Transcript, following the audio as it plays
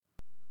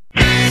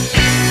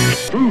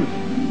truth,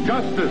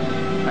 justice,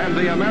 and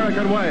the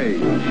American way.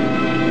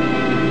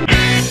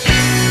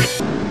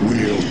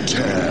 We'll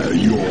tear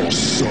your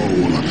soul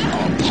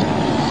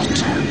apart.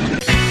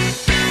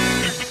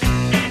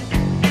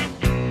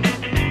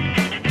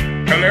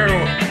 Hello,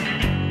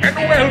 and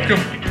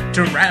welcome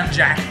to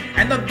Ramjack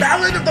and the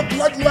Ballad of the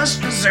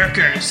Bloodlust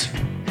Berserkers.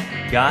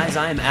 Guys,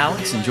 I am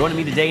Alex, and joining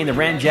me today in the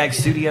Ramjack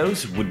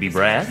Studios would be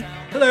Brad.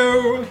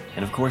 Hello.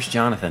 And of course,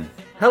 Jonathan.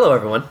 Hello,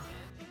 everyone.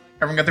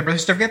 Everyone got their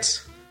birth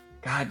certificates?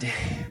 God,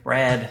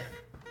 Brad,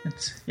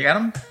 You got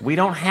them? we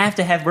don't have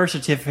to have birth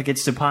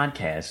certificates to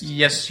podcast.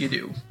 Yes, you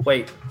do.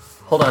 Wait,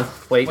 hold on.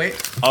 Wait.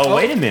 Oh,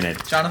 wait a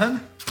minute.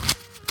 Jonathan?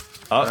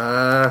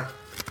 Damn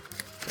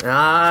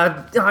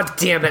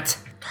it.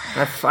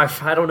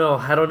 I don't know.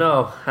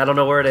 I don't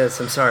know where it is.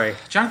 I'm sorry.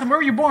 Jonathan, where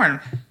were you born?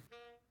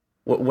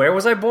 Where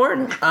was I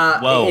born?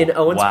 Whoa, in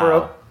Owensboro.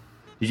 wow.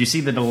 Did you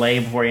see the delay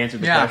before he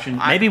answered the Yeah, question?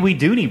 Maybe we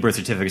do need birth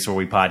certificates where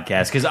we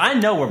podcast, because I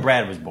know where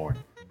Brad was born.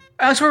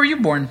 Alex, where were you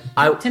born?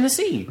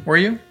 Tennessee. Were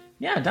you?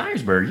 Yeah,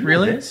 Dyersburg. You know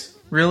Really? this.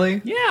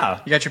 Really? Yeah.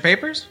 You got your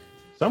papers?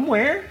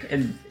 Somewhere.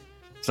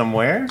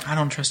 Somewhere. I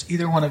don't trust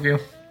either one of you.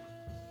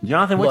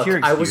 Jonathan, what's Look, your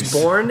excuse? I was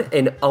born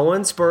in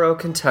Owensboro,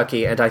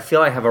 Kentucky, and I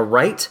feel I have a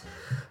right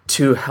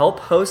to help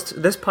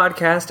host this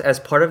podcast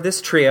as part of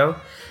this trio.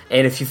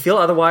 And if you feel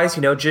otherwise,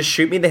 just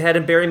shoot me in the head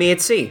and bury me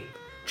at sea.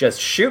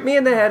 Just shoot me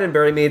in the head and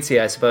bury me at sea,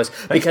 I suppose.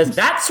 Because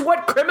that's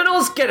what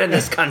criminals get in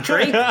this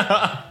country.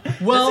 That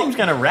seems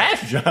kind of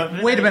rash,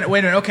 Jonathan. Wait a minute.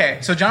 Okay,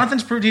 so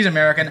Jonathan's proved he's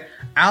American.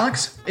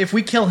 Alex, if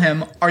we kill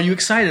him, are you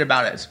excited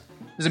about it?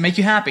 Does it make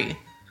you happy?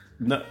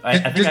 No, I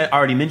think I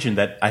already mentioned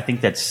that. I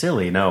think that's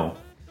silly. No.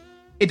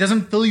 It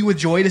doesn't fill you with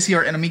joy to see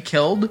our enemy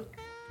killed?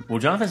 Well,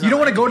 Jonathan's You don't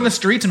want to go to the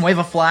streets and wave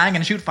a flag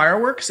and shoot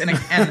fireworks and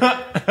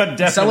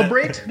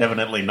celebrate?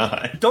 Definitely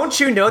not. Don't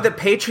you know that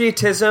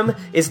patriotism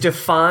is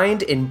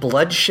defined in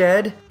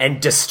bloodshed and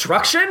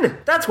destruction?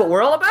 That's what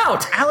we're all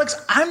about. Alex,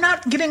 I'm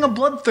not getting a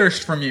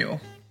bloodthirst from you.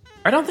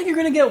 I don't think you're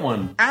going to get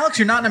one. Alex,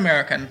 you're not an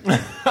American.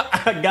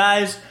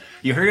 Guys,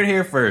 you heard it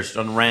here first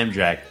on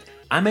Ramjack.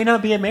 I may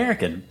not be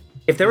American.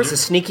 If there was a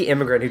sneaky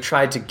immigrant who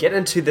tried to get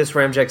into this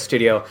Ramjack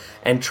studio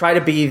and try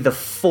to be the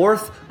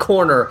fourth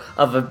corner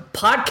of a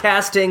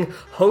podcasting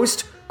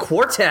host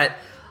quartet,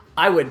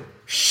 I would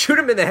shoot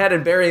him in the head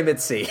and bury him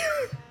at sea.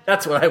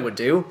 That's what I would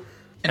do.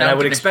 And I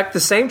would expect the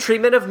same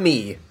treatment of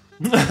me.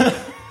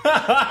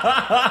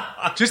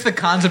 Just the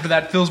concept of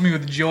that fills me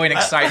with joy and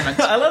excitement.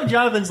 I love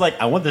Jonathan's like,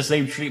 I want the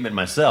same treatment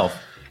myself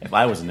if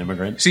I was an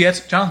immigrant. See,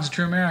 Jonathan's a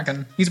true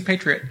American. He's a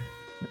patriot.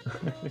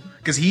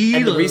 Because he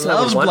And the reason I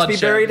loves would want bloodshed.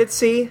 to be buried at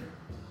sea,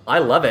 I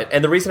love it.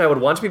 And the reason I would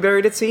want to be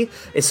buried at sea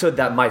is so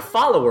that my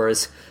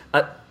followers...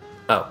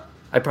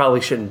 I probably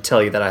shouldn't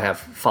tell you that I have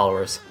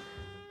followers.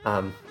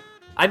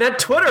 I meant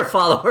Twitter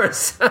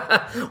followers.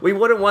 We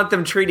wouldn't want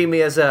them treating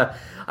me as a...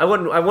 I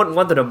wouldn't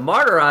want them to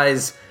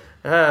martyrize...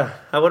 I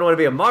wouldn't want to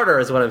be a martyr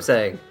is what I'm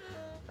saying.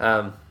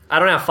 I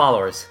don't have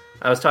followers.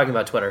 I was talking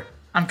about Twitter.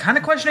 I'm kind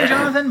of questioning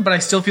Jonathan, but I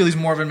still feel he's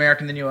more of an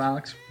American than you,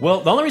 Alex.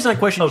 Well, the only reason I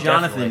question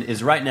Jonathan definitely.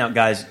 is right now,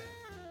 guys,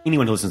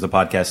 anyone who listens to the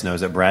podcast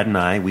knows that Brad and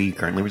I, we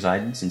currently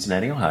reside in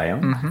Cincinnati,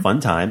 Ohio. Fun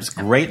times.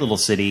 Great little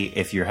city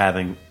if you're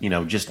having,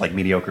 just like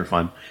mediocre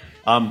fun.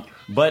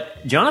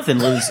 But Jonathan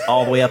lives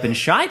all the way up in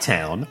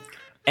Chi-Town.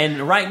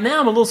 And right now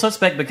I'm a little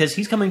suspect because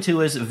he's coming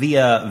to us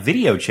via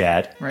video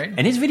chat. Right.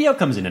 And his video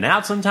comes in and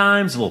out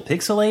sometimes, a little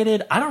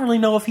pixelated. I don't really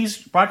know if he's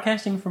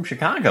broadcasting from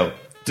Chicago,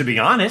 to be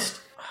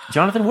honest.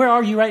 Jonathan, where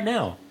are you right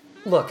now?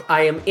 Look,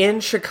 I am in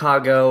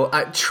Chicago.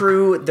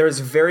 True, there's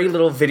very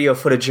little video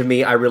footage of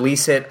me. I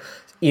release it,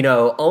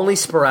 only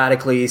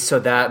sporadically so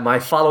that my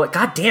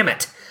God damn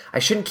it! I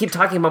shouldn't keep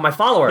talking about my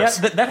followers.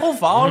 Yeah, that whole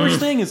followers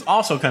thing is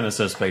also kind of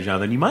suspect,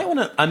 Jonathan. You might want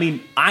to...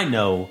 I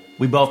know,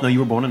 we both know you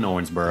were born in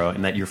Owensboro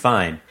and that you're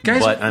fine.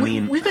 Guys, but,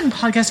 we've been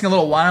podcasting a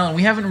little while, and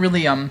we haven't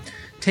really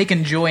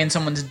taken joy in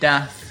someone's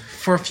death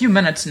for a few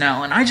minutes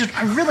now, and I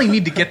really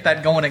need to get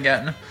that going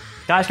again.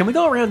 Guys, can we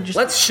go around and just...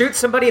 Let's shoot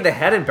somebody in the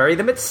head and bury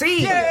them at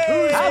sea.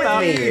 Who's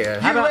with me?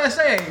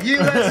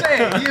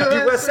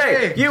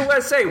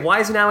 USA. Why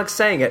isn't Alex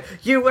saying it?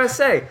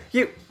 USA.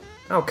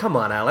 Oh, come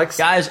on, Alex.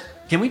 Guys,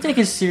 can we take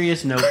a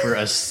serious note for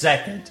a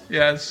second?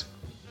 Yes.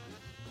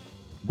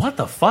 What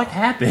the fuck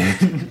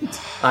happened?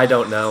 I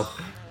don't know.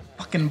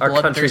 Fucking Our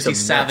country's bloodthirsty a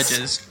mess.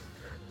 savages.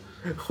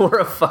 We're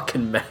a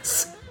fucking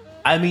mess.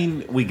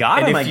 We got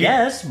And him, if I you-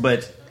 guess,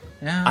 but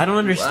Yeah. I don't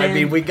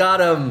understand. We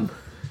got him.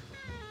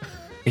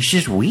 It's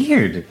just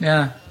weird.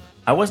 Yeah.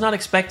 I was not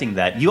expecting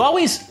that. You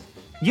always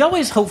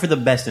hope for the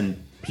best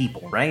in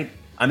people, right?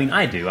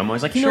 I do. I'm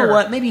always like, you know Sure.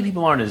 what? Maybe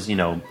people aren't as,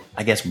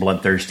 I guess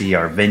bloodthirsty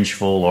or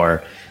vengeful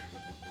or,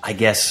 I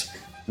guess,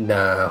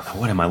 No.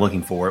 what am I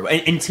looking for?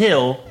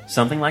 Until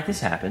something like this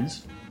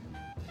happens.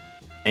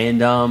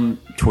 And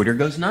Twitter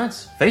goes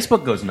nuts.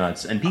 Facebook goes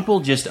nuts. And people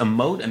just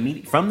emote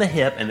immediately from the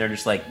hip and they're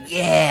just like,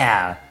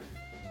 yeah.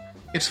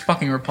 It's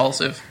fucking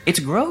repulsive. It's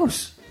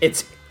gross.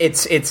 It's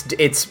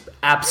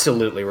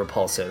absolutely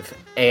repulsive.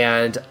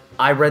 And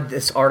I read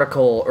this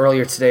article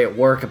earlier today at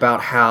work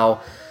about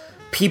how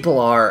people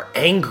are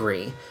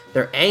angry.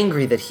 They're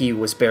angry that he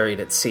was buried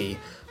at sea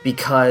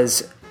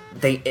because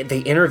they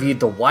interviewed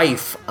the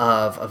wife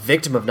of a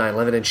victim of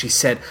 9/11, and she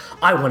said,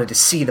 "I wanted to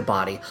see the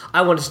body.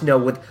 I wanted to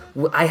know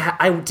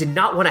I did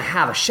not want to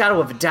have a shadow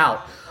of a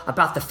doubt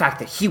about the fact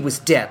that he was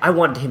dead. I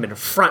wanted him in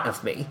front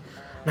of me."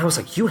 And I was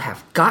like, you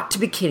have got to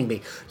be kidding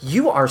me.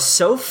 You are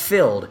so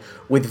filled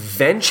with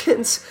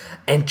vengeance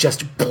and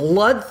just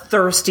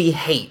bloodthirsty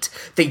hate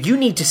that you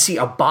need to see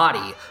a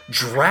body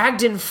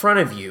dragged in front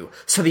of you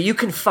so that you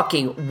can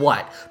fucking,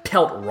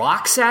 pelt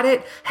rocks at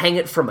it? Hang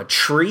it from a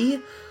tree?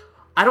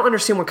 I don't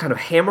understand what kind of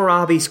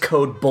Hammurabi's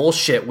Code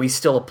bullshit we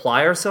still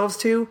apply ourselves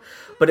to,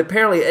 but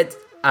apparently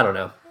I don't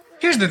know.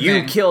 Here's the You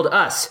thing. killed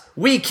us.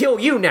 We kill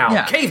you now.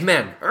 Yeah.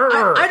 Cavemen.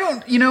 I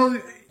don't,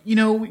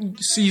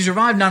 so you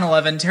survived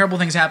 9/11, terrible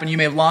things happen, you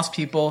may have lost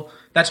people,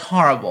 that's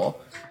horrible.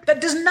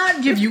 That does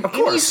not give you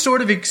any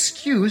sort of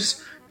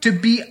excuse to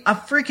be a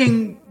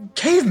freaking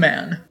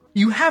caveman.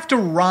 You have to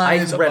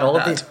rise I read above all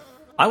that. of these.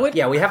 I would.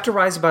 Yeah, we have to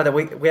rise above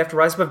we have to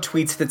rise above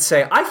tweets that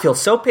say, "I feel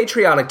so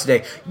patriotic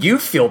today." You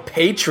feel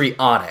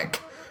patriotic,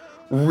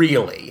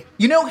 really?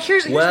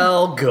 Here's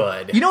Well,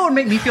 good. You know what would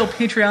make me feel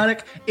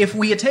patriotic? If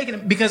we had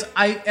taken, because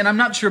I'm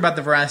not sure about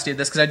the veracity of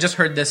this, because I just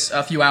heard this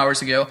a few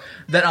hours ago,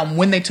 that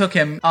when they took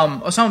him,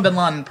 Osama bin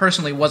Laden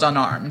personally was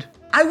unarmed.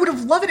 I would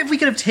have loved it if we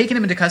could have taken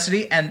him into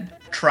custody and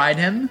tried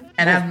him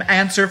and had him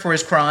answer for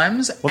his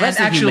crimes. Well, that's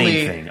and the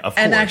humane thing, of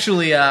and course.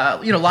 actually,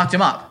 locked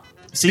him up.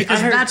 See, because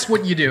I heard- that's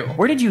what you do.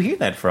 Where did you hear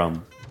that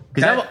from?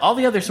 Because That- all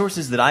the other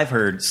sources that I've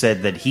heard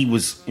said that he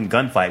was in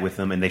gunfight with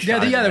them and they shot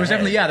him in There was the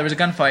definitely head. there was a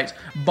gunfight,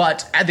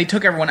 but they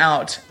took everyone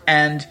out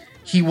and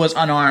he was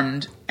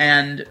unarmed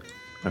and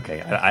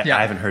Okay, I Yeah.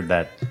 haven't heard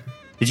that.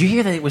 Did you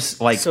hear that it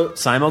was like So-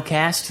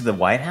 simulcast to the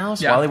White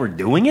House Yeah. while they were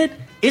doing it?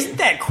 Isn't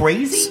that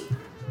crazy?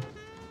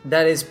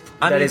 That is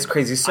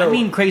crazy. So I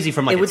mean, crazy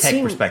from like it a would tech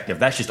seem- perspective.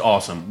 That's just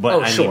awesome. But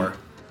Oh, I mean, sure.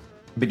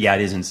 but yeah,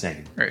 it is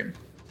insane. right.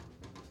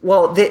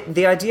 Well,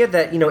 the idea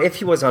that if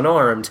he was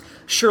unarmed,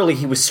 surely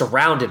he was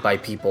surrounded by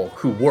people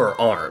who were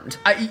armed.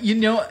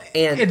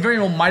 And it very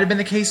well might have been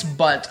the case,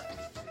 but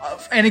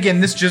and again,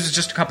 this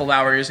just a couple of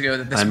hours ago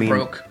that this I mean,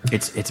 broke.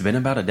 it's been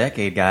about a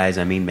decade, guys.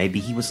 I mean, maybe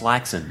he was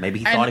laxing. Maybe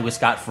he And- thought he was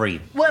scot free.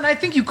 Well, and I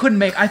think you could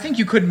make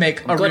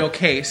a Good. real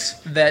case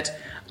that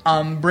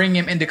bringing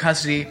him into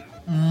custody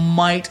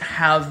might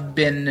have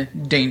been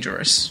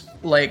dangerous.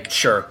 Like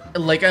Sure.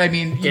 Like I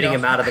mean, Getting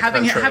him out of the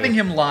having country. having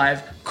him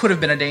live could have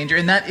been a danger,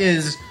 and that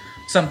is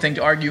something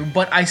to argue.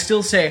 But I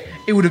still say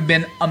it would have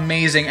been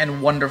amazing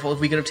and wonderful if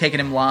we could have taken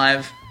him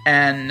live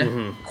and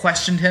Mm-hmm.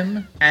 questioned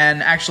him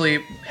and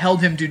actually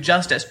held him to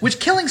justice. Which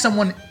killing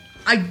someone,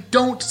 I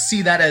don't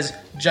see that as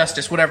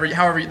justice. However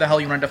the hell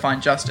you want to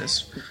define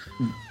justice.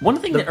 One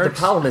thing that The irks.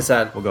 problem is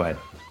that Well, go ahead.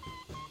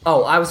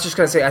 Oh, I was just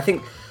going to say, I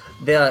think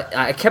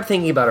I kept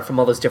thinking about it from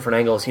all those different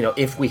angles.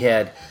 If we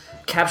had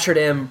captured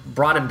him,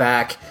 brought him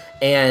back,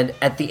 and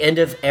at the end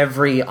of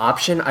every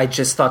option, I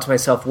just thought to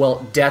myself,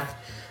 well,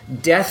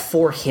 death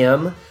for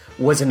him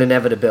was an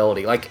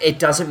inevitability. Like, it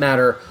doesn't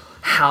matter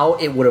how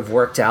it would have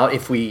worked out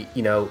if we,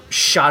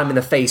 shot him in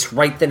the face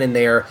right then and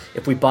there,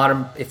 if we brought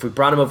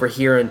him over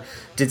here and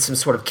did some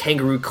sort of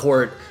kangaroo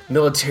court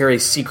military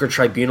secret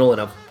tribunal in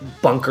a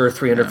bunker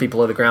 300 feet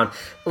below the ground.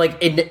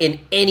 Like, in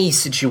any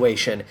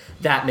situation,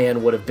 that man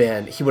he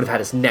would have had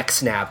his neck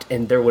snapped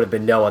and there would have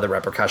been no other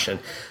repercussion.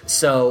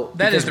 So,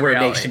 That because is the we're a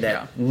reality, nation that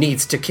yeah.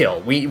 needs to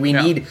kill. We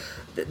Yeah. need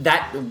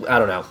that, I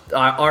don't know,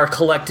 our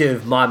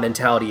collective mob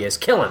mentality is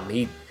kill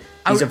him.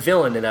 He's a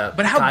villain in a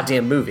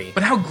goddamn movie.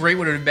 But how great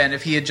would it have been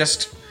if he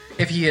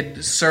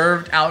had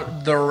served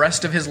out the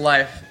rest of his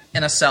life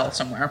in a cell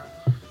somewhere?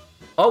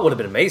 Oh, it would have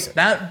been amazing.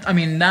 That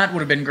would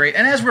have been great.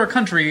 And as we're a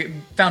country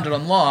founded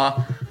on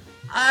law,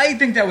 I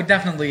think that would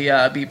definitely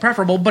be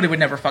preferable, but it would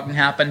never fucking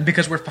happen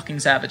because we're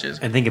fucking savages.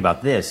 And think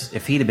about this: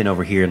 if he'd have been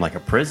over here in like a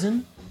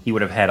prison, he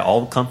would have had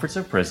all the comforts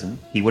of prison.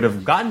 He would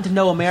have gotten to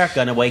know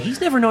America in a way he's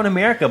never known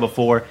America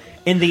before.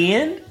 In the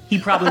end, he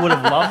probably would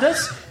have loved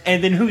us.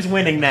 And then who's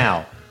winning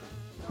now?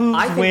 Who's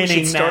I think winning we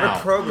should start now? a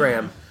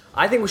program.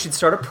 I think we should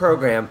start a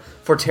program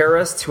for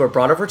terrorists who are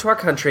brought over to our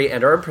country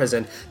and are in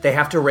prison. They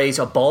have to raise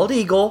a bald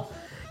eagle.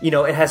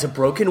 It has a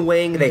broken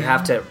wing. They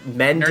have to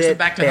mend Nurse it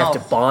back to they have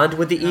health. to bond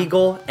with the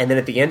eagle. And then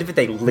at the end of it,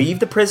 they leave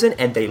the prison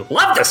and they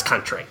love this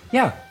country.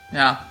 Yeah,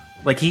 Yeah.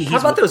 like he's How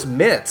about those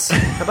myths?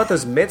 How about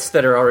those myths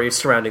that are already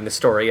surrounding the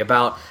story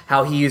about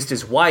how he used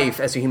his wife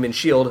as a human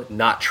shield?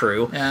 Not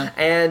true. Yeah.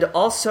 And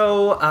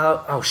also,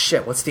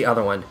 what's the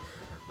other one?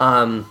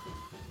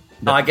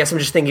 I guess I'm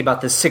just thinking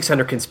about the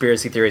 600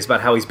 conspiracy theories about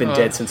how he's been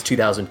dead since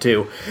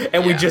 2002.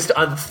 And we Yeah. just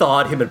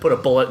unthawed him and put a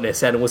bullet in his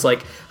head and was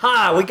like,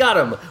 ha, we got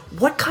him.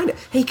 What kind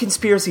of... Hey,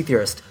 conspiracy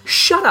theorist,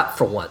 shut up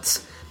for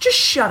once. Just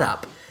shut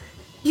up.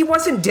 He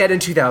wasn't dead in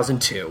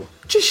 2002.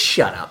 Just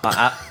shut up.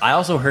 I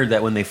also heard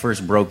that when they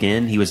first broke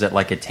in, he was at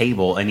like a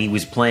table and he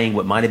was playing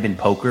what might have been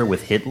poker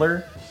with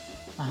Hitler,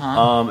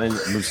 and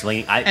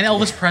Mussolini. And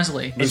Elvis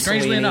Presley. Strangely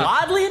Mussolini. enough.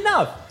 Oddly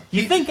enough,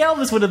 You think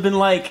Elvis would have been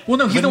like? Well,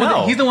 no, he's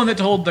but he's the one that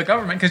told the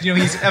government because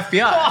he's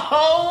FBI.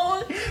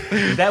 Oh,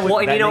 that would. Well,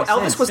 and that makes Elvis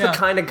sense. was the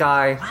kind of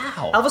guy.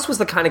 Wow. Elvis was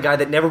the kind of guy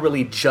that never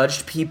really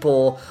judged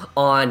people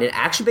on an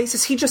action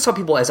basis. He just saw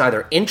people as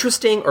either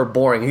interesting or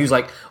boring. He was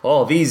like,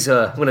 "Oh, these."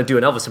 I'm going to do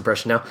an Elvis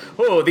impression now.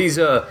 Oh,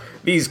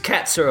 these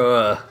cats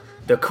are.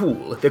 They're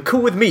cool. They're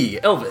cool with me,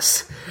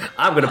 Elvis.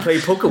 I'm going to play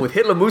poker with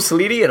Hitler,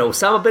 Mussolini, and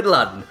Osama bin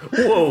Laden.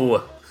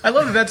 Whoa. I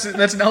love that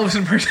that's an Elvis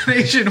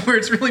impersonation where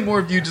it's really more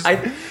of you just.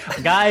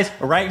 Guys,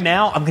 right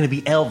now I'm going to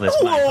be Elvis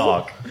when I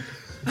talk.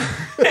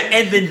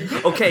 And then,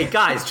 Okay,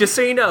 guys, just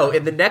so you know,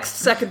 in the next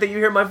second that you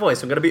hear my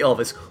voice, I'm going to be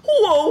Elvis.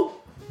 Whoa.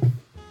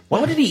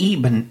 what did he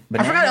eat? I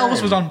forgot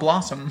Elvis was on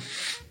Blossom.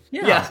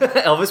 Yeah,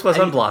 Elvis was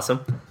on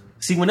Blossom.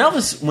 See, when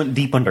Elvis went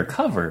deep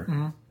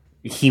undercover,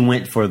 he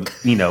went for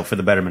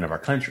the betterment of our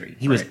country.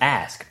 He was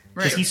asked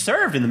because he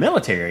served in the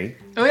military.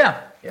 Oh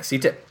yeah. Yes, he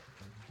did.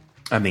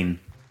 I mean,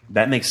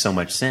 that makes so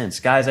much sense,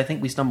 guys. I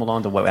think we stumbled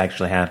onto what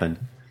actually happened.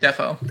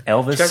 Defo.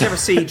 Elvis.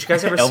 Did you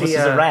guys ever see? Elvis is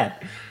a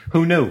rat.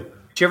 Who knew?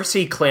 Did you ever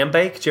see Clam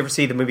Bake? Did you ever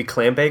see the movie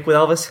Clam Bake with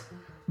Elvis?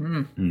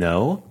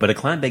 No, but a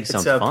clam bake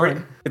sounds It's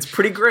fun. it's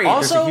pretty great.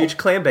 Also- There's a huge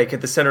clam bake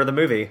at the center of the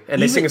movie,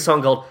 and they Even- sing a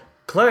song called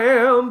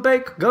 "Clam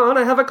Bake."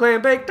 Gonna have a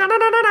clam bake. Da, da,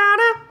 da, da, da,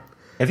 da.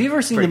 Have you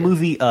ever seen the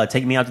movie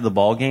Take Me Out to the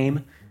Ball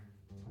Game?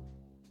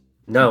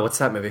 No, what's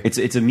that movie?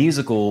 It's a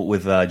musical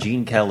with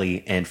Gene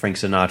Kelly and Frank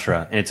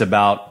Sinatra, and it's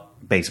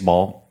about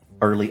baseball,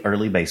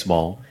 early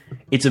baseball.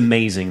 It's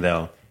amazing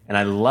though, and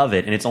I love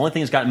it. And it's the only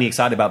thing that's gotten me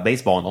excited about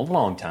baseball in a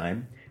long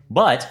time.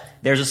 But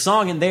there's a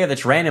song in there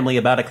that's randomly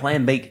about a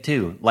clam bake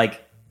too.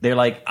 Like they're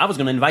like, I was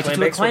going to invite Clam you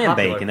to a bakes were clam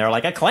popular. bake, and they're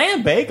like, a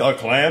clam bake,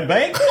 clam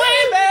bake,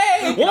 clam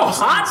bake. Whoa,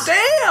 hot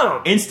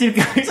damn! Instant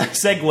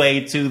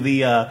segue to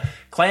the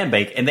clam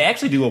bake, and they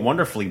actually do a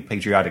wonderfully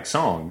patriotic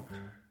song.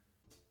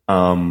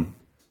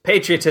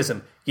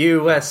 Patriotism,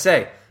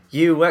 USA,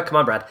 come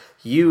on, Brad,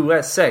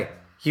 USA.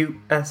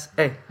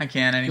 I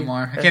can't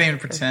anymore. I can't even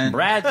pretend.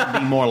 Brad would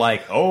be more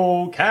like,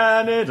 "Oh,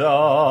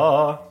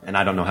 Canada," and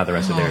I don't know how the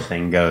rest of their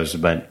thing goes,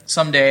 but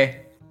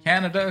Someday,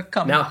 Canada,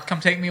 come Now-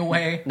 come take me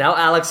away. Now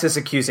Alex is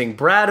accusing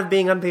Brad of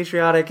being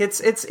unpatriotic.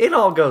 It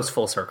all goes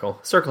full circle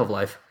of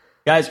life.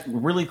 guys,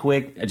 really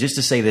quick, just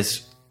to say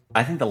this,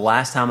 I think the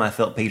last time I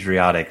felt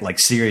patriotic, like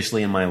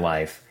seriously in my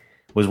life,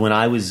 was when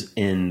I was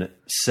in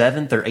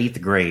 7th or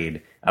 8th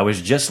grade. I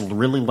was just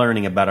really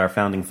learning about our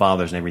founding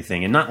fathers and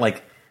everything, and not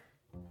like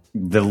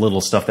the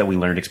little stuff that we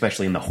learned,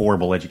 especially in the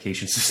horrible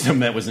education system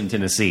that was in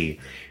Tennessee.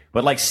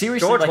 But like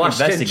seriously, George like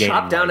Washington investigating,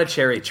 chopped down like, a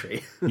cherry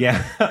tree.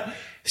 yeah,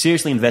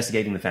 seriously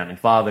investigating the founding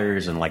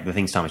fathers and like the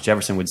things Thomas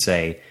Jefferson would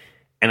say.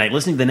 And I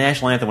listened to the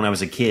national anthem when I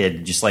was a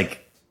kid, just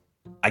like,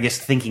 I guess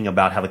thinking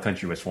about how the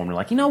country was formed.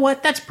 Like, you know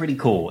what? That's pretty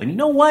cool. And you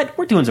know what?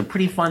 We're doing some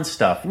pretty fun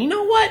stuff. And you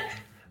know what?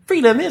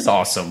 Freedom is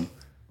awesome.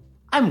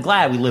 I'm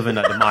glad we live in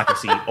a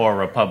democracy or a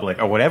republic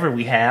or whatever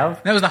we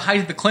have. That was the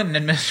height of the Clinton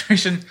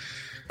administration.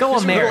 Go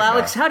America. Little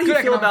Alex, how do you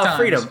Good feel economic about times.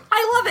 freedom?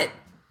 I love it.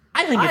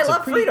 I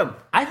love freedom.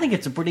 I think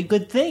it's a pretty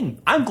good thing.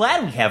 I'm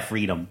glad we have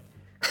freedom.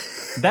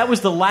 That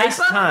was the last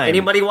Paper? time.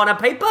 Anybody want a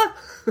paper?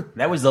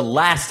 That was the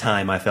last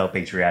time I felt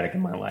patriotic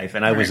in my life,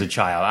 and I was a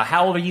child.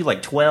 How old are you?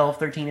 Like 12,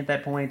 13 at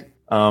that point?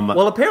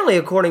 Well, apparently,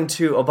 according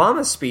to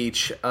Obama's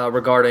speech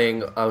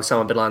regarding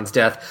Osama bin Laden's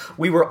death,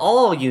 we were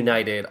all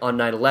united on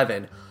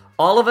 9/11.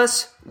 All of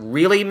us?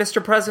 Really,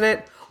 Mr.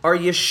 President? Are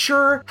you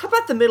sure? How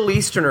about the Middle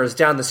Easterners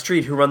down the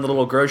street who run the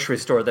little grocery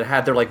store that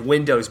had their like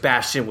windows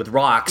bashed in with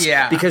rocks?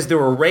 Yeah. Because there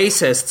were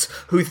racists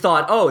who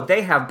thought, oh,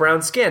 they have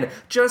brown skin,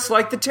 just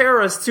like the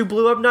terrorists who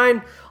blew up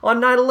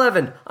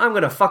 9/11. I'm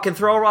gonna fucking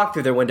throw a rock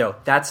through their window.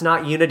 That's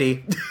not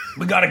unity.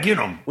 We gotta get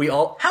them.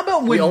 How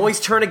about We when- always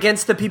turn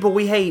against the people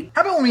we hate.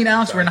 How about when me and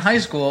Alex were in high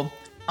school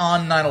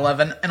on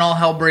 9/11 and all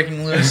hell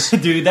breaking loose?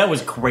 Dude, that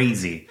was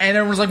crazy. And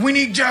everyone was like, we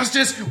need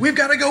justice. We've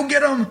got to go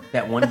get them.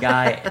 That one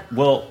guy,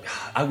 well,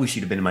 I wish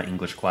you'd have been in my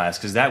English class,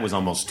 because that was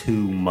almost too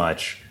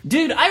much.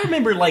 Dude, I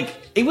remember, like,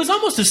 it was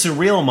almost a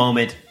surreal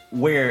moment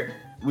where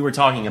we were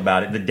talking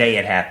about it the day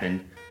it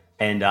happened,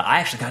 and I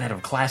actually got out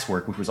of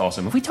classwork, which was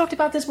awesome. Have we talked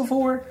about this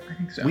before? I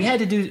think so. We had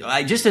to do,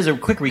 just as a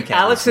quick recap.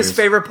 Alex's listeners,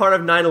 favorite part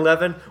of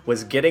 9/11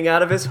 was getting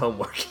out of his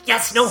homework.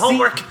 Yes, no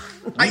homework.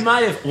 We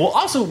might have. Well,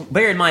 also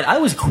bear in mind, I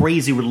was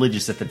crazy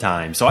religious at the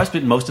time, so I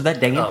spent most of that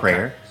day in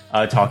prayer,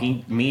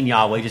 talking, me and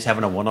Yahweh, just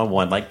having a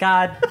one-on-one. Like,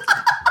 God,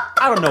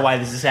 I don't know why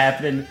this is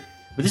happening,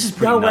 but this is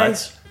pretty Yahweh,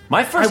 nuts. My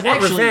I first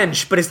want actually,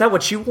 revenge, but is that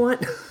what you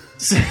want?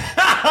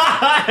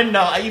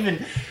 no,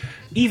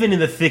 even in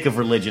the thick of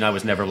religion, I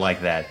was never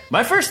like that.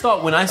 My first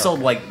thought when I saw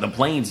like the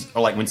planes,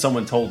 or like when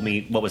someone told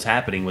me what was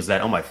happening, was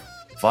that, oh my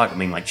fuck, I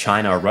mean, like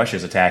China or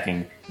Russia's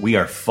attacking, we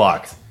are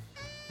fucked.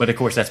 But of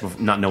course, that's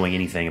not knowing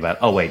anything about,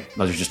 oh wait,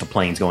 those are just the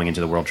planes going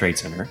into the World Trade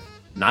Center.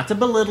 Not to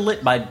belittle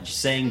it by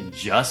saying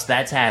just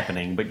that's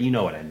happening, but you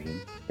know what I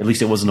mean. At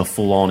least it wasn't a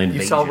full-on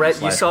invasion. You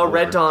saw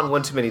Red war. Dawn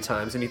one too many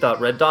times, and you thought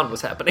Red Dawn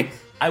was happening.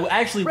 I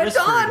actually Red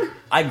whispered. Dawn!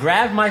 I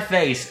grabbed my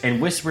face and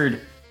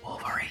whispered,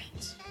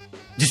 Wolverines.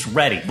 Just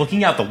ready,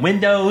 looking out the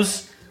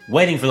windows,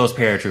 waiting for those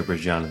paratroopers,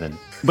 Jonathan.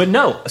 But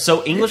no,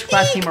 so English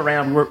class came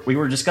around. We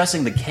were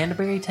discussing the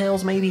Canterbury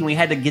Tales, maybe. And we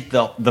had to get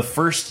the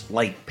first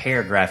like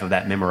paragraph of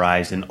that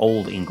memorized in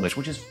Old English,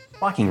 which is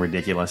fucking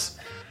ridiculous.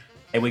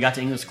 And we got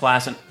to English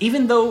class, and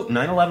even though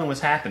 9/11 was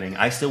happening,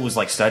 I still was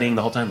like studying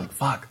the whole time. Like,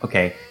 fuck,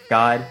 okay,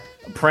 God,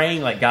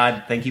 praying like,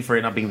 God, thank you for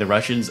it not being the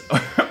Russians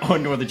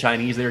or the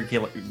Chinese. They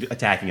were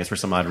attacking us for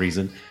some odd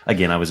reason.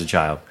 Again, I was a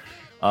child.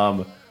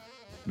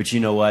 But you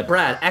know what,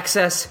 Brad,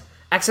 access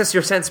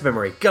your sense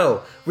memory.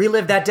 Go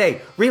relive that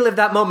day, relive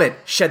that moment,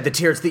 shed the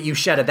tears that you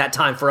shed at that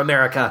time for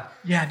America.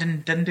 Yeah,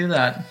 didn't do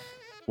that.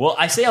 Well,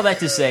 I say all that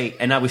to say,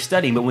 and I was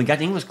studying, but when we got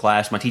to English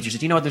class, my teacher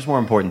said, you know what, there's more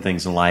important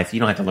things in life. You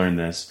don't have to learn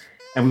this.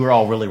 And we were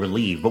all really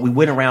relieved. But we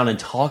went around and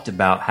talked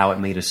about how it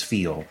made us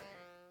feel.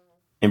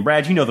 And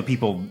Brad, you know the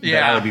people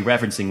that I would be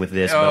referencing with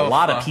this, but a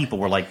lot of people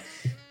were like,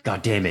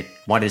 God damn it,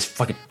 why does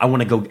fucking, I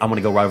want to go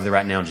right over there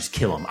right now and just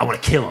kill him. I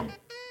want to kill him.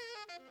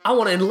 I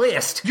want to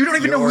enlist. You don't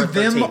even know who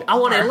them I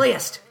want to are.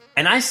 enlist.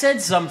 And I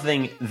said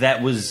something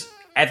that was,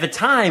 at the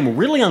time,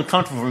 really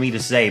uncomfortable for me to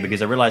say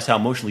because I realized how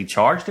emotionally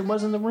charged it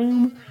was in the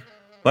room.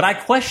 But I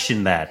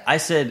questioned that. I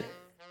said,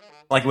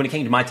 like when it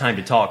came to my time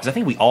to talk, because I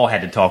think we all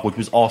had to talk, which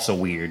was also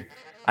weird.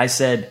 I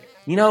said,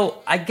 you know,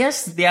 I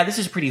guess, yeah, this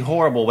is pretty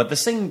horrible, but at the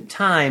same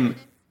time,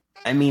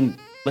 I mean,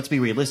 let's be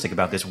realistic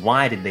about this.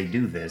 Why did they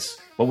do this?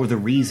 What were the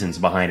reasons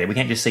behind it? We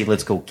can't just say,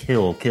 let's go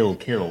kill, kill,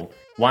 kill.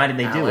 Why did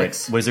they do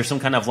it? Was there some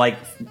kind of, like,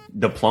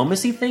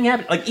 diplomacy thing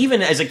happening? Like,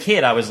 even as a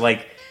kid, I was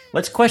like,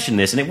 let's question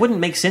this, and it wouldn't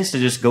make sense to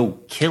just go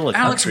kill a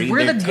Alex, country.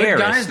 we're They're the good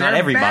terrorists, guys. not They're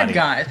everybody. bad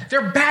guys.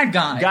 They're bad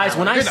guys. Guys,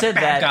 when I They're the said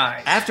bad that,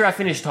 guys. after I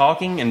finished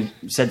talking and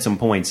said some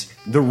points,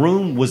 the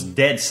room was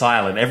dead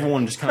silent.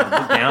 Everyone just kind of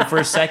looked down for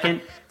a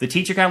second. The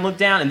teacher kind of looked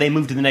down, and they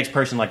moved to the next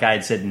person like I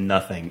had said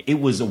nothing. It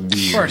was weird.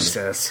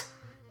 Jesus.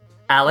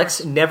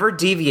 Alex, never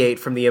deviate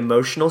from the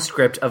emotional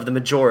script of the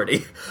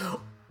majority.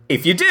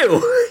 If you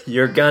do,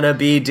 you're gonna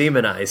be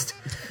demonized.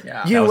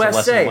 Yeah. That was a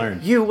lesson USA,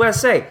 learned.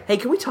 USA. Hey,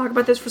 can we talk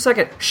about this for a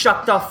second?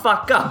 Shut the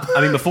fuck up.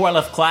 I mean, before I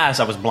left class,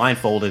 I was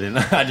blindfolded, and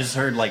I just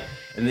heard, like,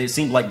 and it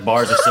seemed like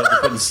bars of soap were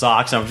put in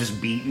socks, and I was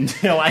just beaten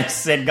until I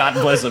said, God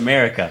bless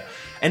America.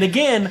 And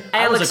again,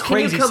 I was Alex, a can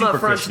you crazy come super up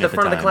front to Christian the at the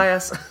front of the time.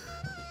 class?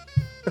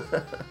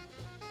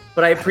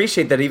 But I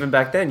appreciate that even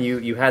back then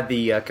you had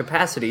the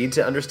capacity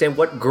to understand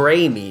what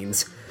gray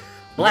means.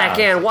 Black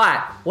and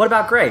white. What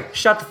about gray?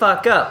 Shut the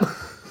fuck up.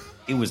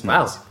 It was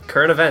Wow. nice.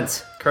 Current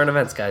events,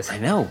 guys. I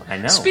know.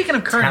 Speaking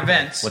of current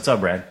events, What's up,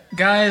 Brad?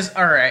 guys,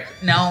 all right.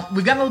 Now,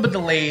 we've gotten a little bit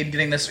delayed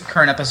getting this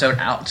current episode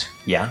out.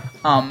 Yeah?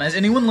 As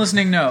anyone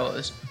listening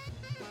knows.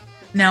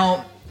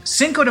 Now,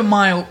 Cinco de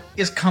Mayo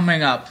is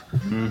coming up.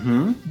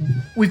 Mm-hmm.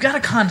 We've got a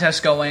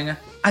contest going.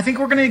 I think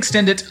we're going to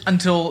extend it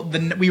until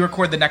we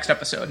record the next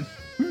episode.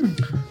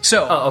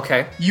 So, Oh,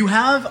 okay. you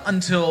have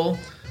until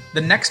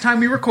the next time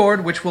we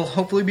record, which will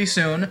hopefully be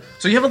soon.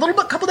 So you have a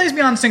couple days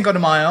beyond Cinco de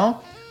Mayo.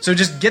 So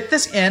just get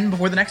this in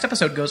before the next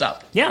episode goes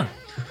up. Yeah.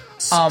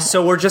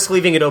 So we're just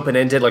leaving it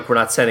open-ended, like we're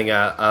not setting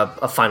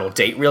a final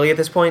date really at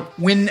this point?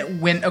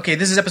 Okay,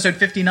 this is episode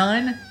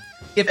 59.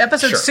 If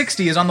episode Sure.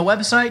 60 is on the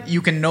website,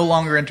 you can no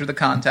longer enter the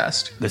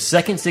contest. The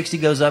second 60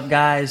 goes up,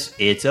 guys,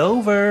 it's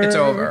over. It's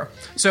over.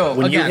 So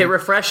When again, you hit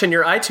refresh in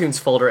your iTunes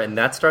folder and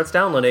that starts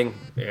downloading,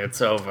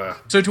 it's over.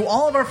 so to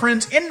all of our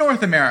friends in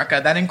North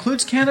America, that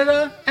includes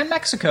Canada and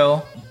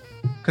Mexico,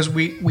 because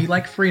we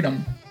like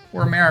freedom.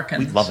 We're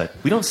Americans. We love it.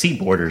 We don't see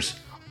borders.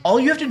 All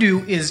you have to do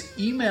is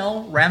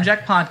email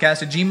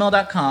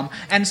ramjackpodcast@gmail.com,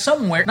 and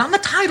somewhere, not in the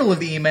title of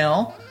the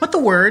email, put the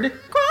word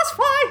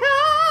Crossfire,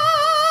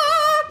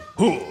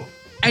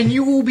 and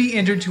you will be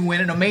entered to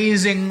win an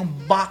amazing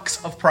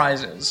box of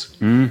prizes.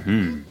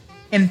 Mm-hmm.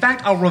 In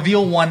fact, I'll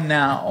reveal one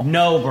now.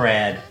 No,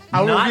 Brad.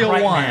 I'll not reveal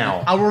right one.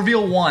 now. I'll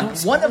reveal one.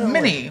 Don't One of spoil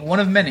many. One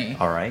of many.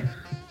 All right.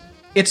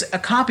 It's a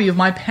copy of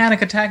my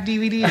Panic Attack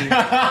DVD.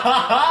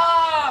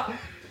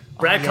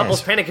 Brad yes.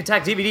 Couples Panic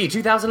Attack DVD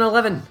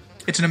 2011.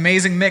 It's an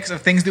amazing mix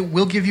of things that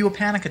will give you a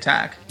panic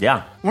attack.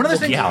 Yeah. One of the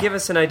things. yeah. Give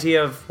us an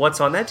idea of what's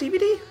on that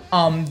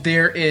DVD?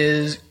 There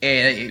is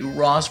a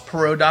Ross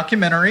Perot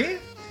documentary.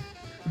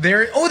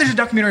 There's a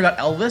documentary about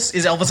Elvis.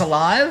 Is Elvis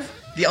alive?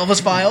 The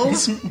Elvis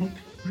Files,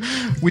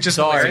 which is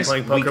hilarious.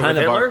 Playing We poker with kind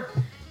of Hitler?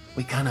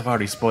 We kind of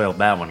already spoiled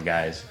that one,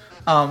 guys.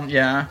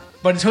 Yeah,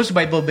 but it's hosted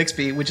by Bill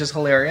Bixby, which is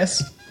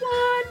hilarious.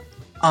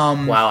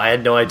 Wow, I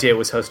had no idea it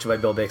was hosted by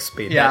Bill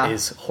Bixby. Yeah. That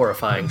is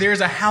horrifying.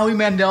 There's a Howie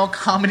Mandel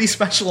comedy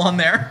special on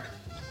there,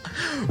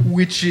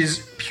 which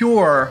is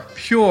pure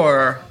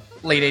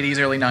late '80s,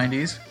 early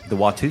 '90s. The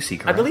Watusi,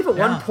 correct? I believe at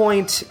one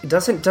point,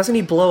 doesn't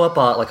he blow up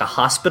like a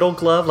hospital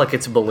glove like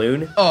it's a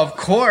balloon? Of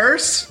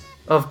course.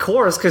 Of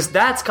course, because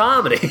that's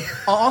comedy.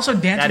 Also,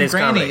 That Dancing is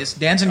comedy. Grannies.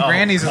 Dancing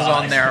Grannies is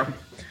on there.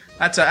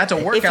 That's a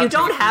workout. If you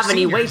don't ticket for have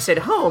any seniors. weights at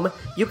home,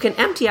 you can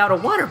empty out a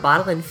water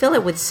bottle and fill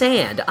it with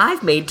sand.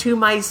 I've made two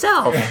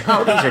myself.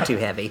 Oh, these are too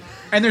heavy.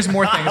 And there's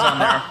more things on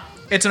there.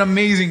 It's an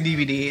amazing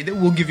DVD that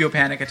will give you a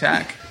panic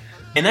attack.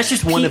 And that's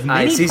just one of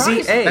many prizes.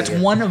 P-I-C-C-A. That's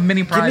one of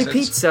many Give prizes. me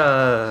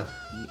pizza.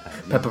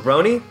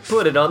 Pepperoni,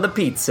 put it on the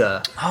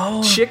pizza.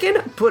 Oh.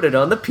 Chicken, put it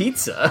on the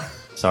pizza.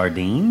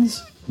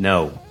 Sardines?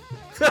 No.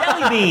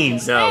 Jelly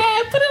beans. No.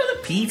 Put it on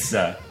the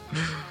pizza.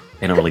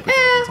 They don't really put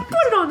jelly beans on pizza.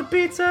 Put it on the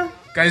pizza.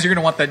 Guys, you're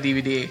going to want that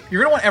DVD.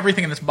 You're going to want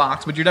everything in this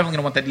box, but you're definitely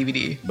going to want that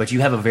DVD. But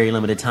you have a very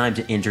limited time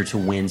to enter to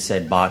win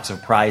said box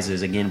of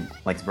prizes. Again,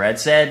 like Brad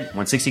said,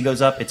 when 60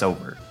 goes up, it's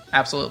over.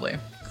 Absolutely.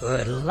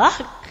 Good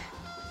luck.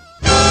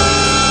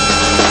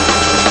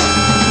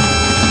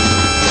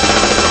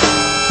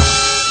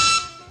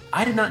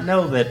 I did not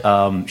know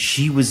that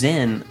she was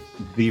in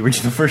the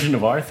original version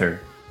of Arthur.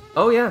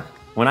 Oh, yeah.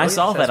 When I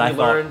saw that, I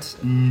learned.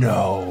 thought,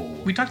 no.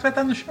 We talked about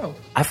that in the show.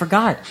 I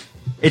forgot.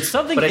 It's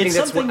something. But I think it's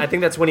that's something. I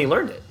think that's when he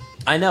learned it.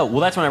 I know. Well,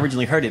 that's when I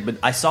originally heard it, but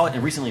I saw it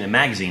recently in a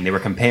magazine. They were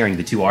comparing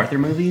the two Arthur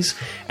movies,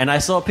 and I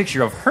saw a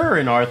picture of her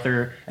in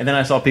Arthur, and then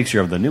I saw a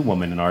picture of the new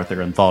woman in Arthur,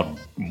 and thought,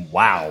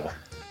 "Wow,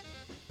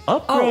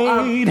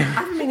 upgrade!"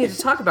 I've been meaning to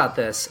talk about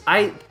this.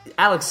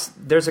 Alex,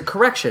 there's a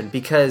correction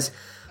because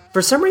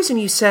for some reason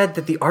you said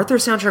that the Arthur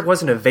soundtrack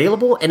wasn't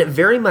available, and it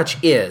very much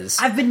is.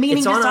 I've been meaning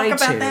It's to on talk iTunes.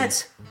 about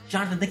that.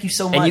 Jonathan, thank you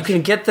so much. And you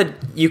can get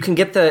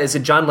the. Is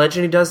it John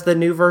Legend who does the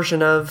new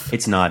version of?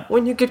 It's not.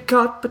 When you get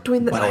caught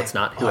between the. But No, it's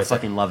not. Who I is it?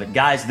 fucking love it.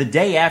 Guys, the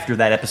day after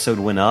that episode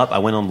went up, I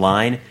went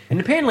online, and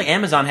apparently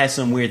Amazon has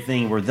some weird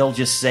thing where they'll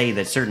just say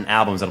that certain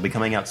albums that'll be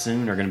coming out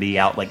soon are going to be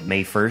out like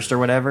May 1st or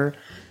whatever.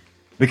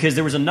 Because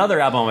there was another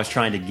album I was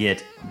trying to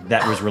get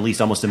that was released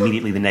almost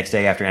immediately the next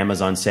day after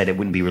Amazon said it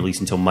wouldn't be released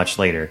until much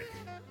later.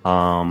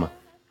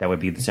 That would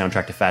be the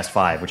soundtrack to Fast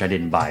 5, which I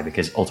didn't buy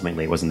because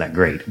ultimately it wasn't that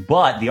great.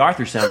 But the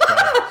Arthur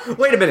soundtrack...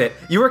 Wait a minute.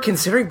 You were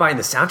considering buying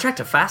the soundtrack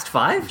to Fast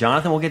 5?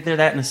 Jonathan will get there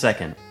that in a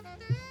second.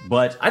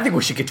 But, I think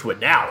we should get to it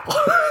now.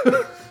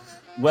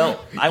 well,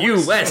 I will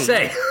USA.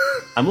 say,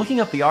 I'm looking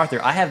up the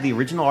Arthur. I have the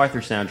original Arthur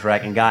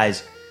soundtrack, and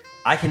guys,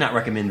 I cannot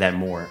recommend that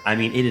more. I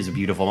mean, it is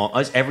beautiful.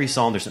 Every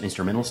song, there's some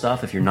instrumental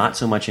stuff. If you're not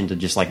so much into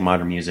just like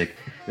modern music,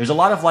 there's a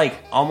lot of like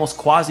almost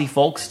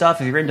quasi-folk stuff.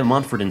 If you're into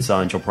Mumford &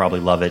 Sons, you'll probably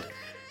love it.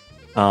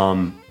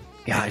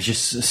 Yeah, it's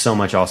just so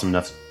much awesome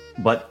stuff.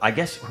 But I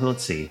guess,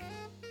 let's see.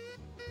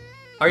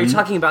 Are you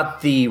talking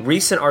about the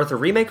recent Arthur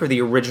remake or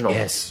the original?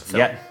 Yes. film?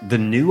 Yeah, the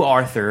new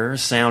Arthur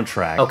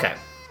soundtrack. Okay.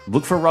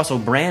 Look for Russell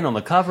Brand on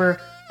the cover,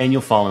 and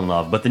you'll fall in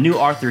love. But the new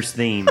Arthur's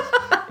theme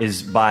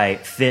is by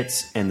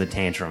Fitz and the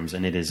Tantrums,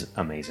 and it is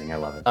amazing. I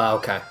love it.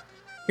 Okay.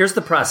 Here's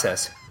the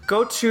process.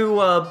 Go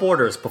to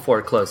Borders before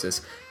it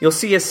closes. You'll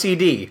see a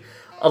CD.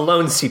 A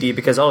lone CD,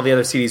 because all of the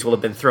other CDs will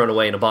have been thrown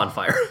away in a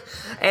bonfire.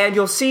 And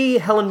you'll see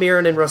Helen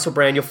Mirren and Russell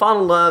Brand. You'll fall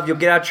in love. You'll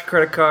get out your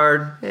credit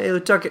card. And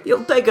you'll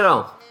take it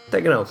home.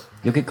 Take it home.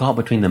 You'll get caught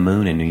between the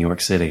moon and New York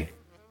City.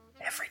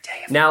 Every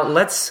day. Now,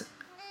 let's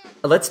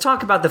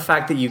talk about the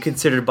fact that you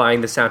considered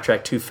buying the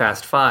soundtrack to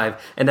Fast 5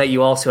 and that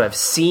you also have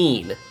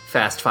seen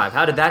Fast 5.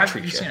 How did that Have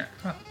treat you you? seen it?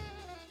 Huh.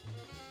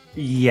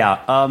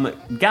 Yeah,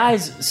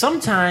 guys,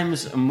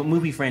 sometimes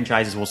movie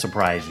franchises will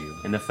surprise you.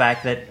 And the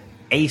fact that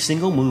a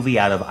single movie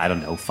out of, I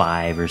don't know,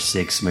 5 or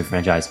 6 movie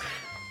franchise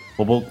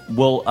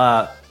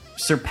will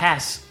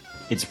surpass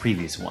its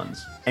previous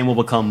ones and will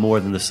become more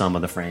than the sum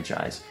of the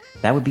franchise.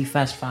 That would be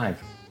Fast 5.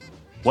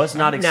 Was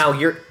not Now,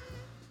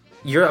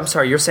 I'm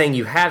sorry, you're saying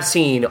you have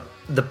seen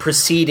the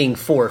preceding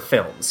 4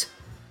 films.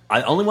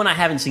 The only one I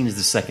haven't seen is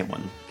the second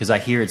one, because I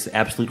hear it's the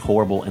absolute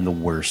horrible and the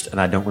worst,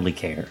 and I don't really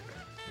care.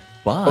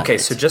 But Okay,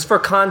 so just for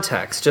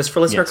context, just for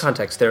listener Yes.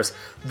 context, there's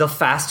The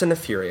Fast and the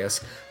Furious,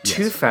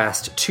 Too Yes.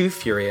 Fast, Too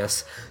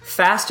Furious,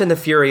 Fast and the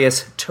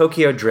Furious,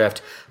 Tokyo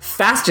Drift,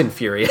 Fast and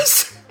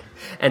Furious,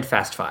 and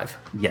Fast 5.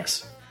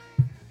 yes,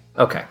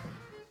 Okay.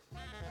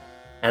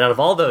 And out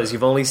of all those,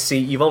 you've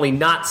only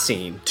not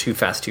seen Too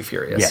Fast, Too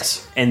Furious.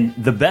 yes. And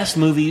the best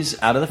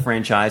movies out of the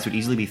franchise would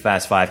easily be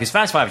Fast 5, because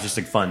Fast 5 is just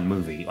a fun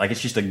movie. Like,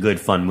 it's just a good,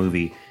 fun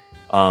movie.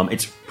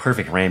 It's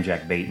perfect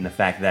ramjack bait in the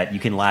fact that you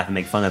can laugh and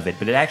make fun of it,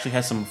 but it actually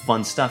has some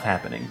fun stuff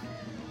happening.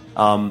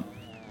 And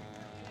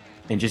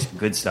just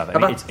good stuff. I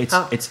mean,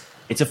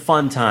 it's a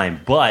fun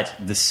time. But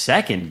the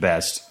second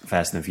best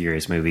Fast and the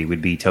Furious movie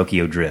would be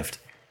Tokyo Drift,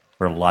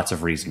 for lots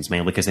of reasons,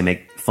 mainly because they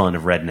make fun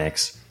of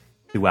rednecks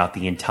throughout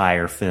the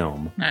entire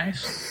film.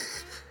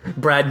 Nice.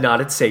 Brad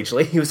nodded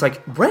sagely. He was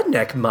like,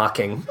 redneck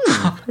mocking.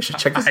 I should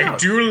check this I out.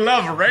 do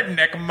love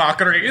redneck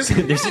mockeries.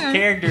 There's a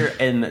character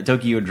in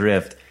Tokyo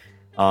Drift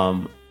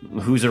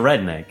who's a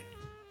redneck,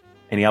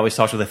 and he always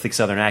talks with a thick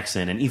Southern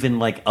accent, and even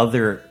like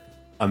other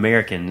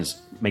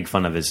Americans make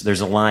fun of his. There's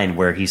a line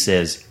where he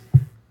says,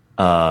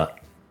 "My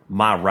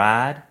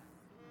ride,"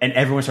 and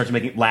everyone starts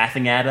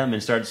laughing at him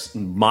and starts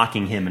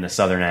mocking him in a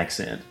Southern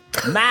accent.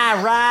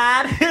 My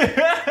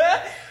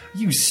ride,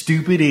 you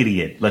stupid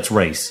idiot! Let's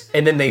race.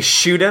 And then they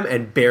shoot him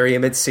and bury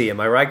him at sea. Am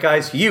I right,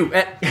 guys?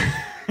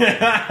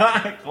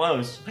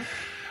 Close.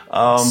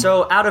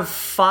 So, out of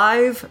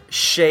 5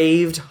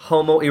 shaved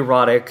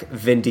homoerotic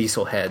Vin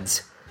Diesel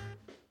heads,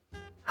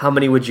 how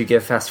many would you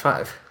give Fast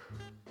 5?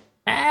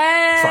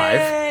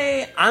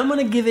 Hey, I'm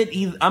gonna give it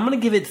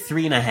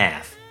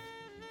 3.5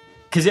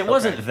 because it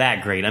wasn't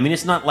that great. I mean,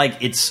 it's not like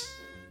it's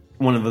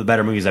one of the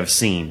better movies I've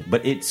seen,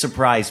 but it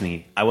surprised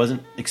me. I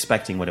wasn't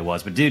expecting what it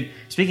was. But dude,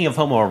 speaking of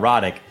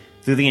homoerotic,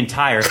 through the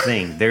entire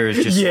thing, there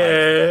is just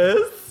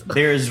Yes.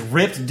 There's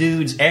ripped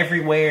dudes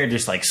everywhere,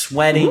 just like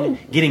sweating,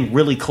 getting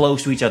really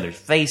close to each other's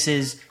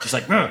faces, just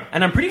like. "Ugh."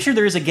 And I'm pretty sure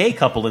there is a gay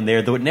couple in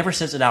there, though it never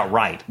says it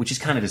outright, which is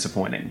kind of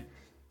disappointing.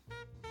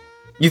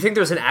 You think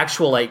there's an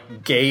actual,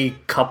 like, gay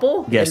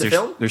couple Yes, in the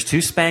film? there's two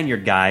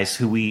Spaniard guys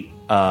who we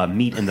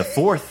meet in the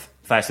fourth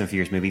Fast and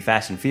Furious movie,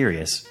 Fast and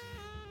Furious.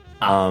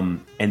 And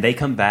they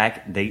come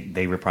back,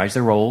 they reprise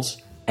their roles,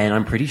 and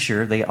I'm pretty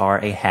sure they are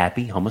a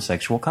happy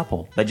homosexual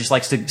couple that just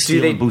likes to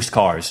steal and boost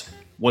cars.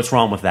 What's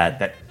wrong with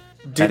that?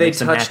 Do they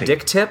touch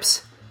dick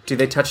tips? Do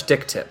they touch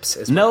dick tips?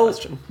 Is my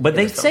question. But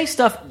they say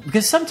stuff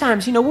because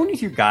sometimes, when you're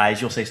with your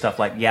guys, you'll say stuff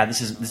like, "Yeah,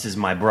 this is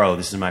my bro,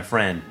 this is my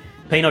friend.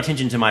 Pay no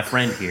attention to my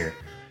friend here."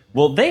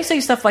 Well, they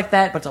say stuff like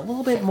that, but it's a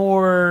little bit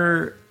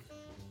more.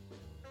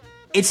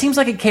 It seems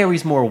like it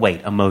carries more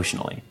weight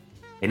emotionally.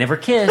 They never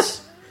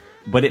kiss,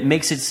 but it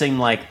makes it seem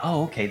like,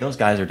 oh, okay, those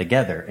guys are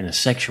together in a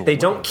sexual way. They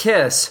don't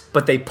kiss,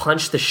 but they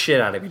punch the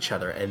shit out of each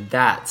other, and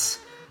that's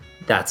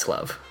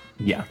love.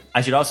 Yeah,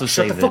 I should also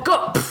say Shut the fuck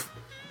up.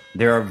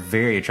 there are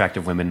very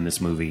attractive women in this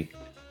movie.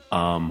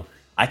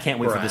 I can't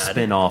wait for the Brad.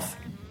 spin-off.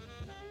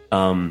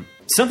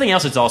 Something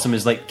else that's awesome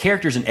is like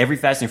characters in every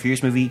Fast and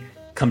Furious movie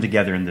come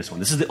together in this one.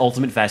 This is the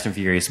ultimate Fast and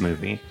Furious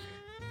movie.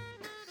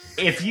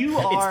 If you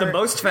are, It's the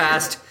most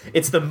fast.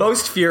 It's the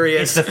most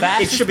furious. It's the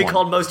fastest It should be one.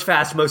 called most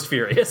fast, most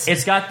furious.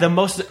 It's got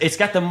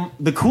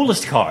the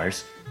coolest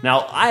cars. Now,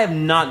 I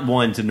am not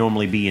one to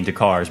normally be into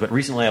cars, but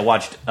recently I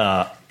watched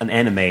an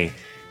anime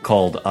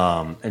called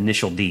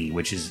Initial D,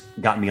 which has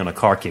gotten me on a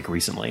car kick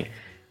recently.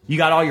 You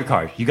got all your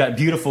cars. You got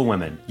beautiful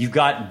women. You've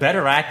got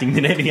better acting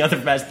than any other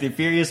Fast and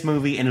Furious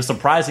movie, and a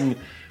surprising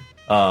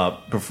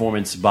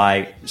performance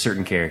by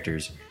certain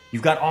characters.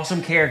 You've got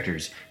awesome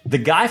characters. The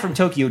guy from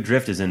Tokyo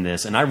Drift is in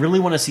this, and I really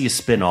want to see a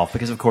spin-off,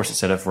 because of course it's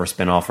set up for a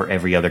spin-off for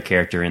every other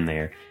character in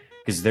there,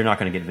 because they're not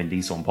going to get Vin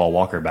Diesel and Paul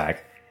Walker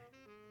back.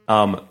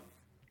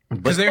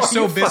 Because they're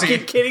so Are you busy.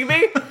 fucking kidding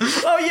me?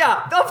 Oh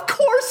yeah, of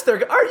course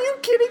they're. Are you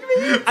kidding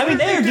me? I mean,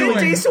 they're Vin doing.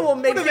 Diesel will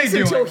make What are they these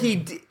until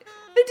doing?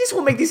 Vin Diesel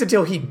will make these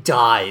until he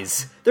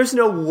dies. There's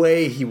no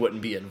way he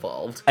wouldn't be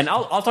involved. And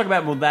I'll talk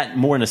about that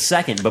more in a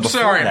second, but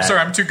before Sorry, that,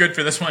 I'm too good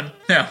for this one.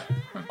 No.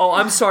 Oh,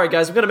 I'm sorry,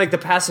 guys. I'm gonna make the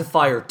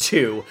Pacifier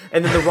 2,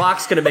 and then The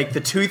Rock's gonna make the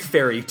Tooth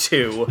Fairy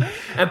 2,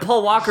 and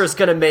Paul Walker's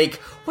gonna make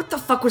what the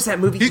fuck was that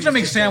movie? He's gonna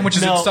make just in?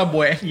 sandwiches No. at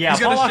Subway. Yeah, He's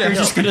Paul gonna Walker's chef.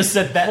 just going to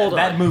set Hold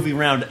that on. movie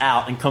round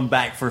out and come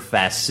back for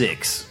Fast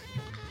 6.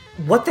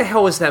 What the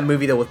hell was that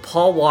movie though with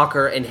Paul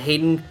Walker and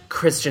Hayden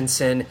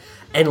Christensen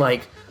and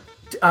like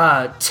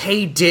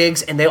Tay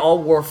Diggs, and they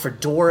all wore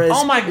fedoras?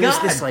 Oh my It was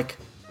God. this like.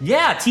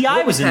 Yeah, T.I.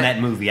 What was was in that?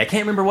 that movie. I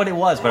can't remember what it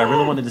was, but I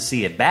really wanted to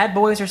see it. Bad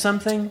Boys or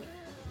something?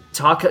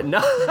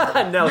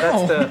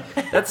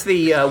 That's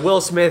the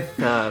Will Smith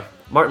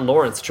Martin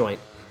Lawrence joint.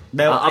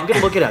 No, I'm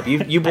gonna look it up.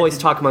 You boys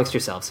talk amongst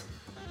yourselves.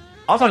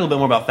 I'll talk a little bit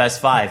more about Fast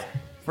 5.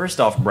 First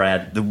off,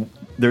 Brad,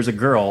 there's a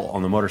girl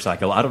on the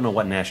motorcycle. I don't know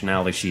what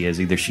nationality she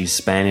is. Either she's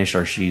Spanish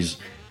or she's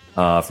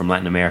from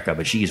Latin America,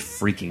 but she is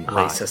freaking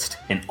hot Racist.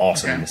 and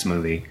awesome in this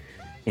movie.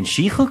 And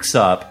she hooks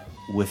up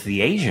with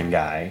the Asian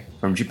guy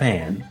from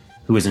Japan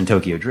who is in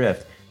Tokyo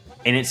Drift.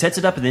 And it sets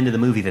it up at the end of the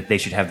movie that they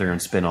should have their own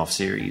spin-off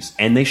series.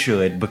 And they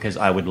should, because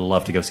I would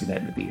love to go see that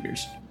in the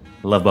theaters.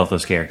 I love both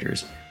those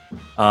characters.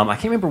 I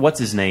can't remember what's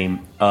his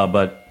name,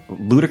 but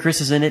Ludacris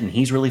is in it, and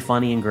he's really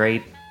funny and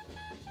great.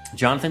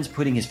 Jonathan's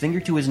putting his finger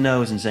to his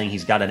nose and saying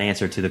he's got an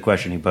answer to the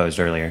question he posed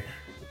earlier.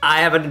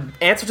 I have an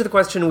answer to the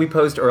question we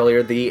posed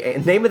earlier. The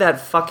name of that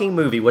fucking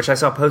movie, which I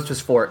saw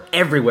posters for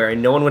everywhere,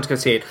 and no one went to go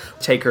see it.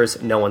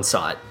 Takers, no one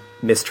saw it.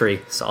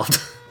 Mystery solved.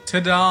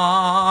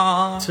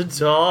 Ta-da!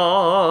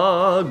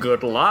 Ta-da!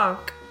 Good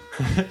luck.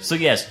 So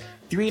yes,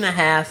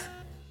 3.5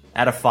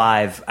 out of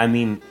 5. I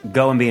mean,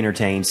 go and be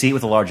entertained. See it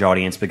with a large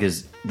audience,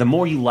 because the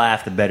more you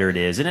laugh, the better it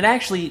is. And it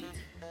actually,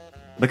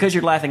 because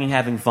you're laughing and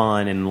having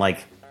fun and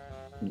like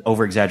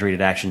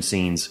over-exaggerated action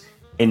scenes,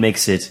 it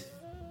makes it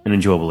an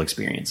enjoyable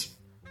experience.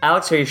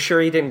 Alex, are you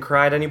sure you didn't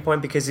cry at any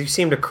point? Because you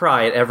seem to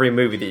cry at every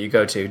movie that you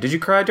go to. Did you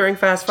cry during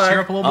Fast Five? Cheer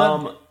up a little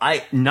bit.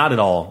 I not at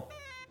all.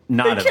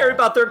 Not They at care all.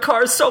 about their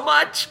cars so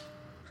much.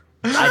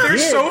 They're did.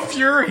 so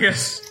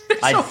furious. They're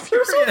so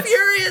They're so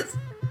furious.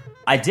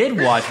 I did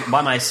watch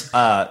by my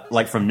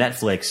like from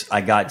Netflix.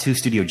 I got 2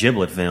 Studio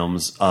Ghibli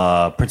films,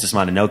 Princess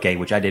Mononoke,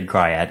 which I did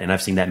cry at, and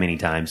I've seen that many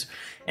times,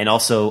 and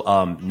also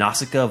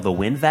Nausicaa of the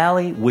Wind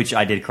Valley, which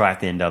I did cry at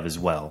the end of as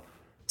well.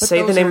 Say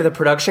the those name are- of the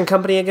production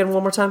company again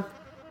one more time.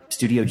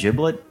 Studio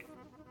Ghibli,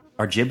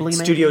 or Ghibli, maybe?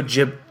 Studio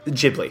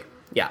Ghibli.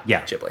 Yeah,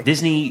 Yeah, Ghibli.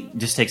 Disney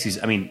just takes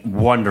these, I mean,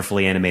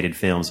 wonderfully animated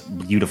films,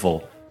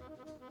 beautiful.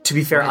 To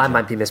be fair, I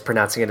might be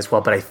mispronouncing it as well,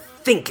 but I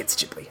think it's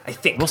Ghibli. I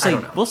think. We'll I say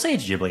don't know. we'll say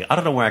it's Ghibli. I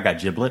don't know where I got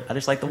Giblet. I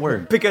just like the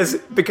word. Because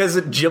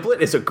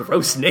Giblet is a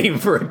gross name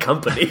for a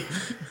company.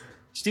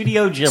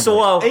 Studio Ghibli.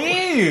 So,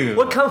 Ew.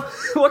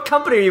 what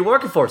company are you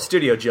working for?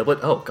 Studio Giblet.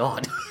 Oh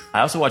God. I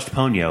also watched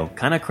Ponyo.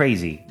 Kind of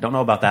crazy. Don't know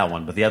about that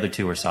one, but the other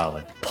 2 are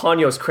solid.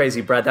 Ponyo's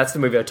crazy, Brad. That's the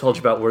movie I told you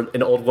about where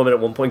an old woman at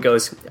one point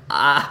goes,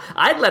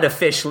 I'd let a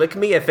fish lick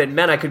me if it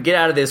meant I could get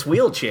out of this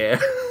wheelchair.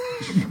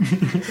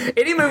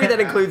 Any movie that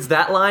includes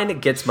that line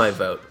gets my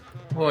vote.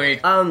 Boy.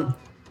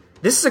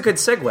 This is a good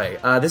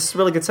segue. This is a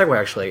really good segue,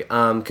 actually,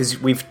 because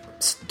we've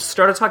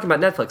started talking about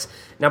Netflix.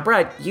 Now,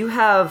 Brad, you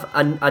have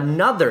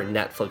another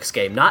Netflix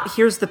game. Not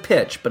Here's the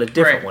Pitch, but a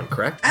different Right. one,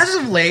 correct? As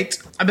of late,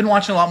 I've been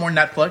watching a lot more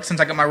Netflix since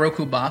I got my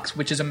Roku box,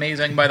 which is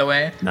amazing, by the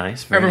way.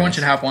 Nice, very Everyone nice.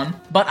 should have one.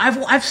 But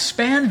I've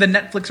spanned the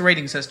Netflix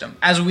rating system.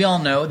 As we all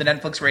know, the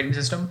Netflix rating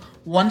system: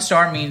 1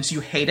 star means you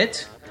hate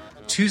it,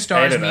 2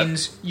 stars Hated it.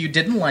 means you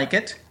didn't like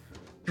it,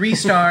 3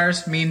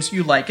 stars means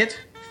you like it,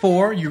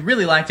 4 you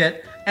really liked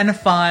it, and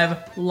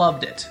 5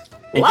 loved it.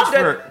 And Loved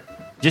it.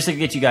 Just to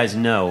get you guys to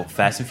know,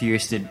 Fast and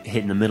Furious did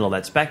hit in the middle of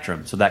that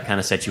spectrum, so that kind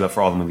of sets you up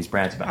for all the movies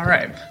Brad's about. All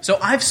right. So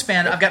I've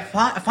got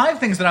five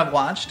things that I've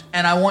watched,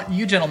 and I want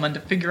you gentlemen to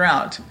figure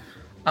out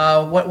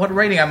what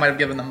rating I might have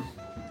given them.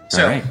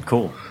 So, All right,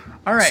 cool.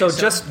 all right. So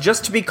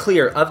just to be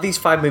clear, of these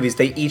 5 movies,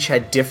 they each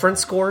had different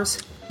scores.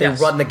 They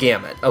Yes. run the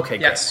gamut. Okay,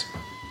 great. yes,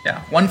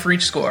 yeah, 1 for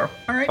each score.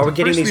 All right. Are we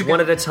getting first these we've one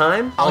got- at a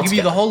time? I'll give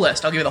you the Altogether? whole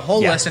list. I'll give you the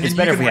whole Yeah, list, and it's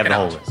then better you if can we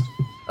have work the it whole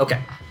out. list. Okay.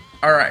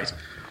 All right.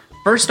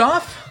 First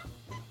off,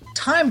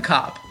 Time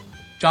Cop,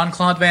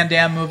 Jean-Claude Van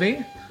Damme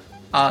movie.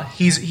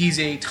 He's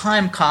a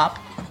time cop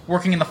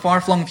working in the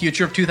far-flung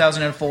future of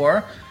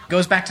 2004.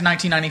 Goes back to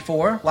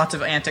 1994. Lots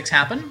of antics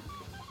happen.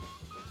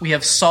 We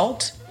have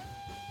Salt,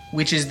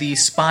 which is the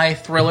spy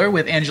thriller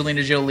with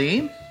Angelina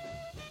Jolie.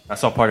 I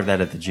saw part of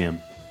that at the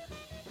gym.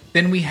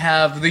 Then we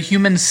have The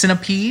Human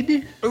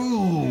Centipede.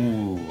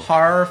 Ooh.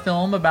 Horror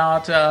film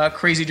about a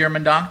crazy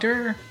German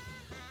doctor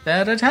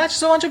that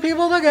attaches a bunch of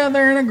people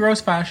together in a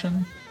gross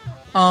fashion.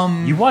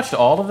 You watched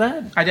all of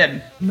that? I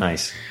did.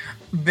 Nice.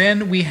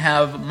 Then we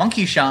have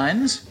Monkey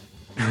Shines.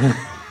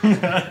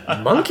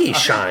 Monkey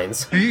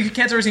Shines. You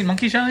cats ever seen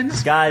Monkey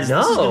Shines? Guys,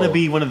 this is No. going to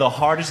be one of the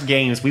hardest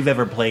games we've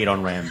ever played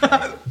on Rampage.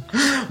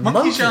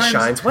 Monkey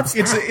Shines? What's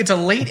it's that? It's a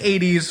late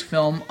 80s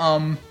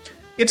film.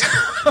 It's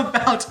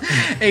about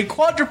a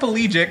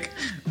quadriplegic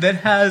that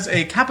has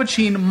a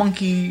capuchin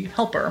monkey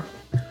helper.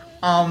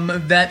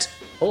 That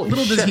Holy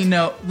little does shit. he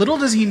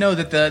know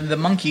that the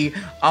monkey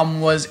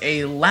was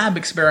a lab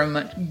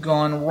experiment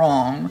gone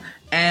wrong,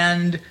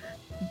 and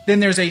then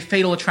there's a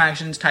Fatal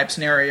Attractions type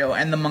scenario,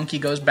 and the monkey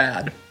goes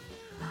bad.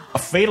 A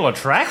Fatal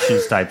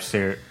Attractions type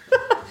series.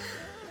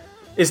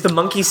 Is the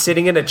monkey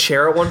sitting in a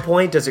chair at one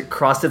point? Does it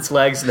cross its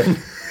legs and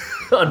then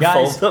unfold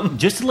Guys, them?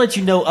 just to let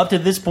you know, up to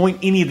this point,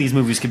 any of these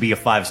movies could be a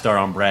 5-star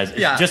on Brad's.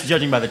 Yeah. Just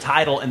judging by the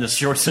title and the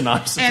short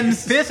synopsis. And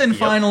fifth and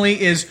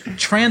finally is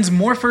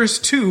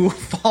Transmorphers 2: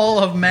 Fall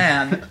of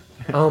Man.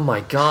 Oh my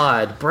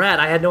god. Brad,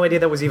 I had no idea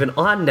that was even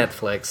on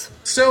Netflix.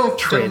 So,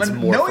 gentlemen,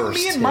 Transmorphers knowing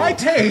me and 2. my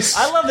taste,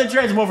 I love that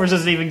Transmorphers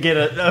doesn't even get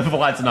a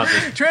wide synopsis.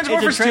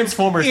 Transmorphers it's a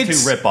Transformers 2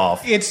 ripoff.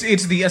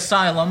 It's the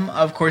Asylum.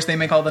 Of course, they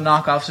make all the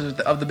knockoffs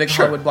of the big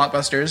Hollywood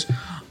blockbusters.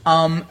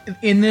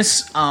 In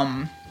this,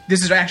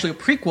 this is actually a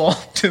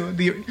prequel to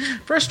the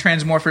first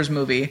Transmorphers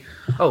movie.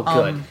 Oh,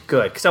 good.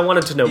 Good. Because I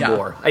wanted to know yeah.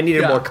 more. I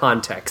needed Yeah. more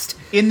context.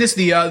 In this,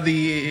 the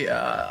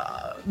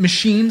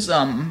machines,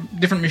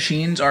 different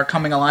machines are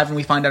coming alive, and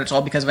we find out it's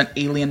all because of an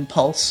alien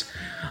pulse,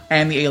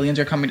 and the aliens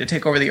are coming to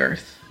take over the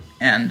Earth.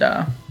 And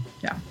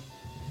yeah.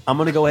 I'm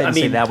going to go ahead and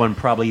say mean- that one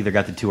probably either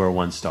got the 2 or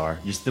 1 star.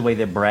 Just the way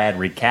that Brad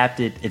recapped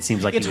it, it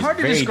seems like It's it was hard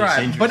to very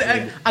describe, but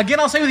disinterested. again,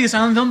 I'll say with the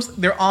Asylum films,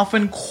 they're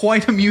often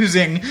quite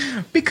amusing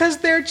because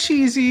they're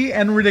cheesy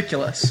and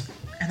ridiculous,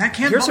 and that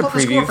can't Here's a bump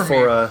up the score preview for me.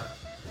 for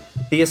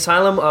the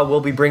Asylum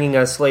will be bringing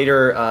us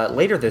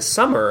later this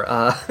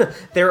summer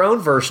their own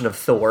version of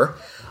Thor,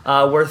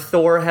 where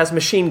Thor has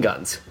machine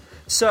guns.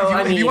 So I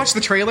Have mean, you watched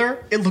the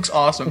trailer? It looks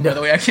awesome. By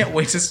the way, I can't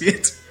wait to see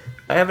it.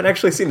 I haven't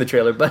actually seen the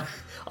trailer, but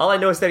all I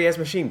know is that he has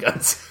machine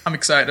guns. I'm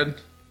excited.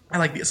 I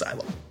like the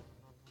Asylum.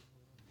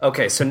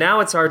 Okay, so now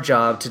it's our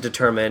job to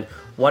determine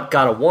what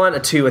got a 1, a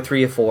 2, a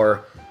 3, a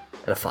 4,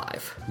 and a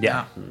 5.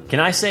 Yeah. Can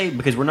I say,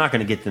 because we're not going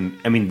to get them,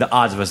 I mean, the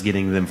odds of us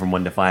getting them from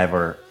 1 to 5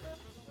 are,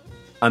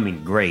 I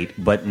mean, great,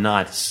 but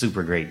not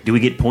super great. Do we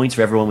get points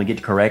for everyone we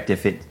get correct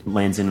if it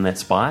lands in that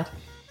spot?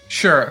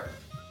 Sure.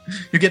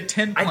 You get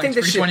 10 I points think for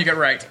this each should- one you get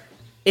right.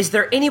 Is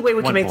there any way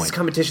we 1 can make this point.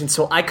 competition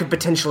so I could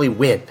potentially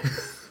win?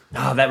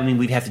 Oh, that would mean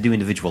we'd have to do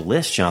individual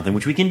lists, Jonathan,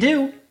 which we can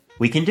do.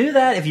 We can do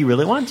that if you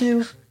really want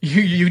to.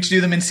 You each do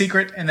them in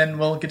secret, and then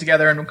we'll get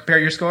together and we'll compare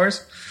your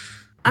scores.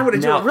 I'm going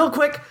to do Now- it real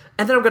quick,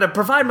 and then I'm going to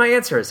provide my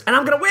answers, and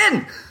I'm going to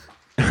win!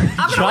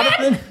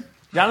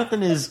 Jonathan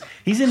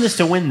he's in this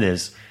to win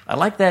this. I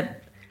like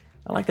that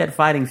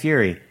fighting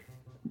fury.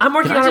 I'm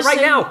working Can I on it just right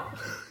say- now!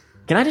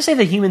 Can I just say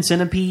the Human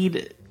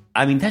Centipede?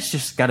 I mean, that's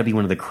just got to be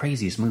one of the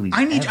craziest movies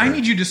I need ever.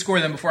 you to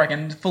score them before I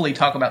can fully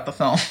talk about the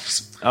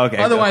films. Okay,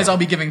 Otherwise, okay. I'll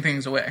be giving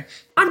things away.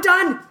 I'm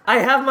done! I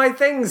have my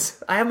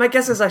things. I have my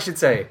guesses, I should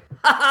say.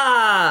 Ha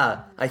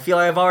ha! I feel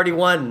I have already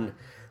won.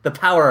 The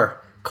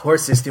power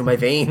courses through my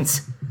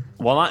veins.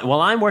 While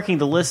I'm working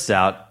the lists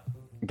out,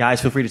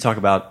 guys, feel free to talk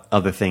about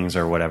other things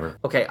or whatever.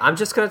 Okay, I'm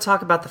just going to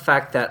talk about the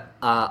fact that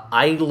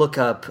I look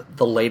up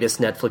the latest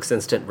Netflix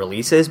instant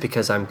releases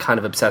because I'm kind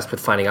of obsessed with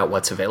finding out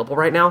what's available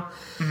right now.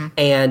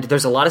 And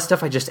there's a lot of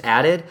stuff I just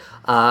added.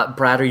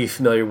 Brad, are you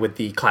familiar with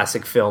the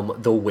classic film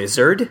The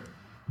Wizard?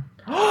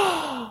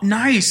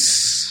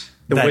 Nice.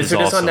 The That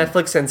Wizard is on awesome.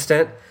 Netflix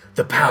Instant.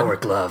 The Power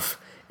Glove.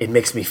 It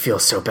makes me feel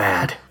so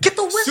bad. Get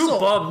the whistle.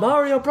 Super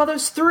Mario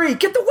Brothers 3.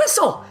 Get the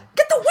whistle.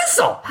 Get the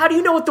whistle. How do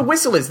you know what the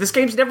whistle is? This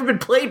game's never been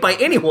played by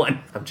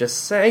anyone. I'm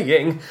just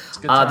saying.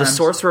 good The times.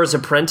 Sorcerer's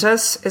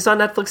Apprentice is on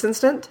Netflix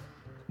Instant.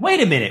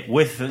 Wait a minute,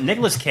 with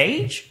Nicolas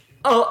Cage?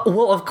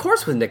 Well, of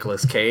course with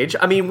Nicolas Cage.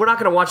 I mean, we're not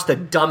going to watch the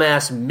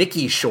dumbass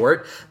Mickey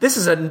short. This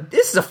is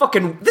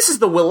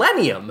the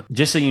Millennium.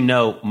 Just so you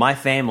know, my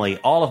family,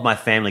 all of my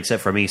family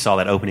except for me, saw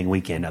that opening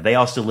weekend. Now, they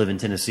all still live in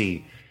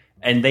Tennessee.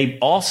 And they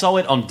all saw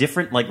it on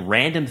different, like,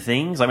 random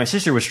things. Like, my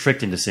sister was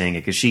tricked into seeing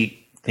it because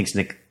she thinks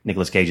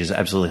Nicolas Cage is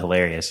absolutely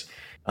hilarious,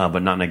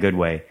 but not in a good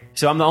way.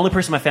 So I'm the only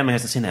person in my family who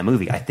hasn't seen that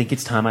movie. I think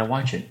it's time I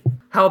watch it.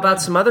 How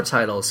about some other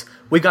titles?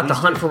 We got The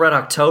Hunt for Red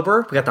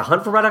October.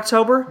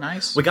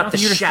 Nice. We got The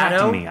You're distracting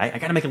Shadow. me. I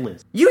got to make a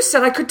list. You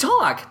said I could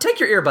talk.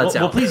 Take your earbuds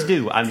Well, out. please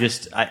do. I'm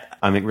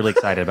really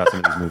excited about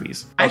some of these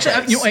movies.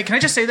 Actually, wait, can I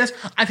just say this?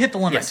 I've hit the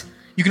limit. Yes.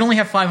 You can only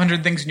have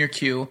 500 things in your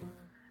queue.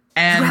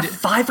 You And have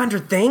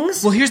 500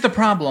 things? well, here's the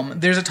problem.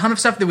 There's a ton of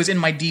stuff that was in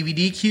my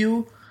DVD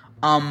queue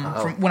from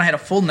when I had a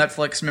full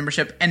Netflix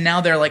membership, and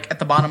now they're like at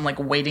the bottom, like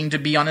waiting to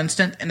be on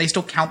Instant, and they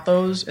still count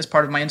those as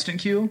part of my Instant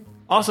queue.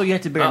 Also, you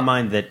have to bear in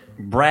mind that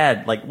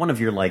Brad, like, one of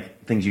your,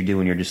 like, things you do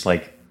when you're just,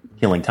 like,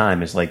 killing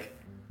time is, like,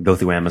 go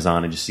through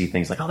Amazon and just see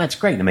things like, oh, that's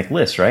great, and make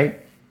lists, right?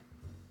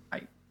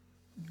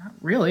 Not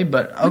really,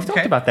 but okay. We've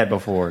talked about that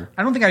before.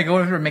 I don't think I go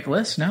over and make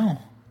lists. No.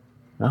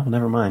 Oh,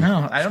 never mind.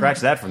 No, I don't- Scratch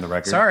that from the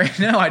record. Sorry,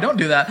 no, I don't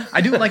do that.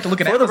 I do like to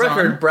look at For the Amazon.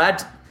 record,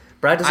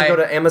 Brad doesn't go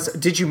to Amazon.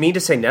 Did you mean to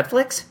say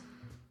Netflix?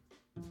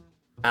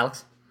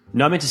 Alex?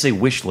 No, I meant to say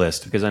wish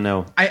list because I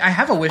know. I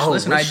have a wish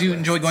list, and I wish do list.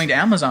 enjoy going to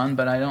Amazon,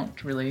 but I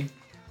don't really.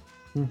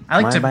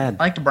 I my bad.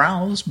 like to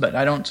browse, but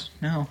I don't.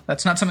 No,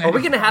 that's not something. Are we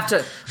going to have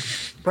to...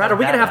 Brad, are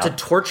we going to have to out.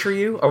 torture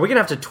you? Are we going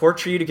to have to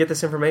torture you to get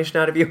this information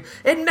out of you?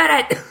 Admit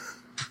it!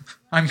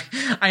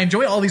 I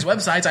enjoy all these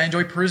websites. I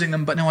enjoy perusing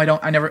them, but no, I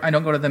don't. I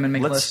don't go to them and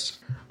make lists.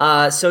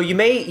 So you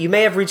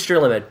may have reached your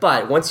limit,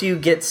 but once you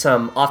get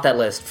some off that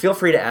list, feel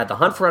free to add The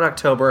Hunt for Red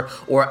October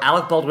or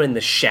Alec Baldwin in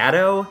The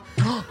Shadow.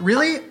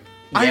 Really?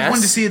 I Yes.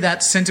 wanted to see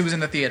that since it was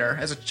in the theater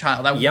as a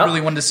child. I Yep. really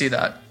wanted to see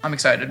that. I'm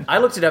excited. I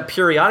looked it up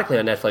periodically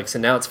on Netflix,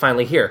 and now it's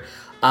finally here.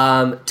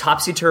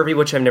 Topsy Turvy,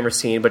 which I've never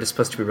seen, but it's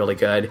supposed to be really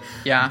good.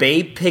 Yeah.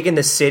 Babe Pig in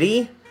the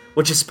City,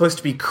 which is supposed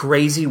to be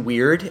crazy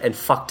weird and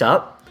fucked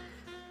up.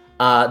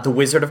 The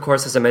Wizard, of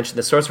course, as I mentioned,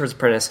 The Sorcerer's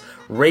Apprentice,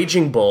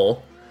 Raging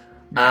Bull.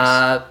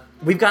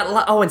 We've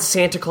got and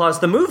Santa Claus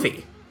the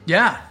movie.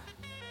 Yeah.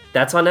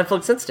 That's on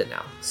Netflix Instant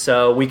now.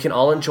 So we can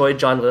all enjoy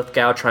John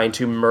Lithgow trying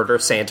to murder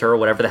Santa or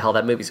whatever the hell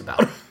that movie's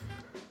about.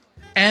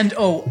 And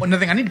another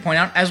thing I need to point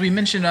out, as we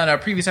mentioned on a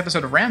previous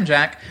episode of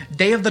Ramjack,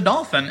 Day of the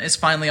Dolphin is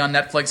finally on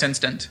Netflix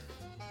Instant.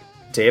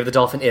 Day of the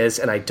Dolphin is,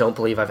 and I don't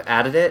believe I've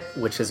added it,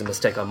 which is a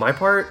mistake on my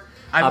part.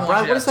 I haven't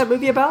Brian, watched it what is yet. that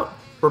movie about?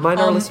 Remind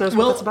our listeners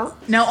what it's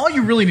about. Now, all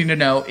you really need to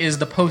know is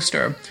the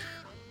poster.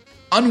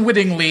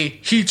 Unwittingly,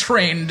 he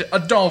trained a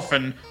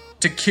dolphin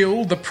to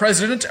kill the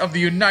President of the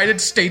United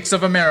States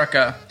of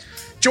America,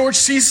 George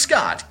C.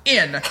 Scott,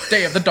 in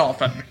Day of the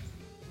Dolphin.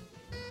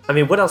 I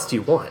mean, what else do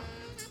you want?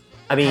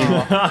 I mean,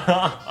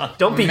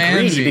 don't be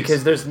Mansies. greedy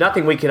because there's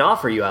nothing we can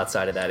offer you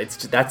outside of that.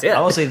 That's it. I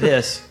will say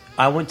this: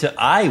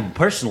 I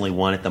personally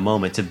won at the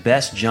moment to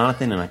best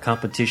Jonathan in a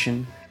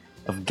competition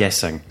of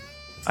guessing.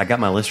 I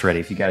got my list ready.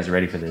 If you guys are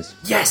ready for this,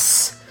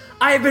 Yes!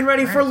 I have been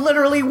ready for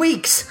literally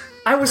weeks.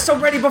 I was so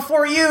ready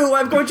before you.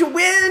 I'm going to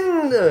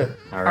win.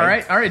 All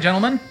right,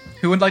 gentlemen.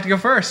 Who would like to go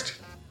first?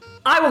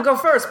 I will go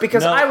first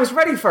because No. I was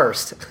ready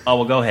first. oh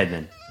well, go ahead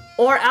then.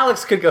 Or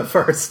Alex could go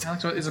first.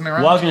 Alex, is it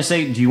around? Well, I was going to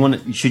say,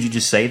 should you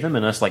just say them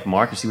and us like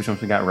mark and see which ones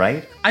we got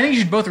right? I think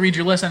you should both read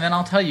your list, and then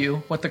I'll tell you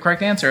what the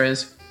correct answer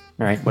is.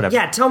 All right, whatever.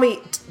 Yeah, tell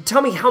me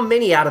how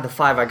many out of the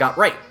 5 I got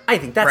right. I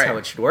think that's Right. how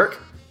it should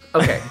work.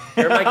 Okay,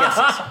 here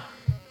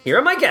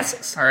are my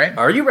guesses. All right.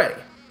 Are you ready?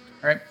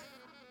 All right.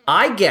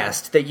 I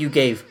guessed that you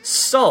gave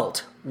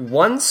Salt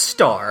 1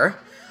 star,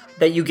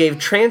 that you gave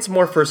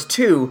Transmorphers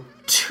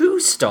 2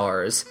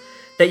 stars,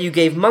 that you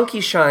gave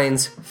Monkey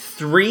Shines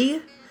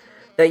 3,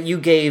 that you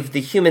gave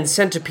The Human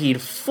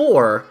Centipede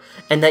 4,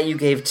 and that you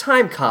gave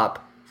Time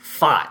Cop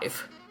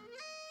 5.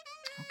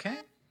 Okay.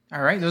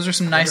 All right. Those are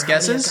some nice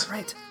guesses.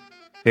 Right.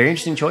 Very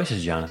interesting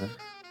choices, Jonathan.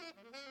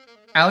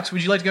 Alex,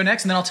 would you like to go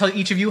next, and then I'll tell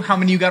each of you how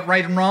many you got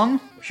right and wrong?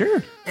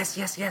 Sure. Yes.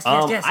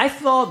 I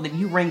thought that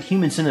you ranked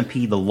Human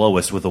Centipede the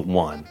lowest with a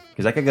 1,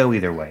 because I could go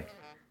either way.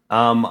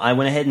 I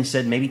went ahead and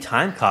said maybe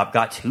Time Cop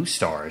got 2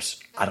 stars.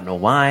 I don't know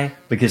why,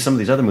 because some of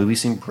these other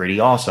movies seem pretty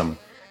awesome.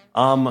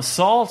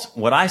 Salt,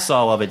 what I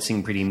saw of it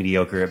seemed pretty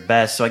mediocre at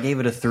best, so I gave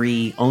it a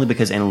 3, only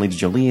because Annalise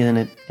Jolie in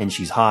it, and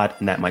she's hot,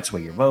 and that might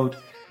sway your vote.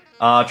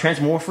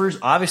 Transmorphers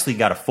obviously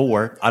got a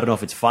 4. I don't know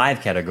if it's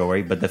 5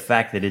 category, but the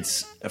fact that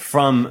it's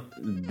from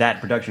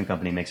that production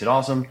company makes it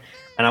awesome.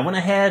 And I went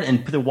ahead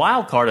and put the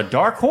wild card, a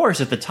dark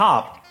horse at the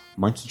top.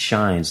 Monkey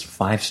Shines,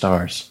 5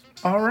 stars.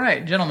 All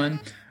right, gentlemen.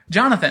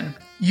 Jonathan,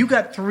 you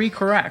got 3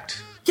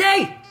 correct.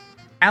 Yay!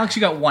 Alex, you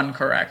got 1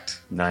 correct.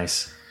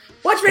 Nice.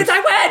 Which means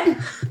I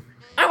win!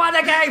 I won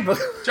the game!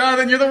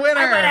 Jonathan, you're the winner.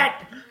 I win it!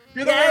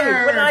 You're the Yay!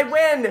 winner. What did I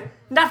win?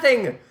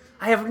 Nothing!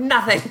 I have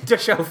nothing to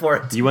show for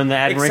it. You won the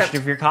admiration Except-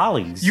 of your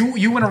colleagues.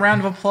 You win a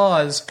round of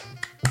applause.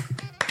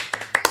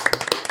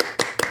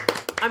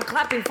 I'm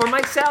clapping for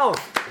myself.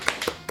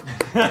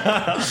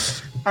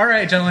 All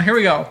right, gentlemen, here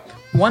we go.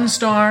 1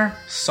 star,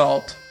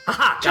 Salt.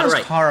 Aha! Got it Just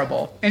right.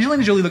 horrible.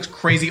 Angelina Jolie looks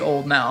crazy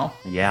old now.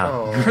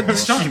 Yeah. The,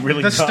 stunt, She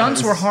really the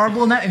stunts does. were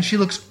horrible in that, and she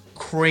looks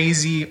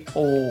crazy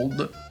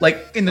old.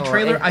 Like in the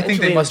trailer, I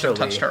think they Angelina must have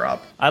Jolie. touched her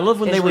up. I love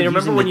when Angelina, they were remember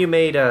using when the- you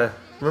made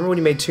remember when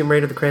you made Tomb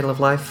Raider: The Cradle of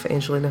Life,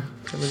 Angelina?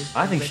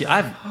 I think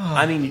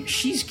I mean,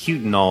 she's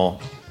cute and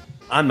all.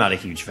 I'm not a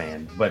huge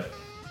fan, but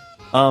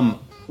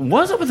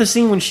was it with the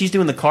scene when she's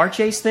doing the car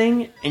chase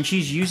thing and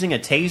she's using a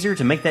taser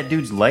to make that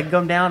dude's leg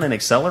come down and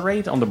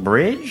accelerate on the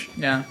bridge?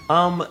 Yeah.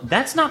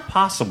 That's not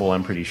possible.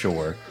 I'm pretty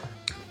sure.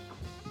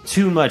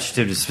 Too much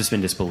to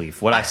suspend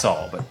disbelief. What I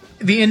saw, but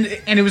The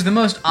end, and it was the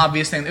most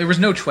obvious thing. There was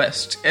no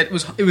twist. It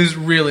was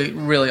really,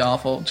 really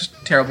awful. Just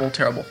terrible,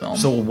 terrible film.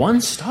 so 1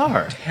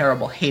 star.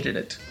 terrible. Hated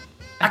it.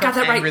 I got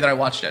that Angry right. that I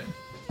watched it.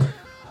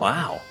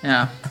 Wow.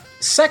 Yeah.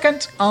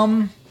 Second,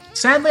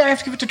 sadly, I have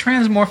to give it to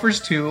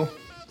Transmorphers 2.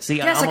 See,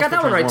 Yes, I almost got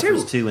that put one right, too.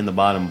 Transmorphers 2 in the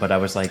bottom, but I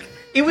was like,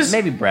 It was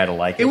maybe Brad will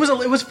like it. It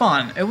was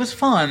fun. It was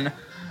fun,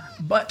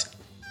 but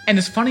and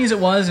as funny as it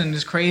was, and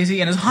as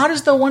crazy, and as hot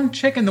as the one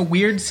chick in the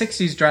weird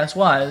 '60s dress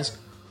was,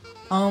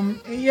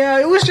 yeah,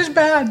 it was just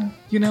bad.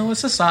 You know,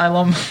 it's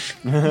Asylum.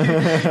 You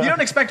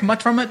don't expect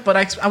much from it, but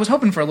I was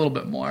hoping for a little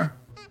bit more.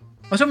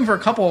 I was hoping for a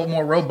couple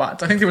more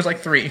robots. I think there was like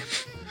 3.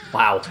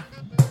 Wow.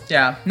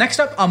 Yeah. Next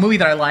up, a movie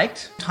that I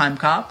liked, Time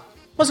Cop.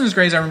 Wasn't as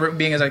great as I remember it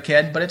being as a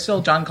kid, but it's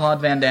still Jean-Claude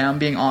Van Damme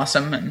being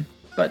awesome,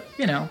 but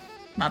you know,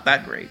 not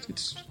that great.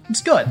 It's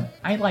good.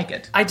 I like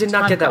it. I did It's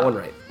not Time get that Cop. one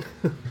right.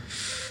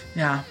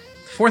 Yeah.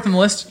 4th on the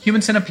list,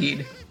 Human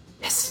Centipede.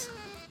 Yes.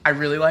 I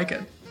really like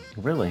it.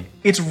 Really?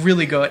 It's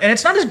really good, and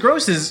it's not as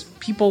gross as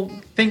people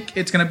think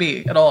it's gonna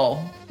be at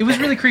all. It was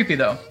really creepy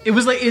though. It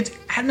was like it's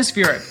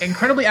atmospheric,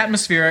 incredibly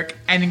atmospheric,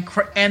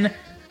 and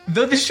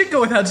though this should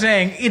go without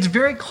saying, it's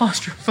very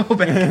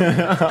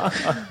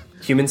claustrophobic.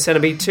 Human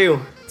Centipede 2.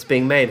 It's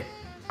being made.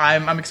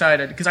 I'm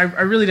excited because I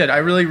really did. I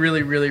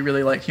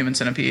really like Human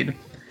Centipede,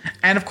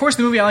 and of course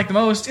the movie I like the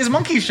most is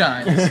Monkey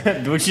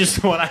Shines. Which is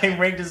what I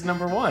ranked as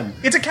number 1.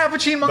 It's a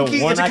capuchin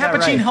monkey. one It's a I got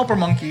capuchin right. helper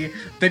monkey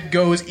that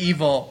goes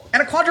evil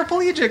and a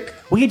quadriplegic.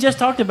 We had just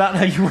talked about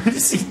how you wanted to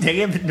see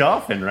Danny the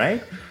Dolphin,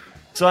 right?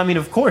 So, I mean,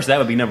 of course, that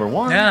would be number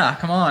 1. Yeah,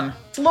 come on.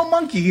 It's a little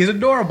monkey. He's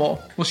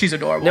adorable. Well, she's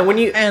adorable. Now, when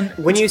you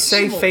it's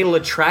say evil. fatal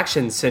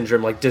attraction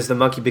syndrome, like, does the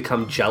monkey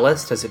become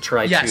jealous? Does it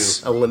try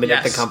Yes. to eliminate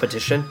Yes. the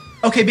competition?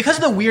 Okay, because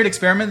of the weird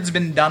experiment that's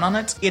been done on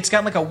it, it's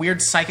got like a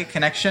weird psychic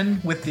connection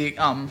with the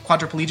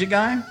quadriplegic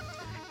guy,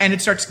 and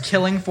it starts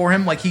killing for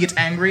him. Like he gets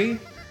angry,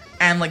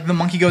 and like the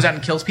monkey goes out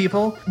and kills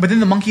people, but then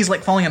the monkey's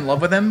like falling in love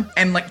with him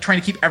and like trying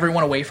to keep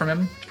everyone away from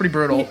him. It's pretty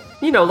brutal.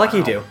 You know, like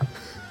you do.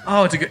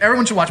 Oh, it's a good.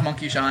 Everyone should watch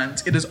Monkey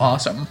Shines. It is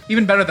awesome,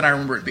 even better than I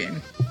remember it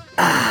being.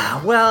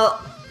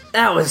 Well,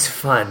 that was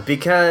fun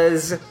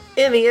because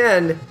in the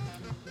end,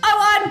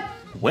 I won.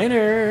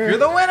 Winner! You're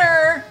the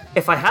winner.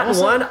 If I hadn't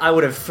won, I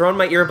would have thrown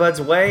my earbuds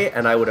away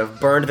and I would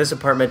have burned this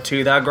apartment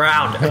to the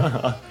ground.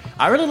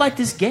 I really like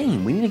this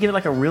game. We need to give it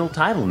like a real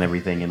title and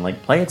everything and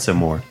like play it some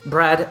more.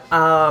 Brad,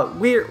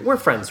 we're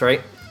friends,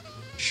 right?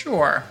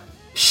 Sure.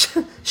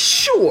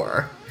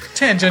 Sure.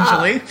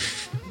 Tangentially.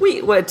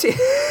 What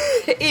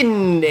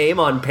in name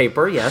on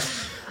paper,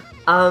 yes.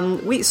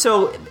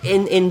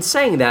 In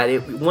saying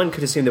that, one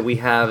could assume that we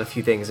have a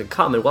few things in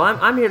common. Well,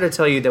 I'm here to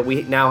tell you that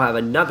we now have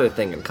another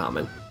thing in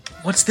common.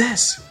 What's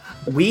this?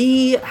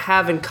 We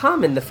have in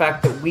common the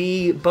fact that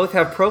we both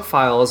have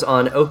profiles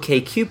on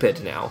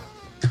OkCupid now.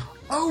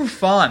 Oh,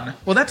 fun.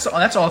 Well, that's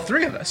all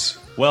 3 of us.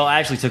 Well, I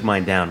actually took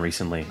mine down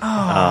recently.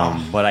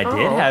 But I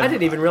did have. I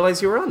didn't even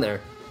realize you were on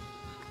there.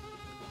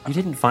 You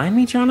didn't find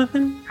me,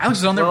 Jonathan? Alex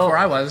was on there Well- before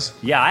I was.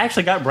 Yeah, I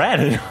actually got Brad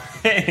in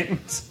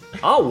it.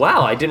 Oh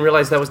wow, I didn't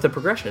realize that was the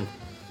progression.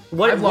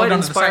 What I've logged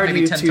onto the site inspired maybe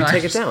you 10 to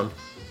take it times. down?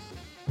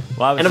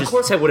 Well, I was And of just-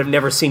 course, I would have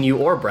never seen you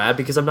or Brad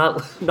because I'm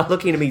not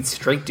looking to meet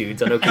straight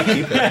dudes on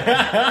OkCupid.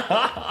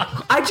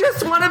 I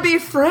just want to be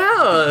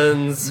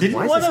friends. Didn't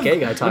Why is one this of- gay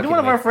guy talking Didn't one to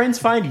of me? our friends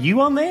find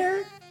you on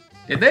there?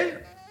 Did they?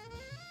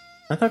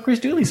 I thought Chris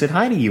Dooley said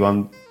hi to you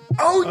on.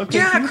 Oh, Okay,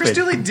 yeah, Cupid. Chris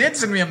Dooley did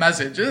send me a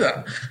message.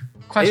 Ugh.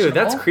 Ew, Questionable.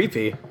 that's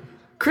creepy.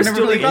 Chris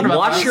Never really Dooley, thought about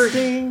wash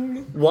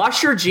that.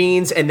 wash your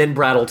jeans, and then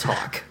Brad will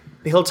talk.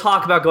 He'll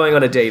talk about going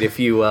on a date if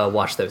you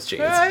wash those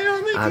jeans. I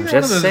don't think I'm either just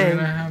one of those are saying.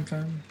 gonna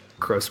happen.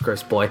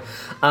 Gross boy.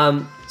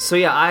 So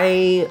yeah,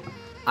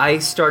 I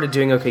started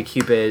doing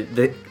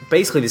OkCupid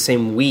basically the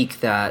same week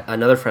that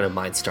another friend of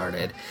mine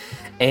started,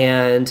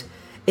 and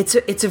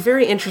it's a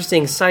very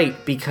interesting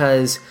site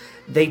because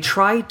they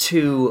try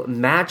to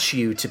match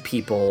you to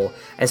people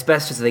as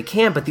best as they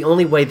can, but the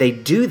only way they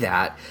do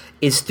that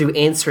is through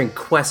answering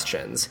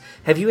questions.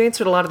 Have you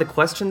answered a lot of the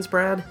questions,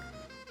 Brad?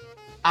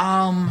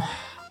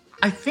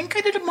 I think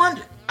I did a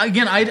month.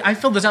 Again, I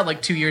filled this out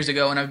like 2 years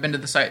ago, and I've been to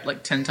the site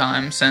like 10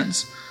 times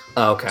since.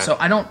 Oh, okay. So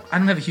I don't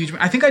have a huge.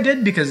 I think I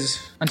did because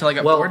until I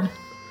got Well- bored.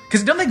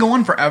 Because don't they go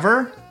on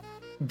forever?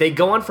 They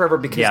go on forever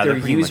because Yeah, they're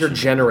they're pretty much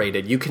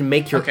user-generated. You can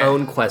make your Okay.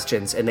 own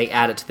questions, and they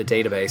add it to the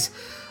database.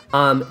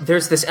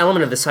 There's this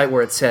element of the site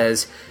where it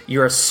says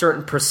you're a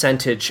certain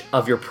percentage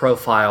of your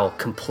profile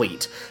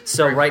complete.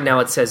 So right now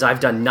it says I've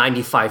done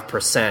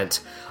 95%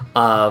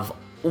 of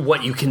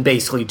what you can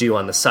basically do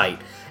on the site.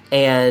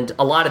 And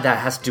a lot of that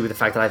has to do with the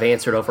fact that I've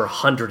answered over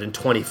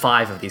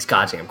 125 of these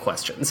goddamn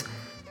questions.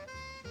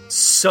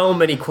 So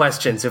many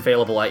questions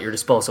available at your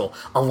disposal.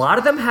 A lot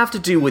of them have to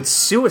do with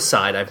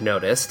suicide, I've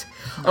noticed.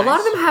 A lot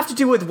of them have to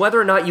do with whether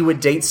or not you would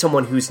date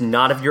someone who's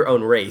not of your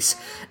own race.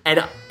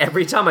 And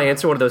every time I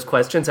answer one of those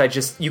questions,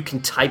 you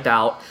can type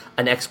out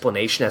an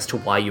explanation as to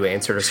why you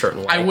answered a certain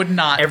way. I would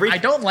not. Every I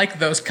don't like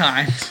those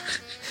kind.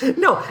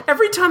 No,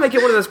 every time I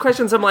get one of those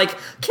questions, I'm like,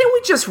 can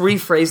we just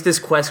rephrase this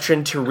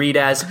question to read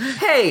as,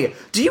 hey,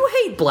 do you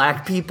hate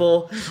black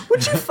people?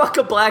 Would you fuck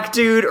a black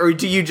dude, or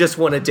do you just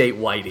want to date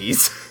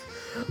whiteys?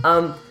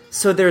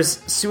 So there's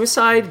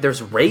suicide,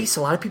 there's race,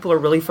 a lot of people are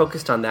really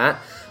focused on that,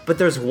 but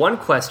there's one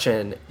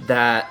question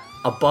that,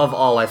 above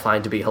all, I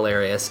find to be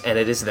hilarious, and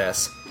it is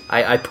this.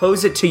 I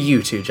pose it to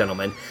you two,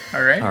 gentlemen.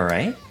 All right. All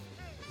right.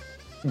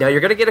 Now,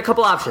 you're going to get a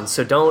couple options,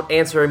 so don't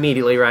answer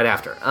immediately right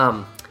after.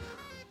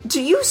 Do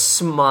you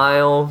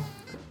smile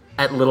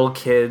at little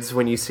kids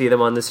when you see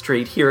them on the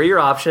street? Here are your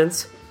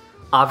options.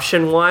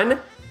 Option 1,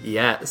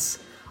 yes.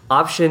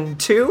 Option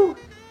 2,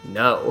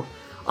 no.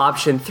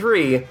 Option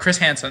 3, Chris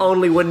Hansen.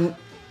 only when...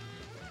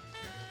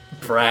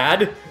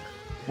 Brad,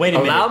 Wait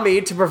a allow minute.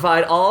 me to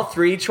provide all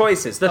three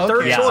choices. The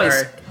third Okay,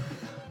 choice...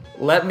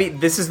 sorry.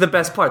 This is the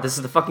best part. This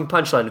is the fucking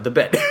punchline of the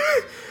bit.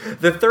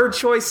 The third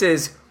choice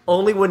is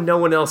only when no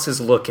one else is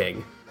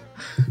looking.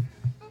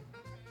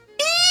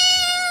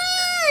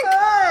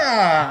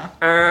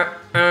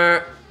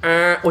 Ah.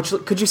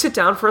 Could you sit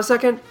down for a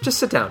second? Just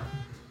sit down.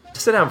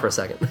 Just sit down for a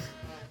second.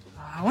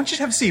 I want you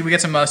to have a seat. We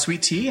got some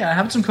sweet tea. I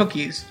have some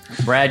cookies.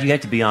 Brad, you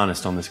have to be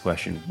honest on this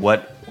question.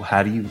 What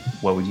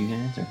would you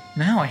answer?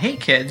 No, I hate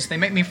kids. They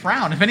make me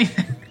frown, if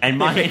anything. And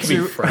my They make me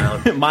answer,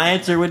 frown. my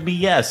answer would be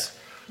yes.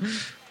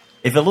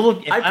 If I I'm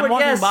put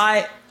walking yes.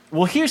 by,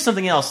 well, here's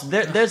something else.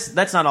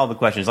 That's not all the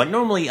questions. Like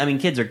normally, I mean,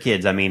 kids are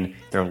kids. I mean,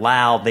 they're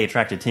loud, they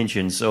attract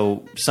attention.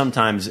 So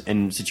sometimes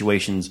in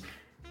situations,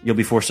 you'll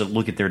be forced to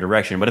look at their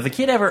direction. But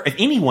if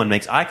anyone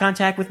makes eye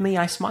contact with me,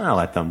 I smile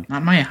at them.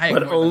 Not my height.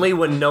 But only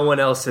when no one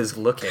else is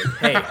looking.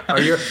 Hey,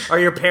 are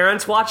your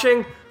parents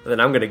watching? Then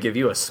I'm gonna give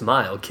you a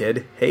smile,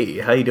 kid. Hey,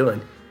 how you doing?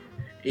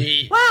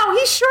 Wow,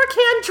 he sure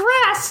can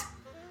dress.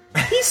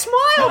 He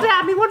smiled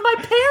at me when my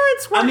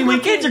parents were I mean, when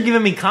looking. kids are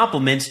giving me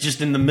compliments just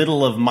in the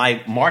middle of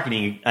my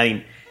marketing, I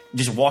mean,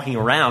 just walking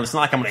around, it's not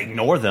like I'm going to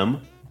ignore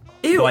them.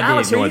 Ew, So I did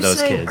Alex, ignore are you those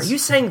saying, kids. Are you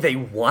saying they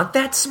want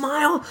that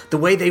smile? The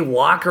way they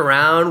walk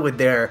around with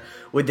their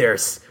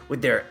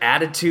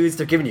attitudes,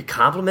 they're giving you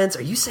compliments.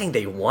 Are you saying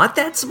they want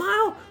that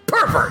smile?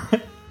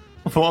 Pervert.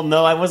 Well,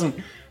 no, I wasn't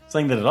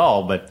saying that at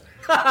all, but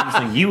I'm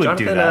saying you would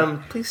do Jonathan,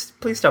 that.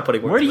 please stop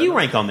putting words Where do in my you mouth.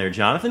 rank on there,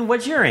 Jonathan?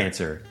 What's your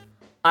answer?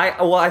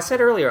 I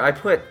said earlier,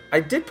 I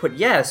did put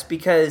yes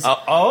because you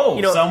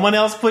know, Someone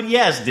else put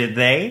yes, did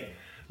they?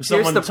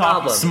 Someone the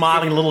problem.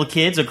 smiling little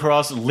kids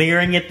across,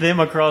 leering at them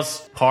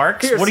across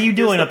parks? Here's- What are you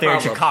doing here's up the there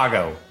in problem.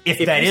 Chicago?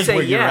 If if that you is say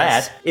where you're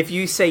yes, at. if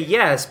you say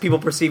yes, people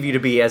perceive you to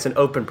be as an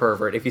open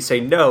pervert. If you say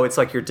no, it's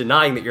like you're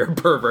denying that you're a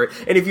pervert.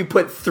 And if you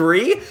put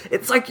 3,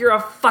 it's like you're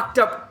a fucked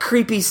up,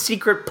 creepy,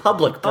 secret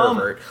public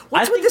pervert.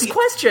 What's I with think this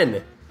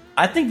question?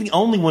 I think the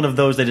only one of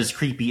those that is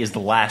creepy is the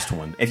last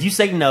one. If you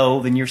say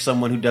no, then you're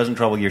someone who doesn't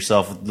trouble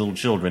yourself with little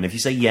children. If you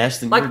say yes,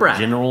 then Like you're Brad. a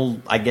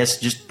general, I guess,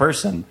 just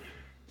person.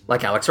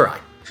 Like Alex or I.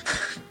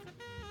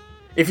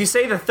 If you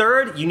say the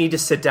third, you need to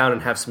sit down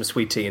and have some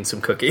sweet tea and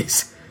some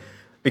cookies.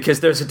 Because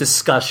there's a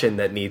discussion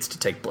that needs to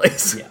take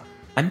place. Yeah.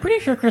 I'm pretty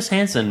sure Chris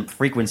Hansen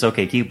frequents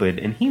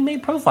OkCupid, and he may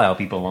profile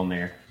people on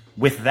there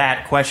with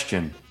that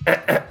question.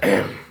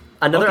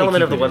 Another Okay,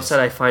 element of the Cupid is website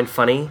I find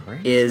funny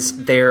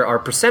is there are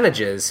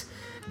percentages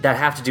that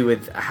have to do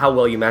with how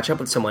well you match up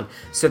with someone.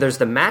 So there's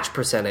the match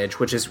percentage,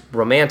 which is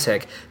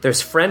romantic.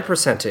 There's friend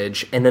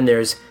percentage, and then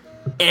there's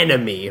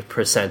enemy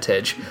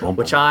percentage,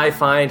 which I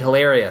find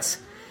hilarious.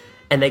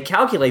 And they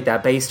calculate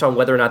that based on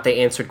whether or not they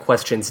answered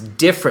questions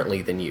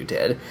differently than you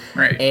did.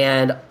 Right.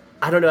 And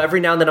I don't know,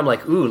 every now and then I'm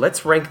like, ooh,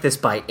 let's rank this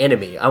by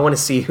enemy. I want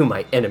to see who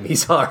my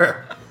enemies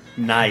are.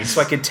 Nice.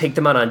 So I can take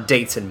them out on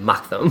dates and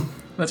mock them.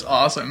 That's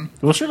awesome.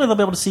 Well, surely they'll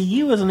be able to see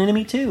you as an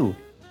enemy, too.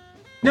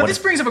 Now What this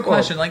if- brings up a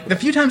question. Like the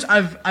few times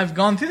I've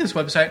gone through this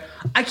website,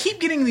 I keep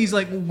getting these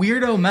like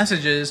weirdo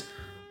messages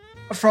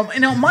from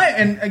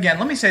and again,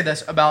 let me say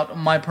this about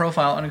my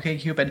profile on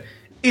OkCupid.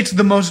 It's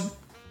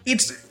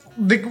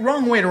the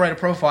wrong way to write a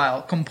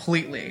profile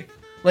completely.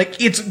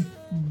 Like it's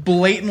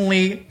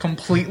blatantly,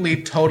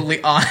 completely,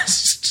 totally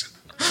honest.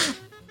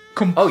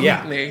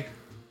 Completely.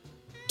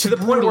 To the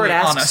point where it Brutally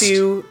asks honest.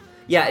 you...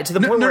 Yeah, to the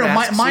point No, where it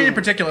asks mine you... in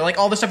particular, like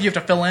all the stuff you have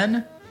to fill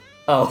in,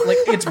 Oh. like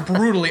it's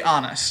brutally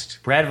honest.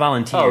 Brad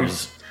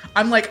volunteers.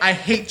 I'm like, I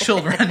hate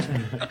children.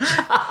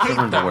 Children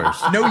are the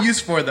worst. No use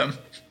for them.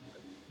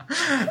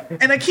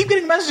 And I keep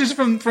getting messages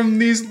from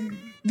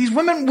these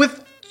women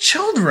with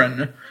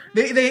children.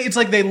 It's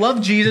like they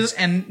love Jesus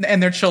and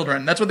their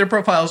children. That's what their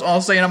profiles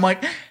all say. And I'm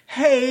like,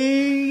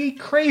 hey,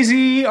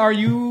 crazy, are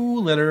you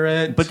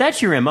literate? But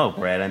that's your MO,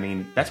 Brad. I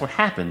mean, that's what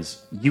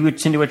happens. You would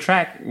tend to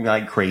attract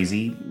like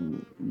crazy,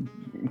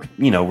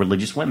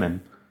 religious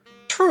women.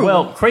 True.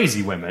 Well,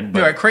 crazy women.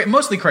 But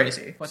Mostly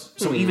crazy.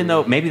 so even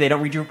though maybe they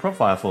don't read your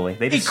profile fully,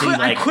 they just see like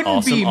I couldn't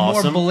awesome, be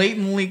awesome. more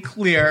blatantly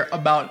clear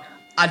about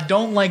I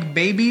don't like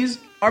babies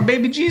or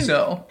baby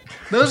Jizo.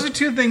 Those are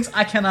two things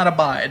I cannot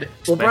abide.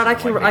 Well, Brad, I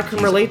Especially can like I can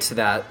Jesus. relate to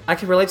that. I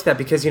can relate to that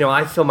because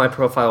I fill my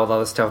profile with all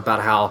this stuff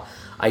about how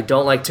I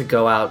don't like to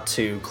go out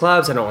to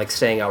clubs. I don't like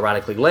staying out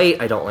radically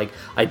late.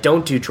 I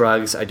don't do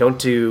drugs. I don't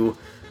do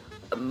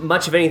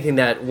much of anything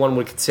that one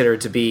would consider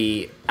to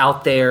be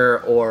out there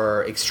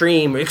or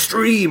extreme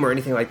or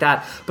anything like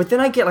that. But then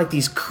I get like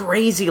these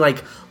crazy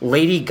like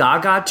Lady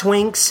Gaga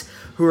twinks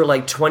who are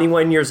like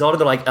 21 years old and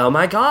they're like, oh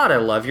my god, I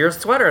love your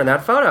sweater in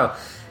that photo.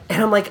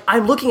 And I'm like,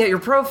 I'm looking at your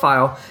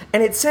profile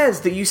and it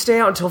says that you stay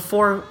out until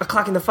 4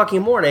 o'clock in the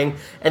fucking morning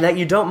and that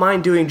you don't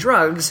mind doing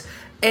drugs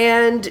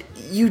and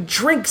you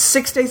drink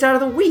 6 days out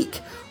of the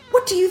week.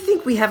 What do you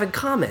think we have in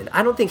common?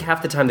 I don't think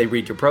half the time they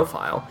read your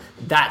profile.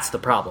 That's the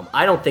problem.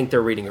 I don't think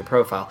they're reading your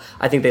profile.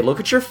 I think they look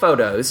at your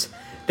photos,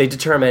 they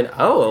determine,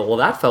 oh, well,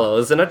 that fellow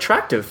is an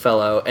attractive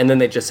fellow, and then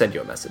they just send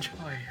you a message.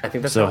 I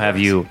think that's So how it have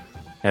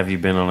works. you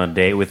been on a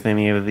date with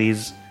any of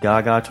these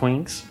Gaga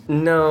twinks?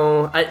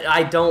 No,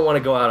 I don't want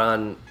to go out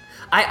on...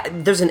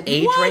 there's an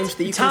age range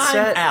that you can Time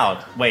set.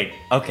 out. Wait,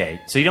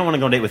 okay. So you don't want to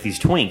go on a date with these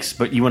twinks,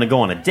 but you want to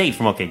go on a date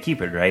from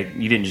OkCupid, right?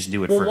 You didn't just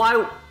do it Well, for...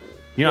 why...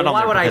 You're not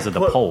why on would there I because of the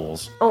put-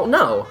 polls. Oh,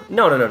 no.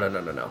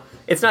 No.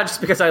 It's not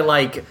just because I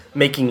like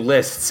making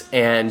lists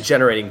and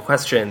generating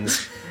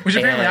questions. Which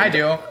apparently and- I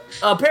do.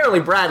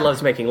 Apparently Brad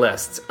loves making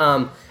lists.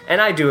 And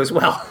I do as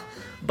well.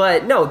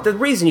 But no, the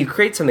reason you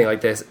create something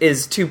like this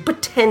is to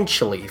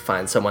potentially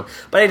find someone.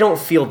 But I don't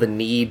feel the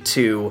need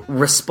to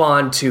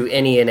respond to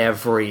any and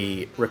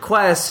every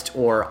request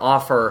or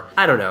offer.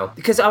 I don't know.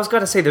 Because I was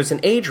going to say there's an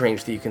age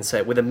range that you can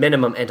set with a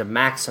minimum and a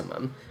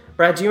maximum.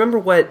 Brad, do you remember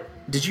what...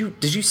 Did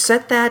you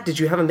set that? Did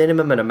you have a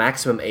minimum and a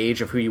maximum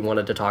age of who you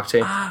wanted to talk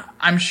to?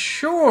 I'm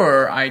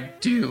sure I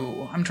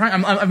do. I'm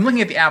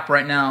looking at the app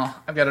right now.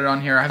 I've got it on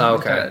here. I haven't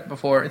looked Okay. at it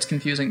before. It's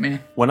confusing me.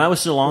 When I was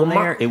still on Well,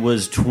 there, it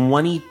was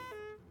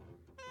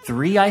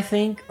 23, I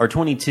think, or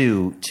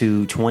 22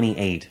 to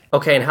 28.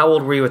 Okay, and how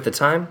old were you at the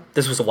time?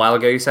 This was a while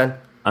ago, you said?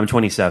 I'm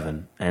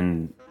 27,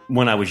 and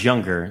when I was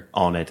younger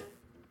on it,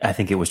 I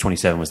think it was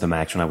 27 was the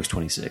max when I was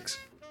 26.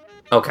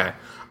 Okay.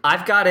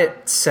 I've got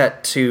it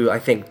set to, I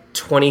think,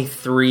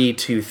 23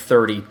 to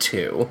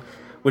 32,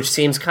 which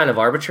seems kind of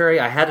arbitrary.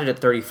 I had it at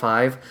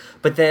 35,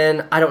 but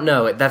then, I don't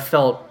know, that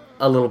felt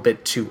a little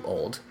bit too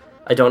old.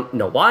 I don't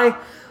know why,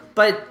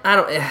 but I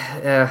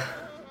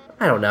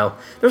don't know.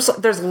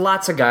 There's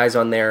lots of guys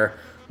on there.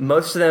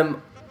 Most of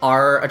them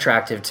are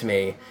attractive to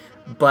me,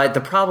 but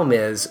the problem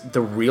is, the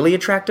really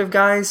attractive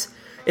guys,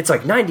 it's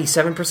like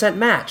 97%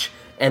 match,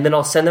 and then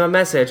I'll send them a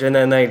message, and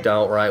then they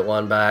don't write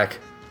one back.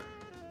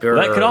 Well,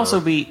 that could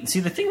also be... See,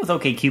 the thing with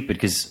OkCupid,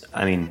 because,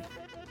 I mean,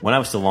 when I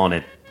was still on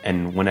it,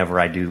 and whenever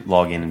I do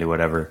log in and do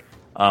whatever,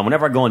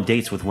 whenever I go on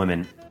dates with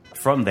women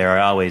from there,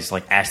 I always,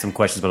 like, ask them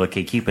questions about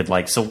OkCupid,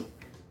 like, so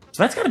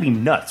that's gotta be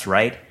nuts,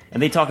 right?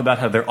 And they talk about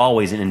how they're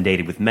always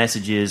inundated with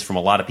messages from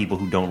a lot of people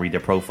who don't read their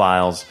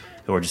profiles,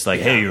 who are just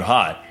like, hey, you're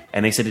hot.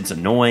 And they said it's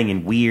annoying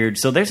and weird,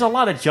 so there's a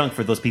lot of junk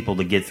for those people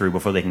to get through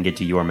before they can get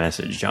to your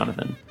message,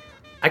 Jonathan.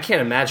 I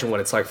can't imagine what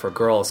it's like for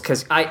girls,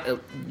 because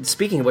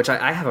speaking of which,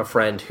 I have a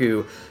friend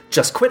who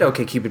just quit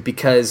OkCupid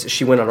because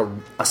she went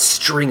on a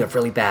string of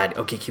really bad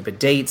OkCupid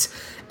dates,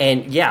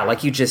 and yeah,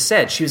 like you just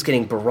said, she was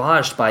getting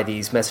barraged by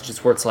these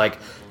messages where it's like,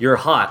 you're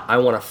hot, I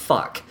want to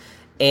fuck,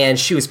 and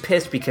she was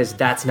pissed because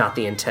that's not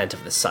the intent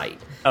of the site.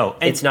 Oh,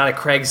 and- it's not a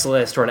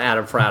Craigslist or an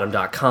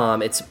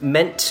AdamForAdam.com, it's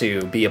meant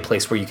to be a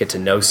place where you get to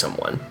know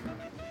someone.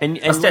 And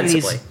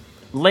Ostensibly.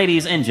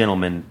 ladies and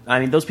gentlemen, I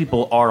mean, those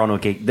people are on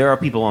OK. There are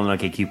people on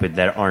OkCupid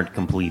that aren't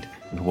complete.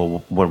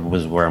 Well, what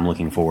was where I'm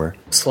looking for?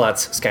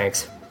 Sluts,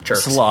 skanks,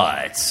 jerks.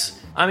 Sluts.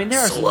 I mean, there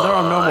are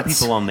normal Sluts.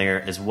 people on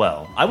there as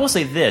well. I will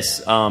say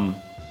this.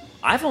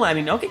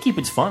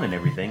 OkCupid's fun and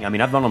everything. I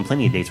mean, I've gone on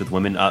plenty of dates with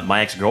women.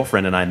 My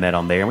ex-girlfriend and I met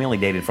on there, and we only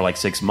dated for like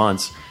 6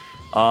 months.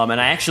 And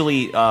I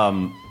actually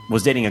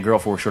was dating a girl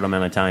for a short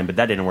amount of time, but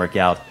that didn't work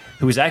out.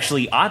 Who was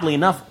actually, oddly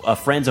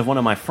enough, friends of one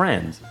of my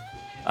friends.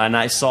 And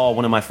I saw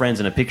one of my friends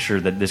in a picture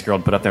that this girl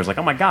had put up there. I was like,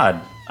 oh my God,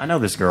 I know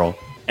this girl.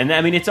 And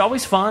I mean, it's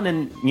always fun,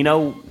 and you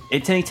know,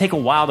 it may take a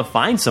while to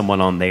find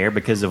someone on there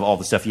because of all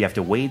the stuff you have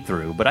to wade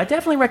through. But I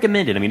definitely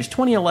recommend it. I mean, it's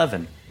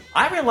 2011.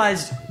 I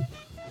realized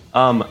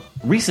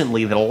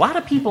recently that a lot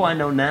of people I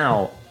know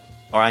now,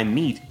 or I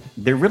meet,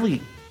 they're really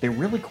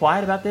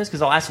quiet about this,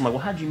 because I'll ask them like,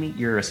 well, how'd you meet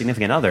your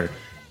significant other?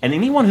 And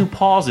anyone who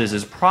pauses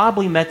has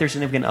probably met their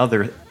significant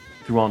other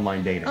through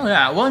online dating. Oh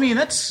yeah, well I mean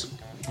that's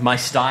My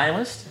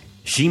stylist,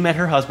 she met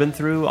her husband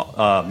through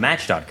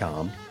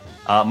Match.com.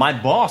 My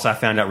boss, I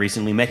found out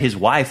recently, met his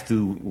wife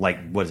through,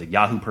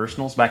 Yahoo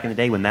Personals back in the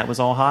day when that was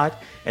all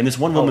hot. And this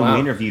one woman we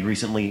interviewed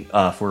recently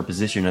for a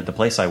position at the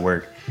place I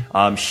work,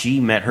 she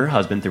met her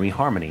husband through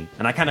eHarmony.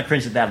 And I kind of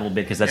cringed at that a little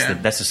bit because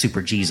that's the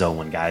super G-Zo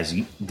one, guys.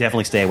 You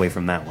definitely stay away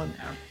from that one.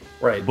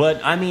 Right. But,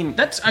 I mean...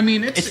 It's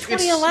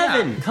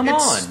 2011. Come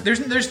on.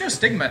 There's no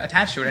stigma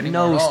attached to it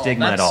anymore. No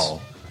stigma at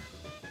all.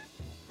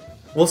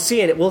 We'll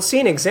see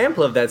an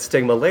example of that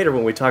stigma later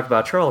when we talk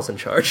about Charles in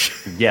Charge.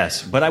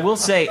 Yes, but I will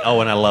say,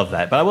 and I love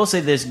that, but I will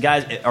say this,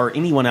 guys, or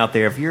anyone out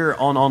there, if you're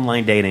on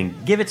online dating,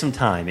 give it some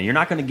time, and you're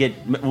not going to get,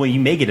 you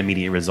may get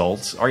immediate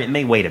results, or it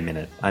may wait a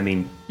minute. I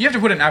mean... You have to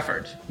put in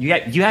effort. You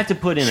have to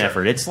put in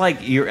effort. It's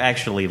like you're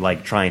actually,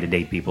 trying to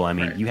date people. I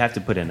mean, you have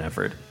to put in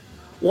effort.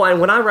 Well,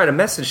 and when I write a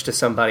message to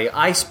somebody,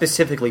 I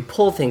specifically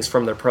pull things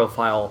from their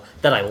profile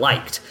that I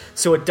liked.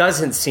 So it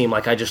doesn't seem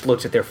like I just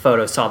looked at their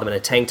photo, saw them in a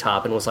tank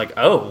top, and was like,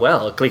 oh,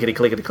 well,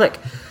 clickety-clickety-click.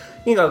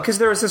 Because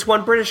there was this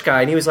one British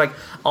guy, and he was like,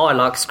 oh, I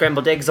like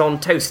scrambled eggs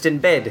on toast in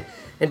bed,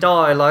 and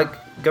I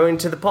like going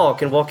to the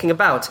park and walking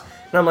about.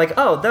 And I'm like,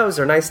 oh, those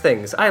are nice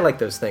things. I like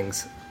those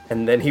things.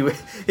 And then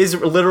his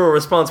literal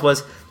response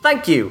was,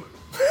 thank you.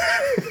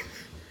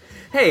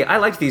 Hey, I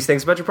liked these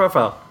things about your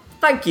profile.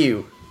 Thank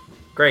you.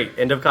 Great.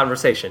 End of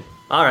conversation.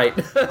 All right.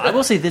 I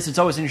will say this. It's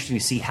always interesting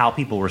to see how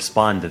people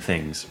respond to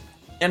things.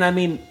 And I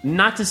mean,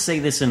 not to say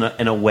this in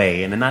a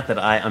way, and not that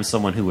I'm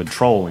someone who would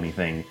troll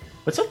anything,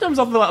 but sometimes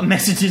I'll fill out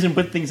messages and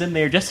put things in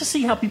there just to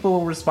see how people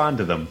will respond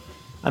to them.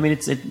 I mean,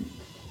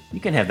 you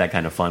can have that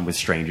kind of fun with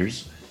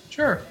strangers.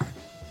 Sure.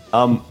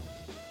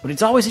 But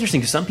it's always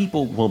interesting because some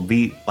people will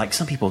be,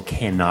 some people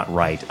cannot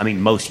write. I mean,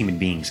 most human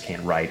beings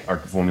can't write or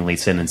formulate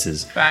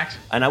sentences. Fact.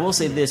 And I will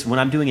say this, when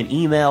I'm doing an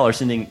email or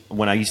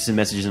when I used to send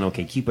messages in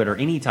OkCupid or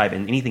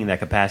anything in that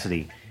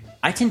capacity,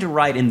 I tend to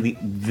write in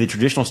the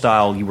traditional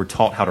style you were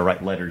taught how to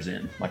write letters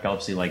in.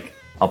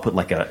 I'll put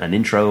an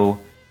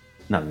intro,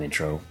 not an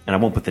intro, and I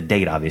won't put the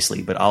date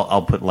obviously, but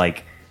I'll put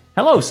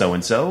hello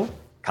so-and-so,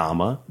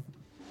 comma,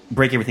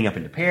 break everything up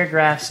into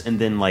paragraphs, and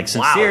then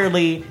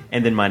sincerely,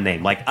 and then my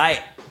name.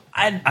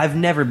 I've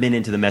never been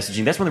into the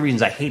messaging. That's one of the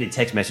reasons I hated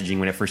text messaging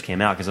when it first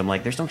came out, because I'm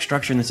like, there's no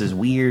structure and this is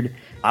weird.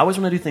 I always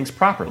want to do things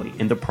properly,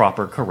 in the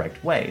proper,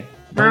 correct way.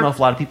 I don't know if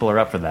a lot of people are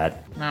up for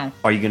that. No.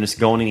 Are you going to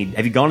go on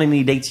have you gone on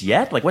any dates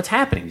yet? What's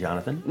happening,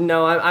 Jonathan?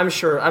 No, I'm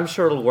sure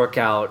it'll work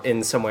out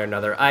in some way or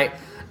another.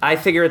 I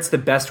figure it's the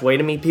best way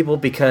to meet people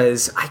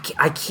because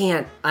I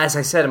can't, as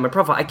I said in my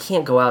profile, I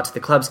can't go out to the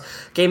clubs.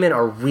 Gay men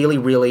are really,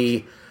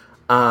 really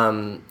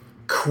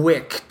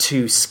quick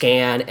to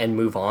scan and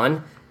move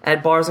on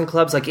at bars and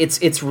clubs.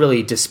 It's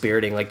really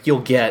dispiriting. You'll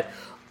get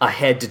a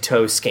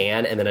head-to-toe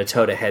scan and then a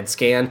toe-to-head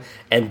scan,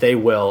 and they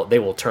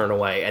will turn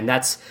away. And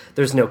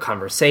there's no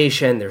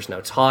conversation, there's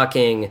no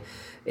talking.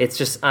 It's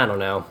just, I don't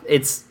know.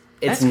 It's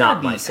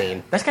not my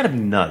scene. That's got to be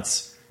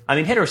nuts. I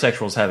mean,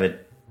 heterosexuals have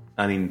it,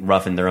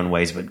 rough in their own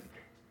ways, but,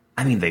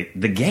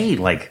 the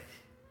gay,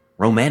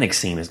 romantic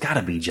scene has got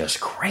to be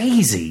just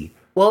crazy.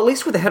 Well, at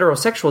least with the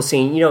heterosexual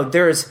scene,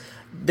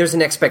 there's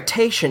an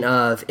expectation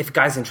of, if a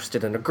guy's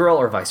interested in a girl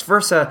or vice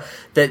versa,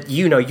 that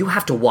you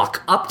have to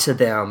walk up to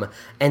them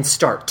and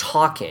start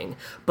talking.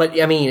 But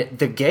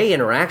the gay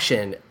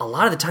interaction, a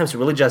lot of the times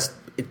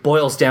it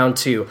boils down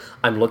to,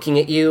 I'm looking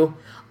at you,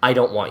 I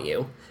don't want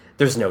you.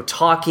 There's no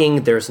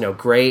talking, there's no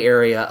gray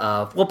area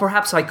of, well,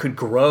 perhaps I could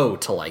grow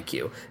to like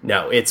you.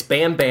 No, it's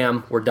bam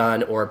bam, we're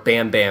done, or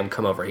bam bam,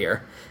 come over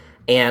here.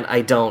 And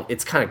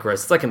it's kind of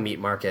gross. It's like a meat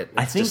market.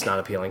 It's just not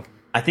appealing.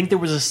 I think there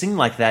was a scene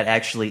like that,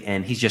 actually,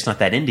 and He's Just Not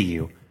That Into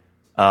You,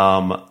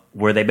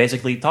 where they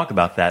basically talk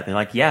about that. They're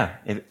like, yeah,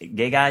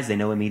 gay guys, they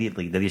know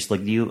immediately. They just look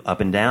at you up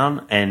and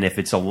down, and if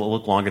it's a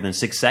look longer than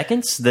 6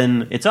 seconds,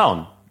 then it's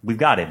on. We've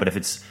got it. But if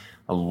it's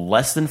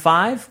less than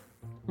 5,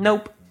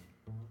 nope.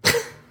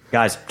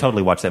 Guys,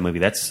 totally watch that movie.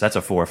 That's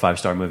a 4 or 5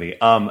 star movie.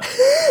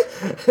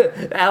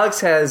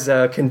 Alex has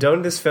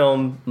condoned this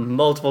film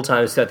multiple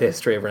times throughout the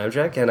history of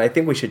Ramjack, and I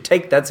think we should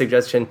take that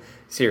suggestion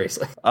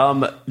seriously.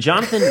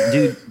 Jonathan,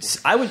 dude,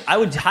 I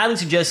would highly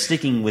suggest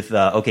sticking with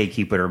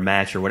OkCupid or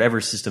Match or whatever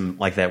system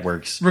like that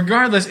works.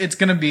 Regardless, it's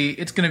gonna be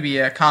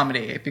a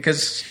comedy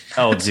because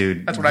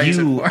dude, that's what I use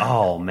it for.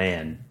 Oh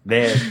man,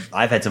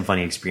 I've had some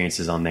funny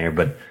experiences on there,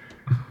 but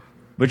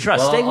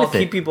trust, stay with it.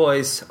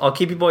 I'll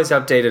keep you boys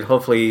updated.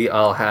 Hopefully,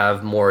 I'll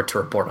have more to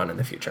report on in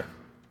the future.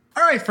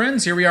 All right,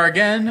 friends, here we are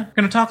again. We're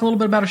going to talk a little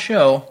bit about a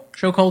show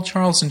called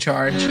Charles in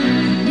Charge.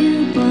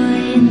 New boy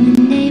in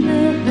the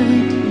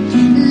neighborhood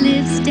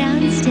lives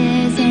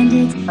downstairs and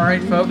it's... All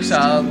right, folks,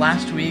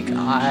 last week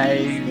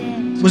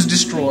I was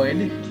destroyed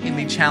in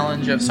the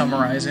challenge of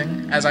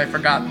summarizing, as I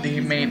forgot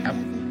the main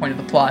point of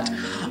the plot.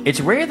 It's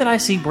rare that I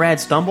see Brad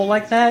stumble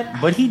like that,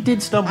 but he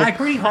did stumble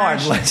pretty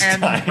hard last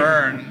time. And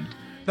burned.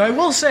 Though I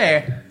will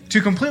say, to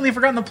completely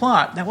forgotten the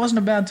plot, that wasn't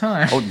a bad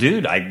time. Oh,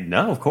 dude, I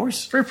know, of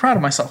course. Very proud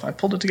of myself. I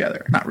pulled it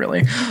together. Not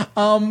really.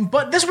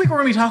 But this week we're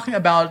going to be talking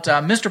about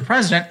Mr.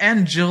 President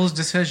and Jill's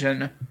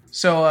decision.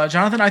 So,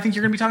 Jonathan, I think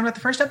you're going to be talking about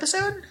the first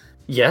episode?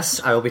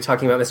 Yes, I will be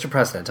talking about Mr.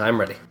 President. I'm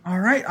ready. All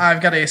right,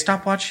 I've got a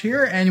stopwatch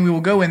here, and we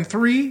will go in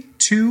 3,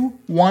 2,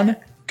 1,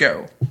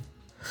 Go.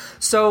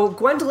 So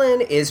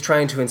Gwendolyn is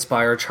trying to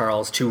inspire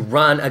Charles to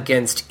run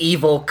against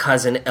evil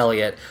cousin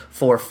Elliot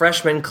for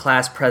freshman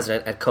class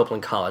president at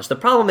Copeland College. The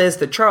problem is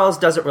that Charles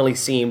doesn't really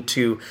seem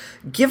to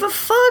give a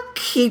fuck.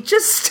 He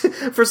just,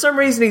 for some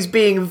reason, he's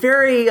being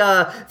very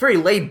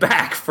laid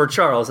back for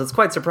Charles. It's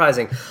quite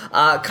surprising.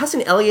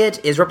 Cousin Elliot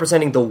is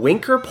representing the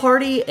Winker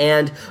Party,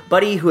 and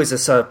Buddy, who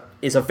is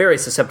a very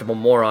susceptible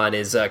moron,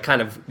 is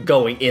kind of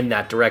going in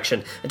that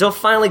direction until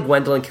finally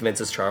Gwendolyn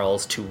convinces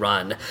Charles to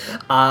run.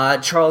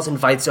 Charles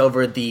invites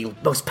over the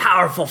most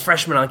powerful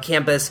freshmen on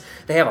campus.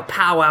 They have a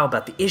powwow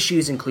about the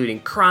issues, including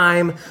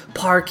crime,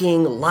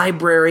 parking,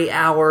 library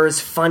hours,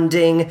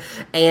 funding,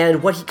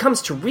 and what he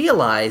comes to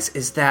realize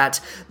is that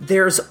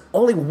there's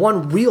only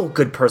one real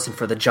good person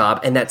for the job,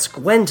 and that's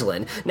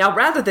Gwendolyn. Now,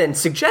 rather than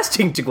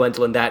suggesting to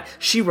Gwendolyn that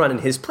she run in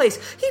his place,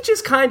 he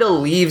just kind of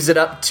leaves it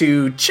up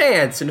to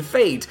chance and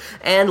fate.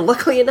 And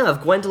luckily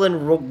enough,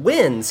 Gwendolyn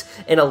wins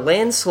in a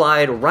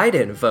landslide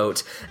write-in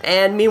vote.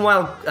 And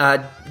meanwhile,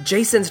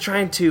 Jason's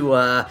trying to,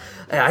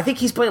 I think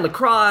he's playing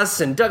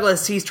lacrosse, and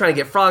Douglas, he's trying to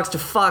get frogs to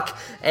fuck,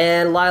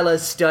 and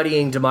Lila's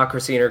studying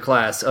democracy in her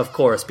class, of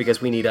course,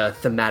 because we need a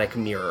thematic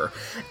mirror.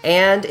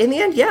 And in the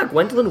end, yeah,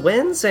 Gwendolyn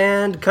wins,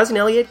 and Cousin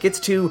Elliot gets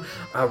to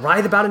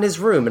writhe about in his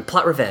room and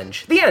plot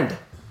revenge. The end!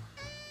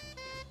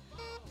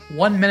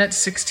 1 minute,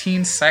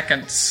 16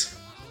 seconds.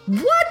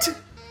 What?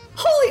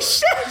 Holy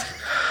shit!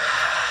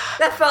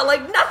 That felt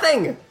like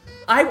nothing!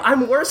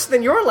 I'm worse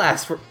than your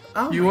last...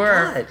 Oh You my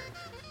were. God.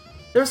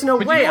 There's no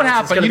But way you know what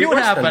Alex, it's happened. gonna You be knew what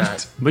worse than happened.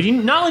 that. But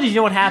not only did you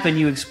know what happened,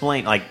 you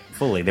explained, like,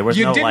 fully. There was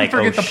You no, didn't like,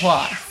 forget oh, the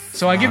plot.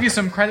 So I give you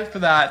some credit for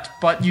that,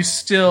 but you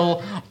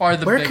still are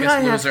the Where can biggest I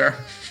have- loser.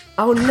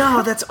 Oh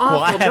no, that's awful.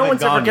 I no haven't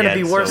one's ever gone gonna yet,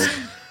 be worse.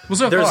 so- Well,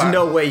 so There's far.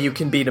 no way you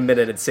can beat a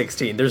minute at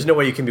 16. There's no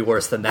way you can be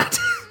worse than that.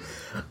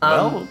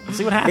 Well, let's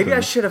see what happens. Maybe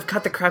I should have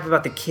cut the crap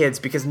about the kids,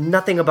 because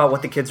nothing about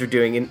what the kids are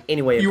doing in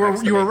any way You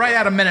impacts were the right main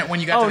at a minute when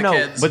you got Oh to the no,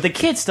 kids. but the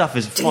kid stuff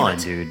is fun,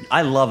 it. dude.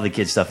 I love the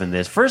kid stuff in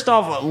this. First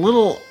off,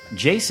 little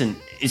Jason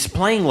is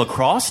playing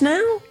lacrosse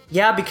now.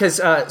 Yeah,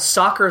 because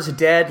soccer's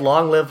dead,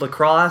 long live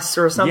lacrosse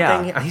or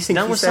something. Yeah, I he's think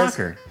done he with says.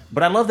 soccer.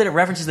 But I love that it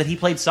references that he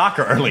played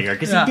soccer earlier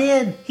because Yeah. he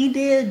did. He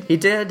did. He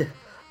did.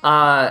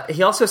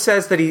 He also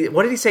says that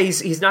what did he say?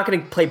 He's not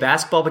going to play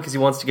basketball because he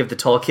wants to give the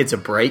tall kids a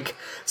break.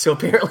 So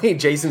apparently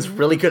Jason's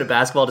really good at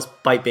basketball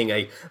despite being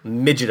a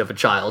midget of a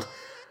child.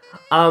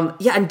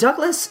 Yeah, and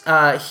Douglas,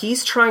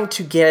 he's trying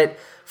to get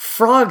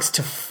frogs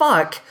to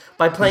fuck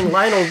by playing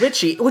Lionel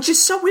Richie, which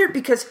is so weird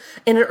because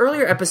in an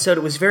earlier episode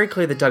it was very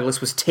clear that Douglas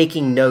was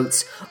taking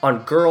notes on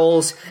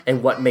girls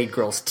and what made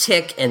girls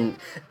tick, and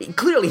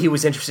clearly he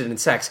was interested in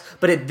sex.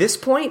 But at this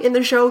point in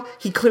the show,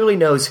 he clearly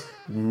knows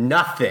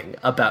nothing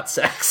about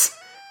sex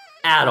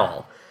at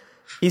all.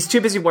 He's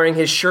too busy wearing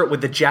his shirt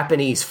with the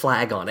Japanese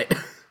flag on it.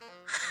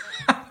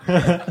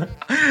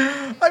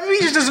 I mean, he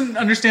just doesn't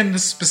understand the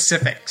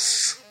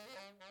specifics.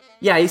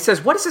 Yeah, he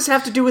says, what does this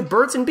have to do with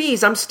birds and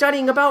bees? I'm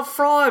studying about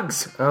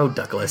frogs. Oh,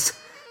 Douglas.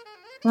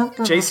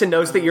 Jason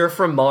knows that you're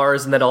from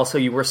Mars and that also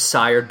you were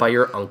sired by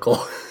your uncle.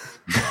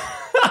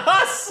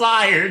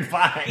 Sired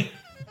by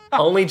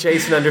Only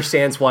Jason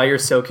understands why you're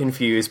so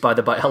confused by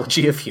the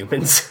biology of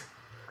humans.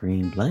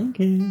 green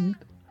blanket.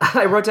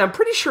 I wrote down,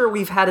 pretty sure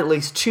we've had at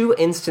least 2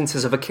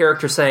 instances of a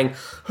character saying,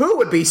 who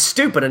would be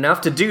stupid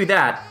enough to do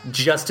that,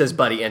 just as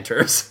Buddy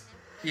enters.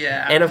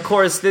 Yeah. And of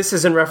course, this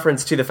is in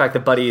reference to the fact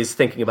that Buddy is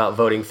thinking about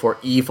voting for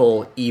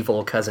evil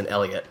Cousin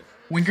Elliot.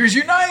 Winkers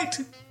unite!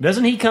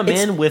 Doesn't he come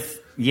in with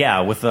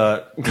a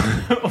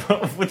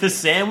with a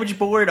sandwich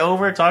board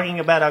over talking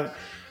about how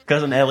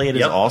Cousin Elliot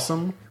is Yep.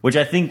 awesome? Which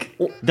I think,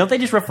 don't they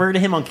just refer to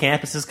him on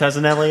campus as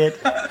Cousin Elliot?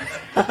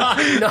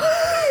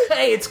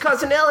 Hey, it's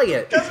Cousin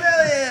Elliot! Cousin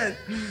Elliot!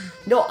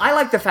 No, I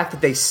like the fact that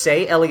they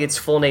say Elliot's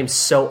full name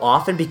so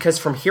often, because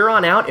from here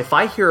on out, if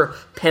I hear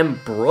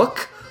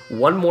Pembroke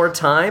one more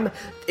time,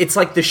 it's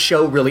like the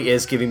show really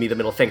is giving me the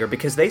middle finger,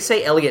 because they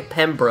say Elliot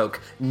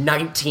Pembroke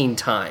 19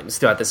 times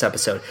throughout this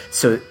episode.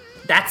 So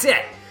that's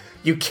it.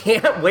 You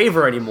can't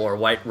waver anymore,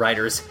 white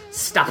writers.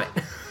 Stop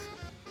it.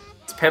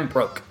 It's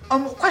Pembroke.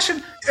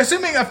 Question.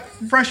 Assuming a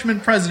freshman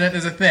president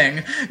is a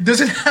thing,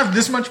 does it have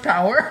this much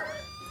power?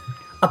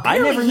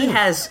 Apparently never knew.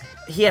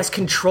 he has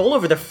control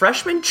over the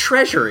freshman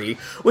treasury,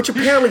 which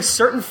apparently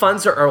certain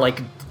funds are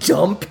like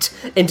dumped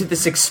into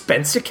this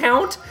expense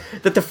account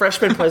that the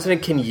freshman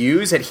president can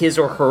use at his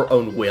or her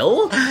own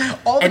will.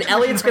 All the And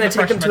Elliot's going to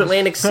take them to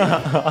Atlantic City.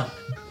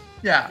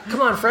 Yeah.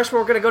 Come on, freshmen,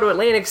 we're going to go to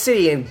Atlantic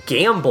City and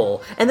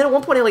gamble. And then at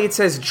one point, Elliot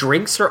says,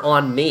 drinks are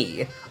on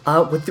me.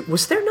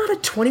 Was there not a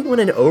 21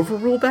 and over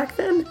rule back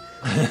then?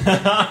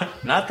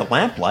 Not the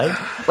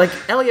lamplight. Like,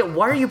 Elliot,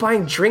 why are you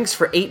buying drinks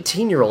for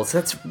 18-year-olds?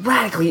 That's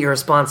radically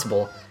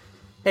irresponsible.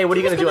 Hey, what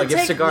are you going to do? I give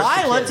Take cigars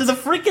to Lila kids. to the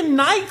freaking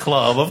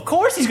nightclub. Of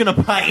course he's going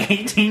to buy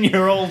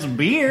 18-year-olds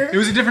beer. It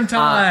was a different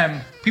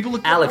time. People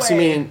look Alex,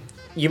 away.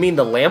 you mean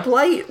the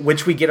lamplight,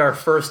 which we get our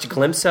first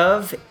glimpse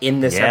of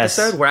in this Yes.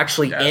 episode? We're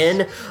actually Yes.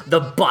 in the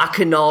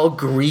bacchanal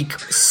Greek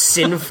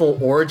sinful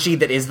orgy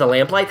that is the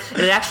lamplight,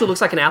 and it actually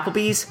looks like an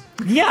Applebee's.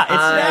 Yeah,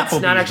 it's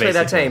It's not Applebee's, actually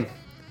that basically. tame.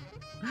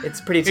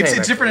 It's pretty tame.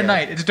 It's different at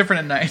actually, night. It's different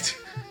at night.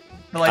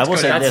 The I lights will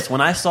go say down. this: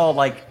 when I saw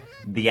like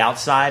the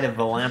outside of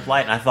the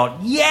lamplight, and I thought,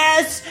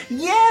 yes.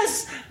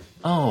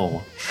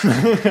 Oh,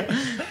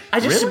 I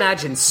just Really?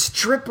 imagine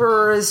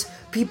strippers,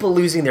 people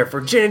losing their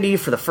virginity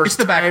for the It's first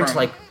the back time room. to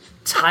like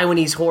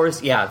Taiwanese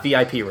whores. Yeah,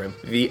 VIP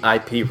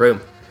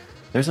room.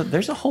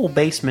 there's a whole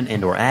basement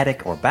and/or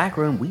attic or back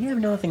room we have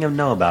nothing to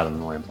know about in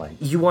the lamplight.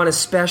 You want a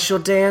special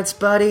dance,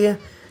 buddy?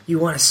 You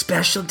want a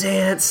special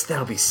dance?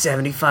 That'll be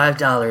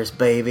 $75,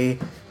 baby.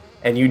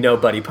 And you know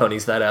Buddy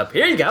ponies that up.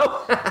 Here you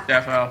go.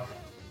 Defo.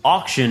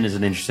 Auction is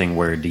an interesting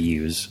word to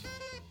use.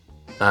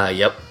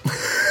 Yep.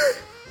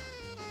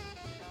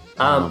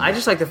 I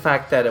just like the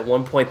fact that at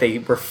one point they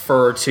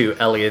refer to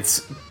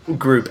Elliot's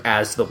group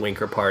as the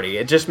Winker Party.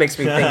 It just makes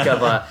me think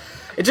of a.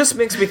 It just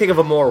makes me think of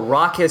a more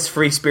raucous,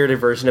 free-spirited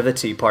version of the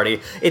Tea Party.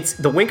 It's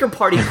the Winker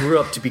Party grew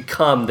up to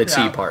become the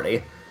Tea Yeah.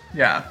 Party.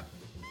 Yeah.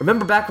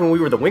 Remember back when we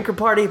were the Winker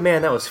Party?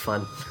 Man, that was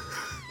fun.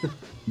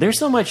 There's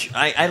so much.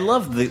 I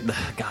love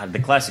the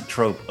classic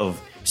trope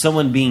of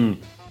someone being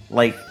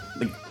like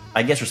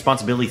I guess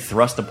responsibility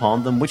thrust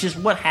upon them, which is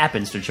what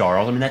happens to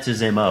Charles. I mean, that's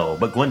his MO.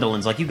 But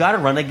Gwendolyn's like, you got to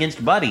run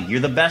against Buddy. You're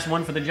the best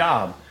one for the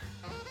job.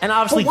 And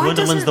obviously, But why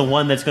Gwendolyn's doesn't- the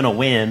one that's going to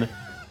win.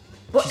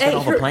 Well, She's got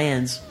all the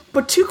plans.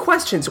 But two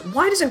questions.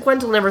 Why doesn't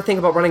Gwendolyn ever think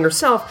about running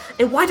herself?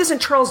 And why doesn't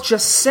Charles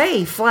just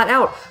say flat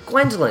out,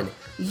 Gwendolyn,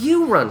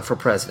 you run for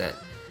president?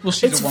 Well,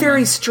 she's It's a woman.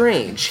 very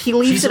strange. He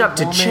leaves She's it a up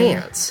to woman.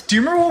 chance. Do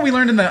you remember what we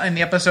learned in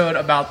the episode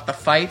about the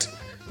fight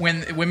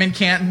when women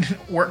can't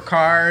work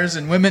cars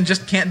and women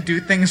just can't do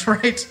things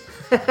right?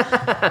 It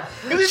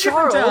was a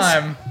different Charles.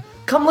 time.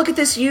 Come look at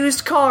this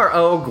used car.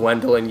 Oh,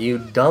 Gwendolyn, you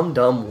dumb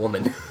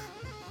woman.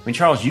 I mean,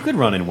 Charles, you could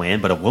run and win,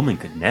 but a woman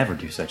could never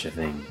do such a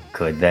thing,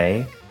 could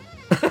they?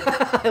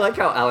 I like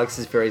how Alex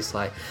is very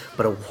sly.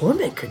 But a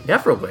woman could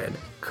never win,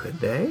 could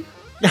they?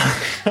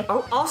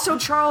 Oh, also,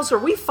 Charles, are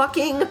we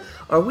fucking?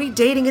 Are we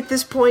dating at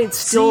this point?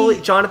 Still,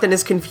 See- Jonathan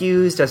is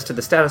confused as to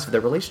the status of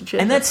their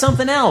relationship. And that's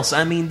something else.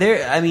 I mean,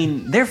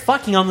 they're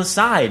fucking on the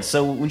side.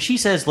 So when she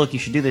says, "Look, you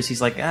should do this,"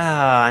 he's like,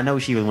 I know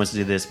she wants to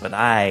do this, but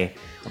I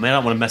don't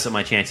want to mess up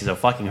my chances of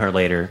fucking her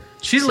later.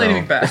 She's So- Lady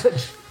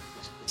Macbeth.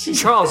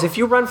 Charles, if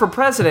you run for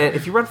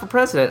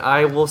president,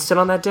 I will sit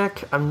on that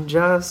dick. I'm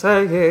just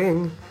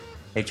saying.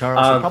 Hey,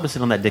 Charles, I'll probably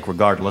sit on that dick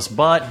regardless,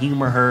 but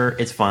humor her.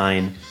 It's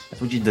fine.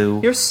 That's what you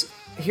do.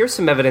 Here's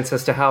some evidence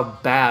as to how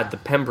bad the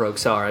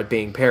Pembrokes are at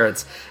being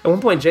parents. At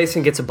one point,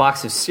 Jason gets a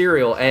box of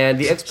cereal, and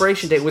the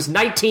expiration date was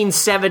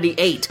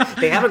 1978.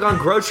 They haven't gone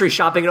grocery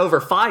shopping in over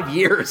 5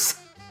 years.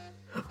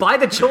 Buy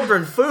the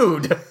children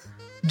food.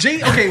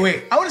 Okay,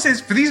 wait. I want to say this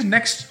for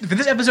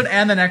this episode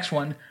and the next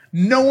one.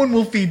 No one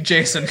will feed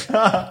Jason.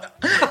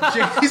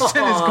 Jason is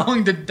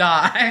going to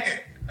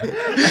die.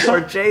 Or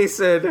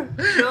Jason.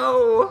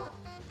 No.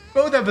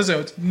 Both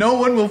episodes. No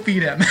one will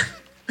feed him.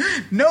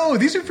 No,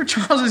 these are for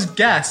Charles's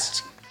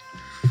guests.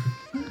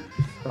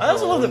 I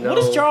also love that. no. What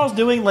is Charles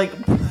doing? Like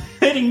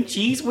putting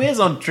cheese whiz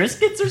on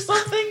Triscuits or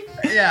something?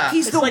 Yeah.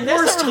 He's It's the like that's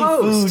worst not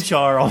really host. food,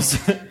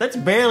 Charles. That's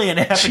barely an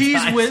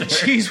appetizer.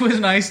 cheese with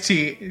an iced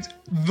tea. It's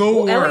the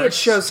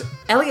worst.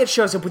 Elliot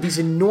shows up with these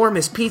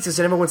enormous pizzas,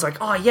 and everyone's like,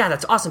 "Oh yeah,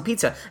 that's awesome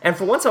pizza." And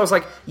for once, I was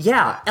like,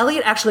 "Yeah,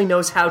 Elliot actually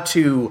knows how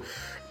to."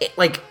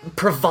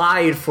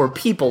 Provide for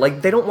people.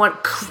 Like, they don't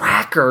want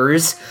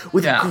crackers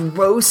with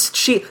gross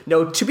cheese.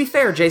 No, to be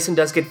fair, Jason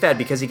does get fed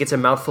because he gets a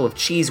mouthful of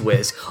Cheese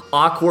Whiz.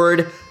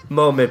 Awkward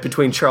moment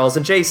between Charles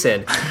and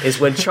Jason is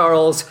when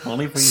Charles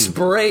Only for you.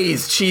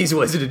 sprays Cheese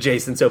Whiz into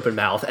Jason's open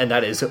mouth, and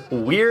that is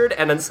weird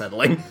and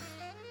unsettling.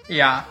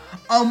 Yeah.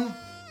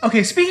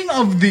 Okay, speaking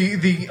of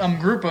the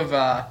group of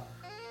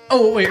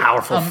oh wait,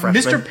 Powerful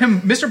freshmen.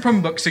 Mr.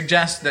 Pimbook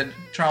suggests that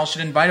Charles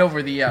should invite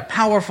over the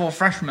powerful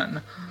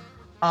freshmen.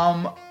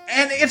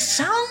 And it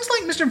sounds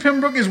like Mr.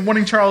 Pembroke is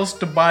wanting Charles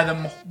to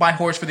buy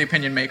horse for the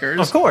opinion makers.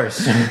 Of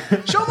course.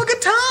 Show him a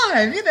good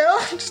time,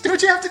 just do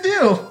what you have to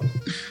do.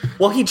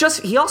 Well,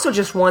 he also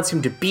just wants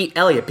him to beat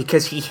Elliot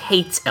because he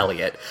hates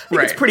Elliot. I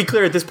think it's Right. pretty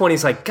clear at this point.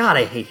 He's like, God,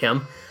 I hate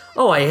him.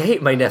 Oh, I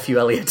hate my nephew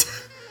Elliot.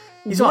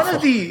 He's One awful.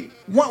 of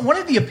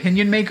the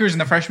opinion makers in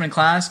the freshman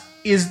class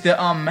is the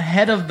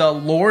head of the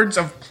Lords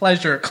of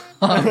Pleasure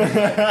Club.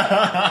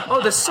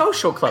 Oh, the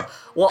social club.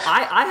 Well,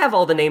 I have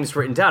all the names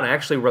written down. I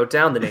actually wrote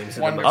down the names.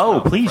 Of the Oh,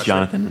 most please, freshmen.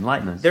 Jonathan,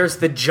 enlighten us. There's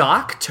the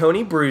jock,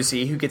 Tony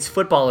Bruzy, who gets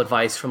football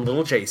advice from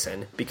little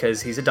Jason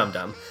because he's a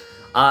dum-dum.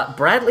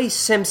 Bradley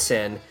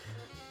Simpson,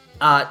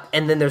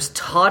 and then there's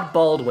Todd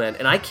Baldwin,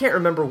 and I can't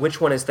remember which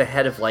one is the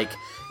head of,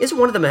 isn't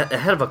one of them the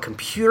head of a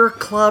computer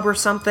club or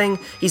something?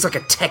 He's like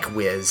a tech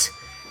whiz.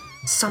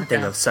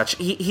 Something of such.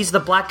 He's the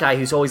black guy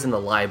who's always in the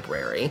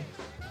library.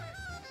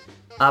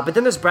 But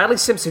then there's Bradley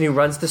Simpson, who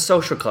runs the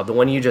social club, the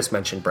one you just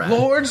mentioned, Brad.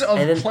 Lords of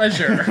And then-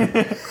 Pleasure.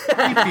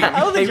 I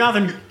don't think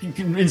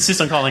Jonathan insists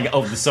on calling it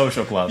the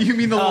social club. You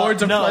mean the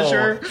Lords of no.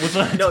 Pleasure? With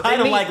a No, they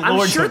title meet, like I'm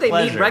Lords sure of they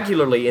Pleasure. meet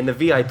regularly in the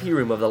VIP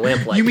room of the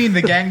Lamplight. You mean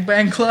the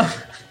Gangbang Club?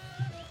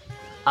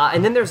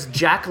 And then there's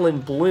Jacqueline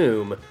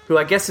Bloom, who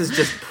I guess is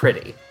just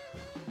pretty.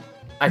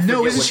 forget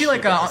No, isn't what she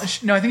like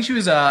does. no, I think she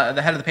was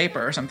the head of the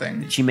paper or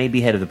something. She may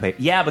be head of the paper.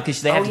 Yeah,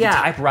 because they have to be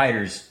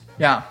typewriters.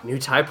 Yeah. New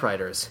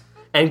typewriters.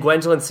 And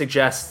Gwendolyn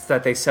suggests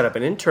that they set up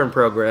an intern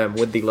program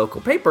with the local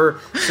paper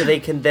so they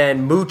can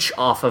then mooch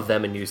off of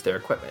them and use their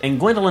equipment. And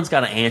Gwendolyn's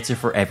got an answer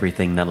for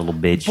everything, that little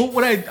bitch. But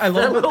what I love That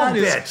about little that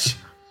is bitch.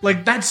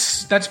 like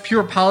that's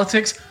pure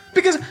politics.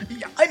 Because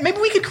maybe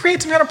we could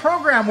create some kind of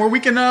program where we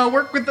can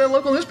work with the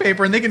local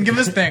newspaper and they can give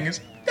us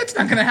things. That's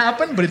not going to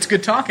happen, but it's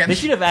good talking. They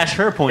should have asked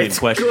her pointed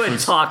questions. Good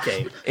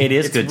talking. It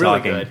is It's good really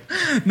talking.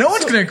 good. No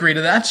one's going to agree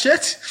to that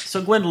shit.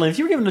 So, Gwendolyn, if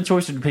you were given the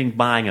choice between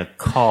buying a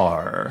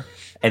car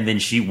and then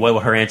what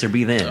would her answer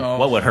be then? Oh.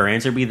 What would her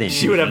answer be then?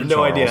 She would have no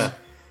Charles. idea.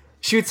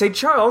 She would say,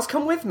 Charles,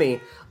 come with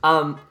me.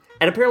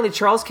 And apparently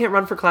Charles can't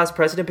run for class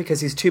president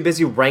because he's too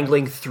busy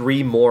wrangling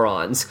 3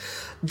 morons.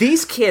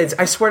 These kids,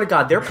 I swear to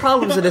God, their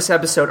problems in this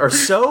episode are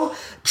so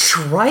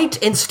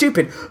trite and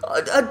stupid.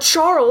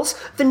 Charles,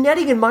 the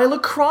netting in my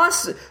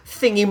lacrosse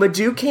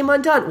thingy-madoo came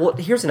undone. Well,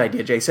 here's an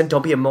idea, Jason.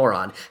 Don't be a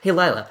moron. Hey,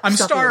 Lila, I'm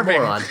stop being a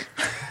starving. moron.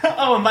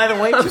 Oh, and by the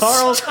way,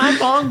 Charles, I'm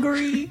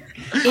hungry.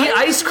 Eat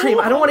ice cream.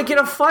 I don't want to get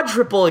a fudge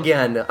ripple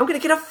again. I'm going to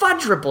get a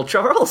fudge ripple,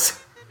 Charles.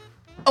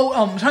 Oh,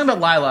 talking about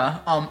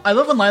Lila, I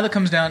love when Lila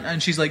comes down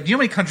and she's like, do you know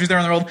how many countries there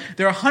are in the world?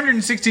 There are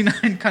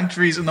 169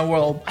 countries in the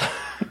world.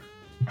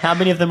 How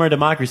many of them are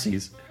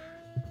democracies?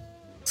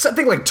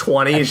 Something like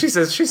 20. She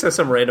says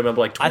some random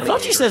number like 20. I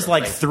thought she says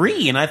like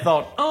 3, and I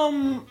thought,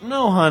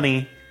 no,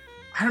 honey.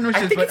 I don't know what she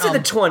I says, think but it's in the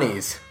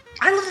 20s.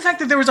 I love the fact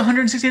that there was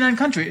 169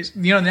 countries.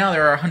 You know, now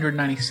there are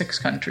 196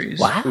 countries.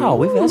 Wow,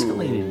 we've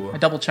escalated. I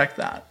double-checked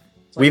that.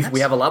 We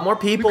have a lot more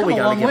people. We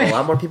come a got to long give way. a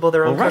lot more people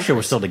their own Well, Russia countries.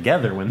 was still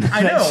together when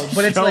I know,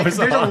 but it's like, was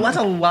that's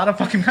on. a lot of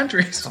fucking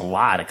countries. A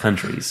lot of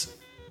countries.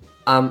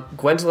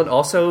 Gwendolyn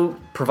also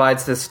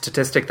provides this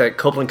statistic that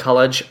Copeland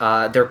College,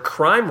 their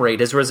crime rate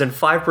has risen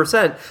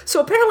 5%. So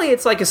apparently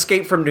it's like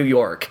Escape from New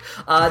York.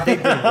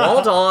 They've been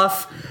walled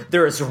off.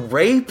 There is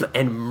rape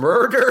and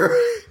murder.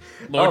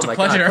 Lords oh my of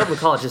Pleasure. God, Copeland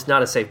College is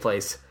not a safe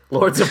place.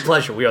 Lords of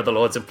Pleasure. We are the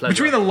Lords of Pleasure.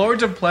 Between the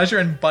Lords of Pleasure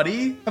and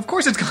Buddy, of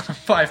course it's gone up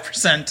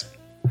 5%.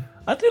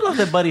 I do love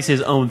that Buddy's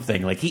his own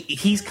thing. Like,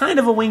 he's kind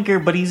of a winker,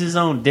 but he's his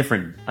own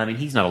different. I mean,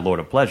 he's not a Lord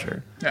of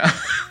Pleasure. Yeah.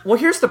 Well,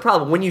 here's the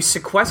problem. When you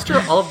sequester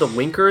all of the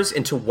winkers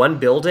into one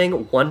building,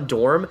 one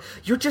dorm,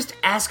 you're just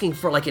asking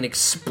for like an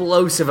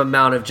explosive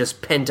amount of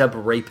just pent-up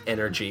rape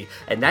energy.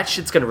 And that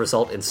shit's going to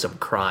result in some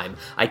crime.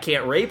 I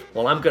can't rape?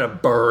 Well, I'm going to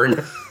burn.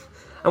 I'm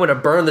going to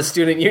burn the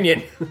student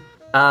union.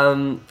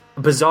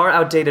 Bizarre,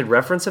 outdated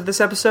reference of this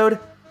episode.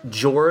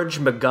 George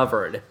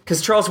McGovern.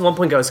 Because Charles at one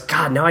point goes,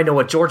 God, now I know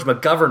what George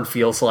McGovern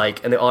feels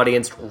like. And the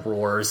audience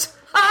roars.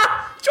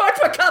 Ha! George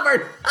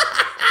McGovern!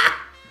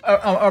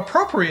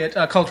 Appropriate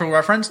cultural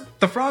reference.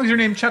 The frogs are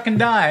named Chuck and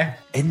Die.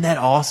 Isn't that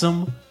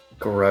awesome?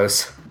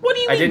 Gross. What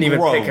do you mean I didn't even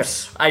pick up.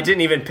 gross? I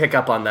didn't even pick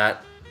up on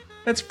that.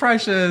 That's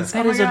precious.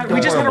 That Oh my is God.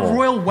 We just had a adorable.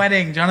 royal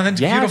wedding. Jonathan's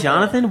Yeah, beautiful.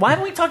 Jonathan. Why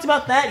haven't we talked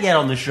about that yet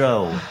on the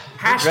show?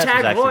 That dress was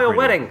Hashtag actually royal pretty.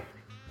 wedding.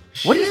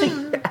 What do you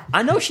think?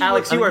 I know she.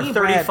 Alex, I you mean,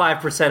 are we've had-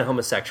 35%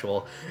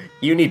 homosexual.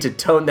 You need to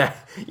tone that.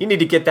 You need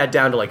to get that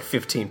down to like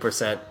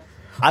 15%.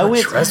 I Her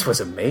went. dress was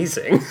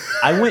amazing.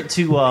 I went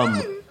to.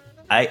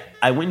 I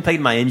went and paid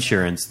my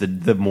insurance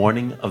the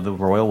morning of the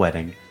royal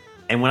wedding,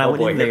 and when I Oh,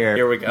 went boy, in there,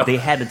 here we go. they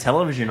had the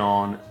television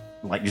on,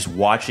 like just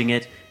watching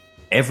it.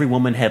 Every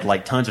woman had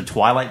like tons of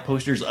Twilight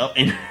posters up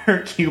in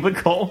her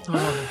cubicle,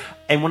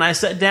 and when I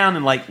sat down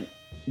and like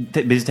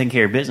busy taking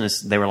care of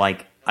business, they were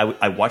like,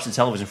 I watched the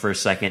television for a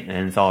second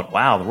and thought,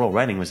 wow, the royal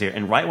wedding was here.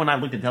 And right when I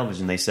looked at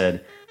television, they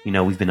said, you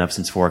know, we've been up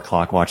since 4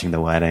 o'clock watching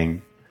the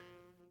wedding.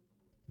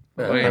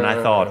 And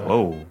I thought,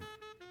 whoa,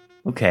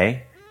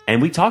 okay.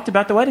 And we talked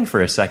about the wedding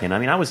for a second. I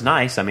mean, I was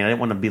nice. I mean, I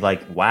didn't want to be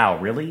like, wow,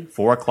 really?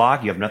 4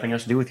 o'clock? You have nothing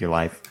else to do with your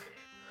life.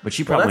 But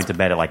she probably that's- went to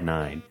bed at like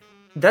 9.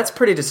 That's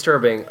pretty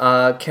disturbing.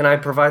 Can I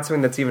provide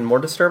something that's even more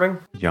disturbing?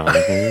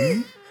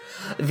 Jonathan?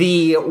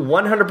 The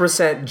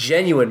 100%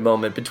 genuine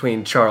moment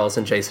between Charles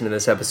and Jason in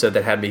this episode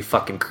that had me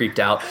fucking creeped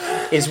out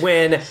is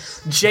when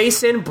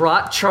Jason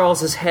brought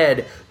Charles's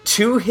head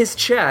to his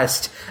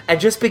chest and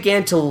just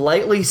began to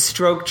lightly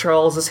stroke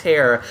Charles's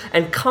hair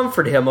and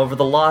comfort him over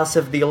the loss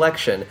of the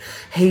election.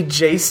 Hey,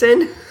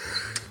 Jason?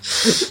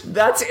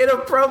 That's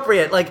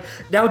inappropriate. Like,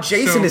 now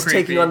Jason So is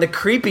taking creepy. on the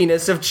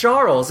creepiness of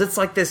Charles. It's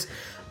like this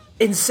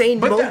insane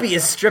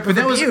Mobius strip of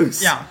that was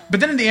abuse. yeah. But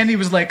then in the end, he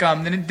was like,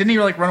 didn't he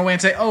like run away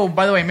and say, "Oh,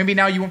 by the way, maybe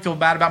now you won't feel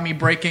bad about me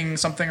breaking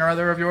something or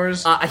other of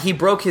yours"? He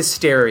broke his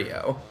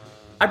stereo.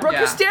 I broke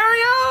your Yeah.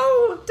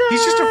 stereo!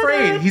 He's just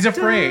afraid. He's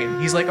afraid.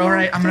 He's like, all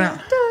right, I'm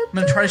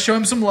gonna try to show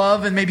him some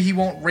love, and maybe he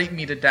won't rape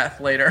me to death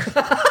later.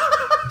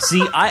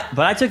 See, but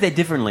I took that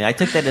differently. I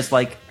took that as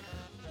like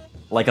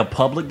a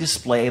public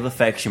display of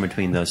affection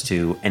between those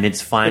two, and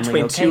it's finally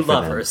Between okay two for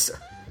them. lovers.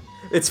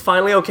 It's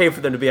finally okay for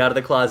them to be out of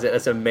the closet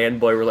as a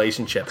man-boy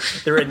relationship.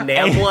 They're at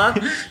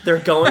NAMBLA. They're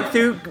going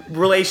through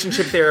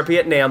relationship therapy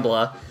at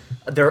NAMBLA.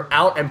 They're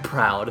out and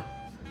proud.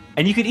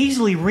 And you could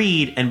easily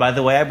read, and by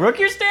the way, I broke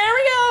your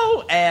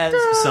stereo, as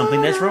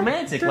something that's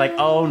romantic. Like,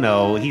 oh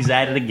no, he's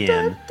at it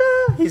again.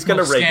 He's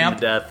gonna Little rape you scamp.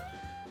 to death.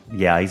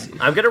 Yeah,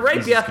 I'm gonna rape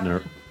he's ya. just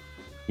gonna-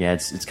 Yeah,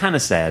 it's kind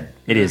of sad.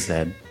 It is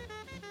sad.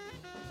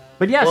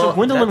 But yeah, Well, so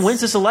Gwendolyn that's-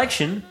 wins this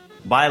election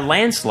by a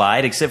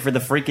landslide, except for the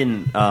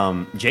freaking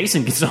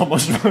Jason gets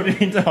almost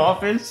voted into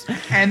office,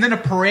 And then a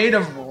parade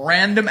of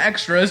random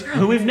extras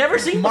who we've never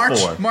seen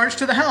before. march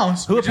to the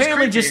house. Who which is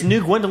apparently creepy. just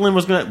knew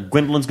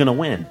Gwendolyn's gonna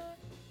win.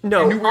 I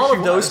No, knew where all she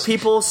of those was.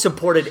 people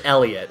supported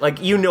Elliot.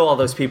 Like, you know all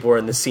those people were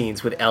in the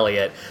scenes with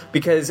Elliot.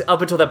 Because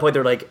up until that point, they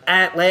were like,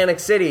 Atlantic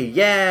City,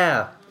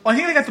 yeah. Well, I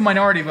think they got the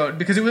minority vote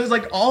because it was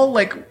like all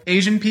like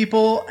Asian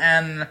people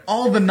and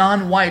all the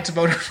non-whites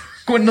voted for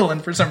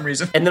Gwendolyn for some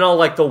reason. And then all,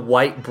 like, the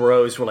white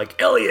bros were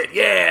like, Elliot,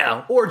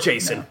 yeah! Or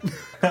Jason.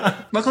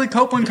 Luckily,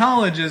 Copeland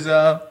College is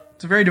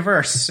it's very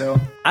diverse. So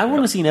I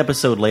want to see an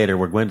episode later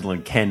where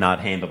Gwendolyn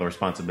cannot handle the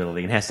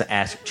responsibility and has to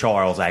ask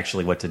Charles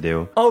actually what to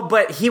do. Oh,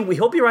 but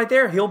he'll be right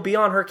there. He'll be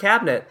on her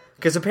cabinet.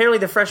 Because apparently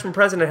the freshman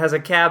president has a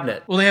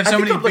cabinet. well, they have I so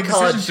think many Copeland big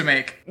decisions to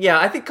make. Yeah,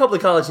 I think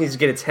Copeland College needs to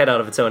get its head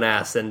out of its own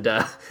ass and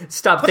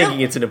stop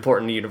thinking it's an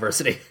important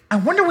university. I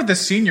wonder what the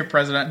senior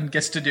president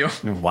gets to do.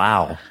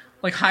 Wow.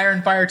 Like hire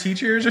and fire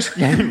teachers or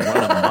something. Run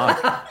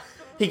amok.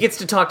 He gets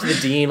to talk to the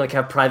dean, like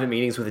have private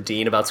meetings with the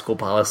dean about school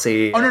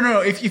policy. Oh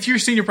no! If you're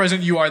senior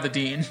president, you are the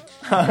dean.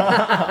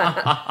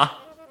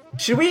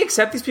 Should we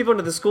accept these people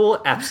into the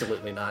school?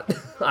 Absolutely not.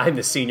 I'm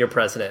the senior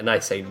president, and I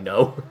say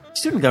no.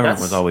 Student government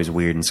That's- was always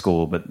weird in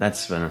school, but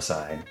that's an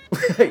aside.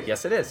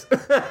 Yes, it is.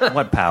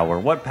 What power?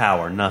 What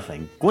power?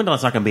 Nothing.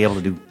 Gwendolyn's not going to be able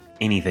to do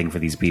anything for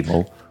these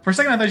people. For a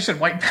second, I thought you said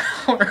white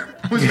power.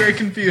 I was very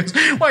confused.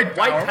 White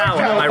power. White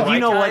power. Am I right, you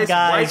know what,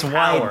 guys? White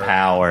White power.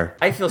 power.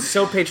 I feel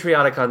so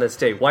patriotic on this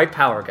day. White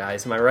power,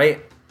 guys. Am I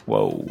right?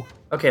 Whoa.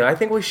 Okay, I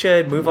think we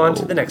should move on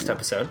to the next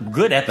episode.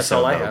 Good episode,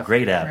 all I though. have.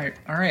 Great app.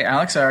 All right,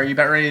 Alex. Are you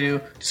about ready to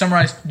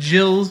summarize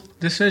Jill's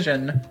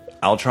decision?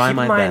 I'll try Keep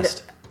my in mind,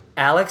 best.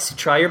 Alex,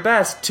 try your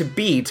best to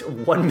beat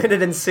 1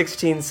 minute and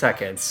 16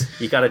 seconds.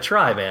 You gotta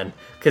try, man.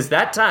 Because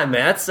that time,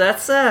 man, it's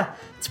a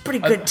pretty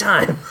good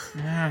time.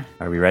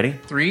 Are we ready?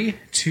 3,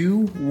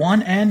 2,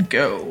 1, and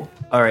go.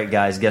 All right,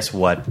 guys, guess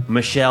what?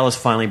 Michelle has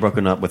finally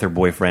broken up with her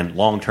boyfriend,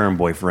 long-term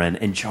boyfriend,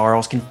 and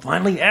Charles can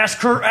finally ask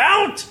her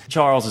out!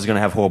 Charles is going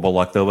to have horrible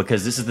luck, though,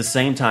 because this is the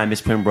same time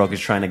Miss Pembroke is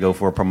trying to go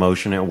for a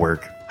promotion at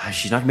work.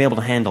 She's not going to be able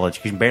to handle it.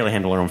 She can barely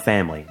handle her own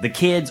family. The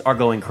kids are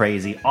going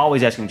crazy,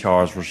 always asking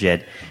Charles for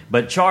shit.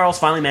 But Charles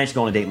finally managed to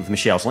go on a date with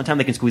Michelle. It's the only time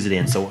they can squeeze it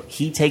in. So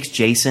he takes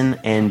Jason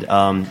and,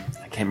 I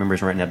can't remember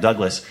his name right now,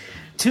 Douglas,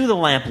 to the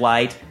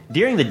lamplight.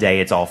 During the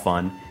day, it's all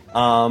fun.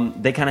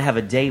 They kind of have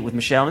a date with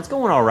Michelle, and it's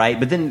going all right.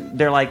 But then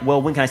they're like,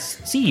 well, when can I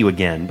see you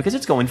again? Because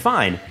it's going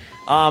fine.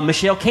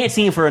 Michelle can't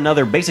see him for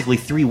another basically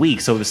 3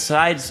 weeks. So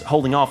besides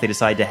holding off, they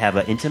decide to have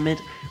an intimate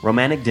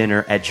romantic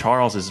dinner at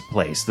Charles's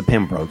place, the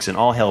Pembrokes, and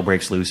all hell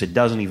breaks loose. It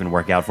doesn't even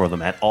work out for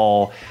them at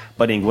all.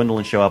 Buddy and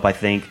Gwendolyn show up, I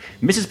think.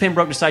 Mrs.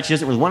 Pembroke decides she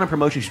doesn't really want a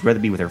promotion. She'd rather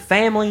be with her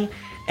family.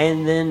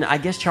 And then I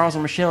guess Charles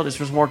and Michelle just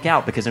doesn't work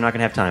out because they're not going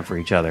to have time for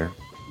each other.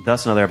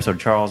 Thus, another episode of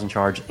Charles in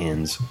Charge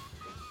ends.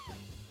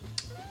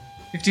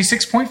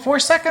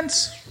 56.4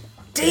 seconds.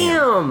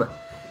 Damn!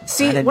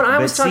 See, I didn't- when I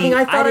was but see, talking,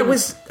 I thought I it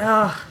was...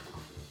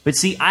 But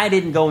see, I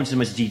didn't go into as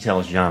much detail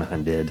as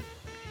Jonathan did.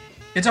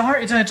 It's a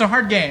hard. It's a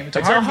hard game. It's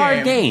a a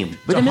hard game. But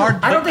But it's a no, hard.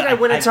 I don't think I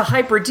went into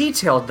hyper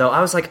detailed though. I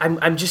was like,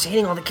 I'm just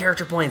hitting all the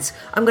character points.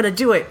 I'm gonna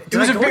do it.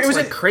 Did I go into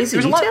like crazy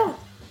there was detail?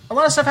 A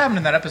lot of stuff happened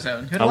in that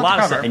episode. You had A lot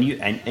to of cover.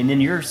 stuff, and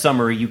in your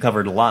summary, you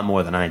covered a lot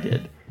more than I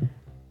did.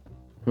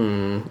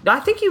 I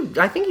think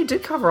you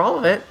did cover all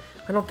of it.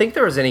 I don't think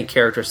there was any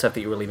character stuff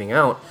that you were leaving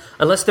out,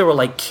 unless there were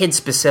like kid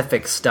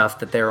specific stuff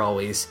that they're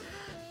always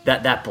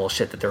that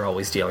bullshit that they're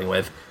always dealing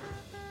with.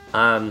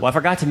 Well, I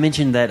forgot to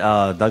mention that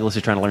Douglas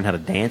is trying to learn how to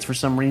dance for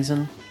some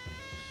reason.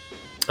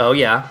 Oh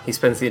yeah, he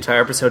spends the entire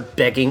episode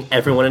begging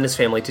everyone in his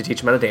family to teach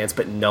him how to dance,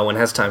 but no one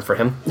has time for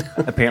him.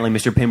 Apparently,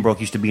 Mr.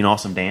 Pembroke used to be an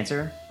awesome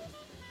dancer,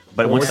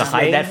 but What wants was to his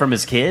hide name? that from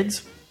his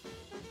kids.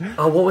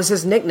 Oh, what was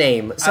his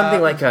nickname?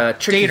 Something like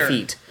Tricky Gator.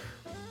 Feet.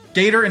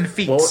 Gator and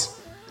Feats. Well-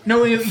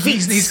 No,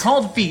 Feats. he's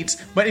called Feats,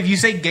 but if you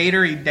say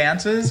Gator, he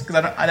dances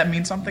because that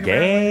means something.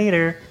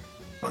 Gator.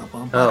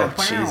 Oh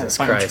Jesus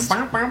Christ!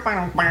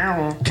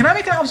 Can I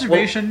make an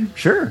observation?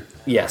 Sure.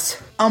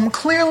 Yes.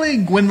 Clearly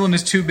Gwendolyn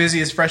is too busy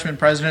as freshman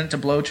president to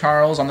blow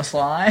Charles on the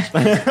sly.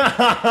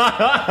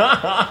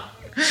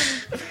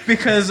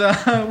 Because,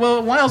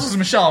 well, why else is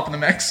Michelle up in the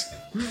mix?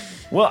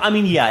 Well, I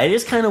mean, yeah, it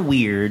is kind of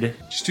weird.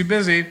 She's too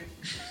busy.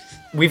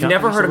 We've No,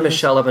 never heard of absolutely.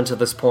 Michelle up until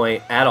this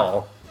point at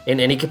all, in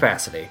any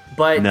capacity.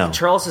 But No.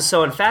 Charles is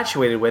so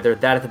infatuated with her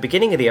that at the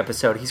beginning of the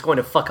episode, he's going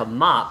to fuck a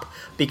mop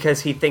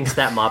because he thinks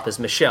that mop is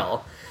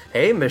Michelle.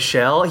 Hey,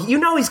 Michelle, you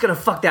know he's going to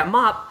fuck that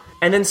mop.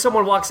 And then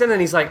someone walks in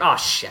and he's like, oh,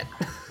 shit.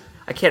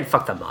 I can't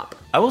fuck the mop.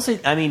 I will say,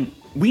 I mean,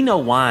 we know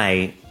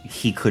why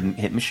he couldn't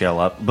hit Michelle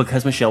up,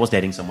 because Michelle was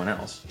dating someone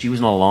else. She was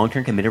in a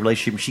long-term committed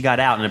relationship. She got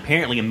out and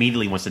apparently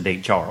immediately wants to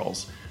date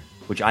Charles,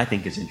 which I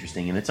think is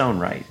interesting in its own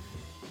right.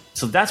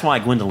 So that's why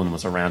Gwendolyn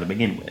was around to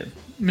begin with.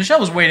 Michelle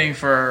was waiting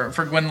for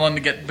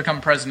Gwendolyn to become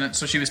president,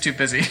 so she was too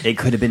busy. It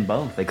could have been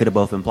both. They could have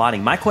both been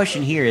plotting. My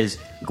question here is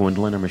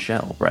Gwendolyn or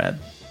Michelle, Brad?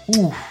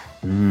 Ooh.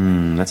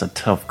 That's a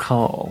tough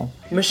call.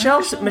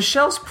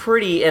 Michelle's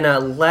pretty in a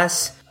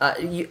less.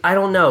 I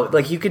don't know.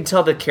 Like, you can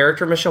tell the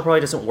character Michelle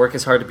probably doesn't work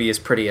as hard to be as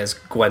pretty as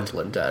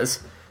Gwendolyn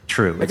does.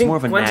 True. I It's think more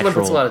of a Gwendolyn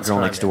puts a lot of natural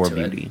girl time next door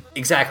into it. beauty.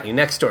 Exactly,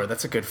 next door.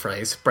 That's a good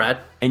phrase, Brad.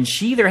 And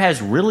she either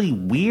has really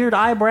weird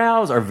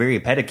eyebrows or very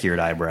pedicured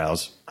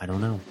eyebrows. I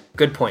don't know.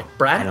 Good point,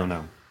 Brad. I don't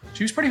know.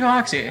 She was pretty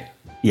foxy.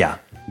 Yeah.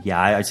 Yeah,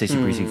 I'd say she's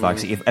pretty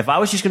foxy. If I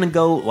was just going to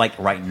go, like,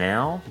 right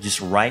now,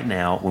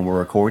 when we're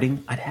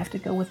recording, I'd have to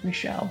go with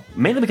Michelle.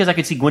 Mainly because I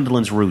could see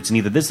Gwendolyn's roots in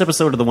either this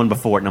episode or the one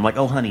before it, and I'm like,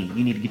 oh, honey,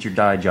 you need to get your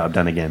dye job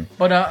done again.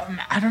 But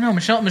I don't know.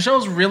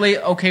 Michelle's really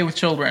okay with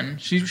children.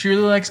 She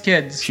really likes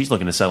kids. She's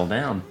looking to settle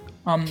down.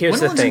 Here's the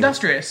Gwendolyn's thing.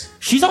 industrious.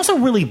 She's also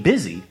really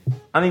busy.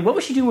 I mean, what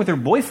was she doing with her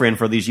boyfriend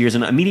for these years?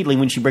 And immediately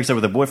when she breaks up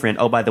with her boyfriend,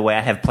 oh, by the way,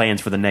 I have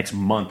plans for the next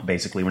month,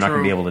 basically. We're not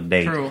going to be able to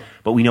date. True.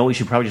 But we know we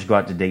should probably just go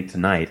out to date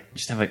tonight.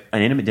 Just have an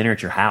intimate dinner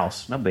at your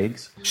house. No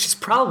bigs. She's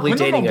probably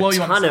Gwendolyn dating will a blow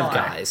you on ton the of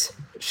sly. guys.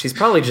 She's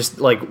probably just,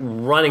 like,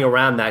 running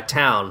around that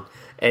town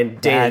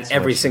and dating That's what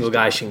every she's single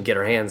guy she can get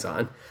her hands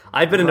on.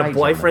 I've been in a Right,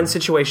 boyfriend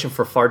Jonathan. situation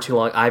for far too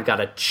long. I've got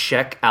to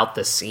check out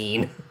the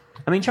scene.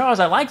 I mean, Charles,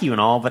 I like you and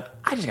all, but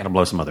I just got to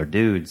blow some other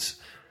dudes.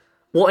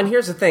 Well, and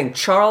here's the thing.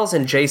 Charles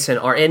and Jason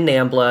are in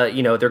NAMBLA.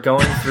 You know, they're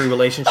going through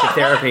relationship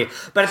therapy.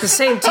 But at the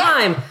same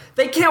time,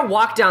 they can't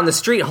walk down the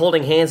street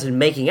holding hands and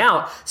making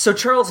out. So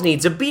Charles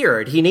needs a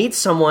beard. He needs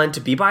someone to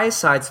be by his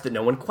side so that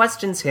no one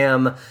questions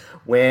him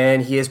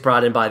when he is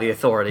brought in by the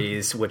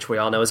authorities, which we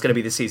all know is going to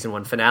be the season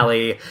 1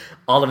 finale.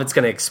 All of it's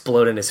going to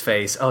explode in his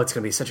face. Oh, it's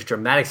going to be such a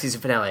dramatic season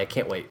finale. I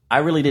can't wait. I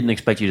really didn't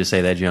expect you to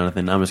say that,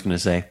 Jonathan. I'm just going to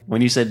say.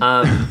 When you said...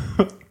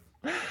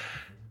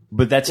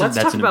 but that's let's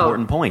an talk about-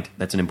 important point.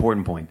 That's an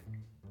important point.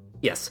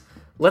 Yes.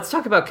 Let's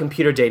talk about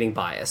computer dating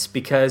bias,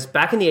 because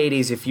back in the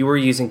 80s, if you were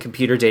using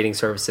computer dating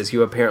services, you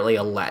were apparently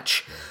a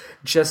lech.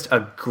 Just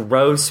a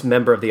gross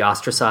member of the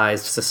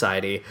ostracized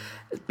society,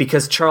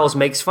 because Charles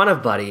makes fun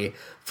of Buddy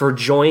for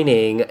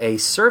joining a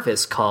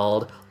service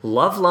called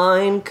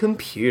Loveline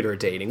Computer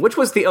Dating, which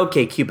was the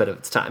OkCupid of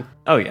its time.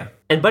 Oh, yeah.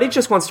 And Buddy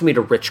just wants to meet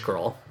a rich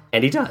girl.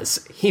 And he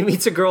does. He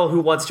meets a girl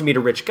who wants to meet a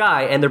rich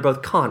guy, and they're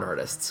both con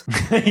artists.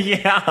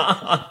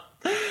 Yeah.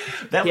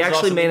 That He was actually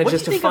awesome. manages What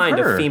do to you think find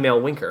of a her? female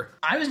winker.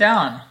 I was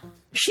down.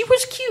 She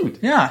was cute.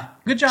 Yeah.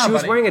 Good job, She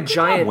was buddy. wearing a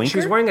job, giant. Winker. She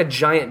was wearing a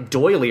giant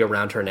doily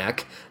around her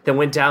neck that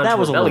went down That to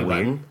was her a belly little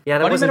button. weird. Yeah,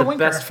 that What do you wasn't mean the a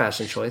winker? best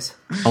fashion choice.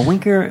 A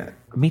winker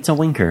meets a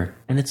winker,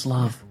 and it's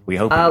love. We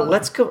hope.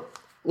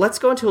 Let's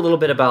go into a little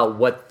bit about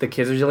what the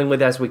kids are dealing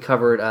with. As we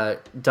covered,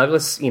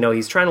 Douglas,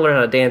 he's trying to learn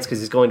how to dance because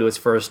he's going to his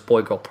first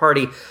boy-girl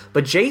party.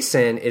 But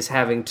Jason is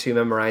having to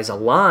memorize a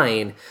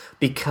line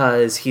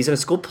because he's in a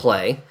school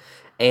play,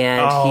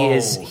 and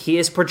he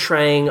is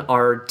portraying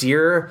our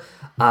dear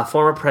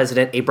former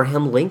president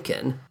Abraham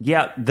Lincoln.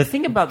 Yeah, the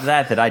thing about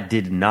that I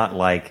did not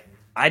like,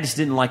 I just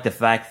didn't like the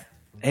fact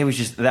it was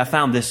just I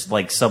found this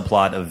like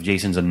subplot of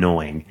Jason's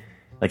annoying.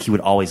 Like he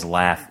would always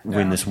laugh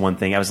when this one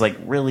thing. I was like,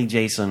 really,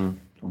 Jason?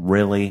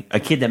 Really? A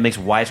kid that makes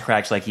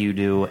wisecracks like you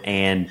do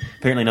and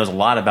apparently knows a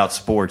lot about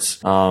sports,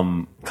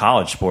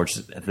 college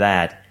sports at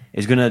that,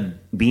 is going to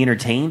be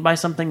entertained by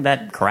something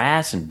that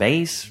crass and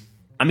base?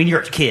 I mean,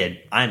 you're a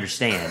kid. I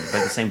understand. But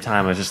at the same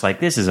time, I was just like,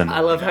 this is annoying.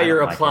 I love how don't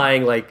you're like it.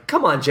 applying, like,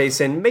 come on,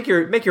 Jason, make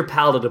your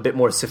palate a bit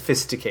more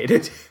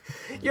sophisticated.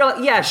 You're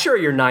like, yeah, sure,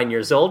 you're 9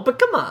 years old, but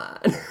come on.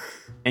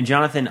 And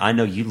Jonathan, I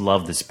know you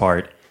love this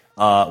part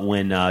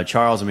when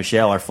Charles and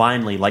Michelle are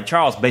finally, like,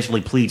 Charles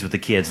basically pleads with the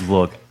kids,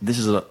 look,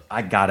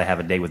 I gotta have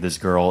a date with this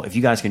girl. If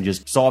you guys can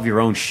just solve your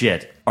own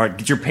shit or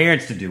get your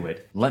parents to do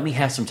it, let me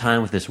have some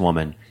time with this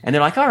woman. And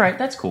they're like, all right,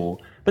 that's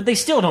cool. But they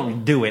still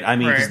don't do it. I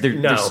mean, 'cause Right.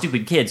 they're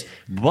stupid kids.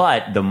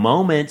 But the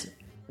moment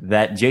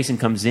that Jason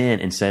comes in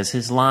and says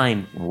his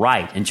line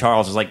right, and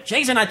Charles is like,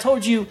 Jason, I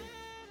told you.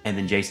 And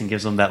then Jason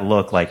gives him that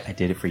look like, I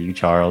did it for you,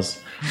 Charles.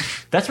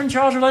 That's when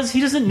Charles realizes he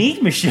doesn't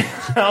need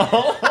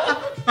Michelle.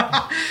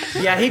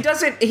 Yeah, he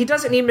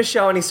doesn't need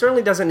Michelle, and he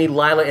certainly doesn't need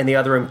Lila in the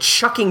other room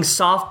chucking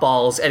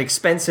softballs at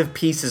expensive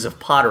pieces of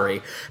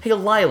pottery. Hey,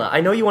 Lila,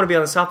 I know you want to be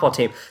on the softball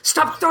team.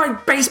 Stop throwing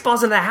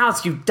baseballs in the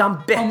house, you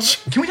dumb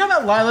bitch. Can we talk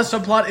about Lila's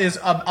subplot is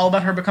all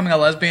about her becoming a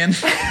lesbian?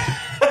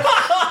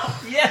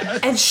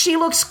 And she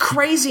looks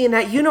crazy in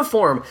that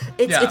uniform.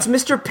 It's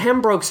Mr.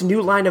 Pembroke's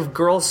new line of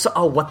girls.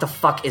 Oh, what the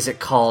fuck is it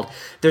called?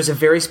 There's a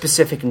very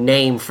specific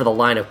name for the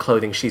line of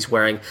clothing she's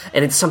wearing,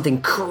 and it's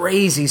something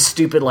crazy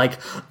stupid like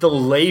the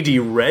Lady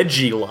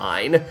Reggie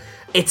line.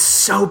 It's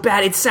so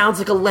bad. It sounds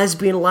like a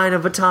lesbian line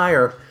of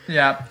attire.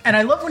 Yeah, and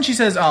I love when she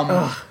says,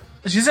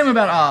 she's saying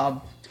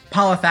about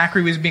Paula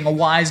Thackeray was being a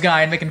wise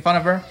guy and making fun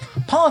of her.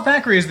 Paula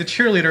Thackeray is the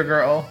cheerleader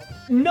girl.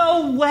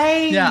 No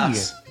way.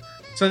 Yes.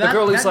 So The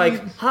girl who's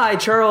like, "Hi,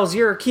 Charles,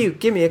 you're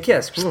cute. Give me a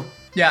kiss."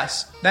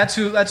 yes, that's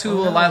who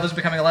Lila's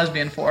becoming a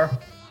lesbian for.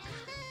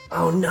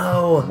 Oh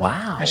no!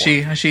 Wow. As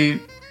she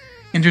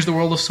enters the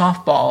world of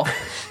softball.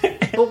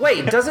 But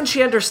wait, doesn't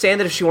she understand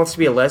that if she wants to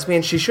be a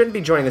lesbian, she shouldn't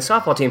be joining the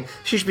softball team?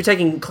 She should be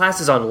taking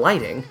classes on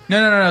lighting. No.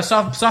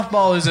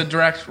 Softball is a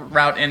direct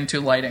route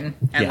into lighting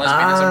and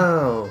lesbianism.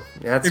 Oh,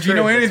 that's If you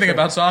know anything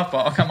about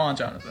softball, come on,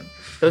 Jonathan.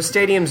 Those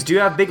stadiums do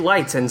have big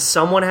lights, and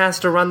someone has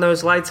to run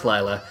those lights,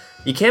 Lila.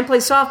 You can't play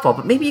softball,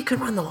 but maybe you could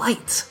run the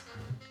lights.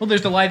 Well,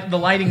 there's the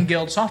Lighting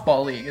Guild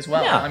softball league as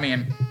well. Yeah. I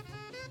mean,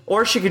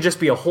 Or she could just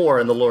be a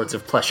whore in the Lords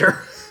of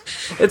Pleasure.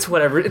 It's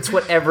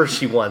whatever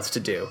she wants to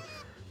do.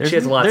 She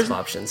has lots of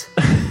options.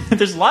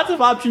 There's lots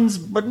of options,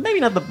 but maybe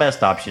not the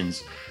best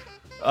options.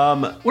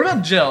 what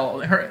about Jill?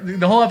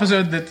 The whole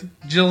episode that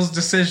Jill's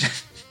decision.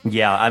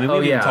 Yeah, I mean, we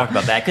didn't yeah. talk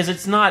about that because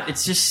it's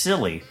just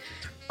silly.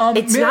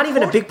 It's May I not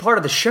even a quote- big part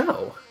of the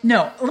show.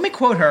 No, let me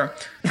quote her.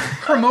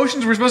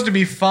 Promotions were supposed to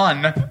be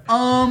fun.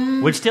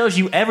 Which tells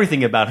you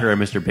everything about her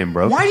and Mr.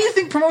 Pembroke. Why do you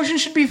think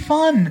promotions should be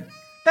fun?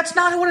 That's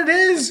not what it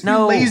is.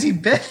 No. You lazy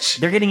bitch.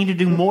 They're getting you to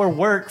do more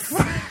work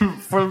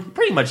for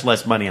pretty much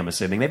less money, I'm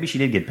assuming. Maybe she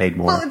did get paid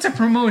more. Well, it's a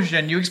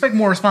promotion. You expect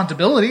more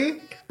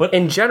responsibility.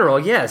 In general,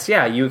 yes,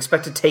 yeah, you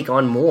expect to take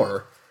on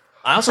more.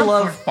 I also For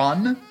love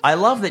fun. I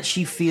love that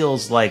she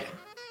feels like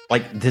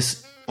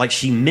this, like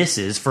she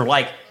misses for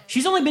like,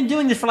 she's only been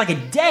doing this for like a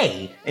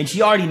day, and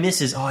she already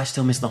misses, I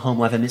still miss the home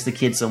life, I miss the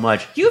kids so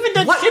much. You haven't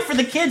done What? shit for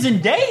the kids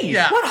in days!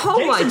 Yeah. What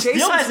home life? Jason still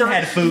Jason's hasn't not-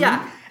 had food.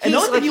 Yeah, and the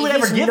he's only thing you would like-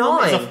 ever he's give him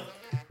is 9.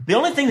 the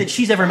only thing that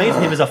she's ever made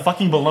for him is a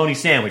fucking bologna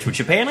sandwich, which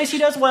apparently she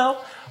does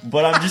well,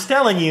 but I'm just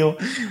telling you,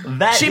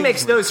 that She is-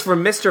 makes those for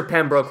Mr.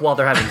 Pembroke while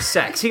they're having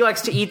sex. He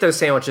likes to eat those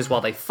sandwiches while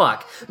they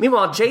fuck.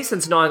 Meanwhile,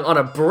 Jason's gnawing on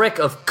a brick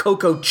of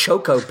Cocoa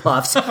Choco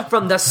Puffs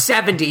from the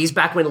 70s,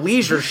 back when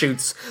leisure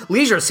suits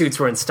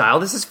were in style.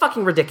 This is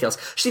fucking ridiculous.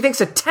 She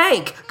thinks a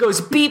tank goes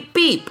beep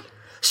beep.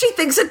 She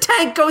thinks a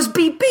tank goes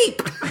beep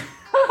beep.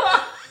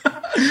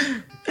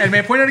 And may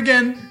I point out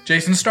again,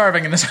 Jason's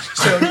starving in this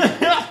episode.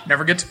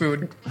 Never gets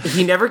food.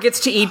 He never gets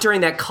to eat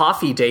during that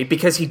coffee date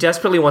because he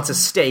desperately wants a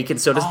steak, and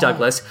so does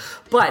Douglas.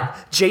 But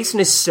Jason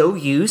is so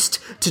used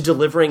to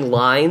delivering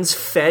lines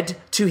fed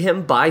to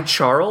him by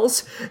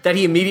Charles that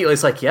he immediately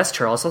is like, yes,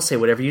 Charles, I'll say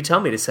whatever you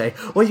tell me to say.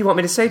 What do you want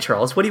me to say,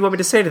 Charles? What do you want me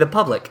to say to the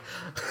public?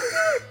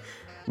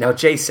 Now,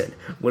 Jason,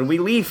 when we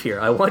leave here,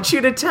 I want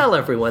you to tell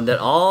everyone that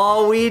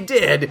all we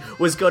did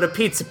was go to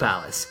Pizza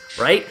Palace,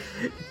 right?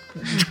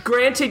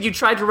 Granted, you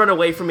tried to run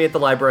away from me at the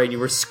library and you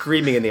were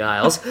screaming in the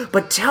aisles,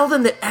 but tell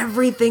them that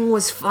everything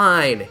was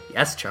fine.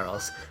 Yes,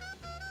 Charles.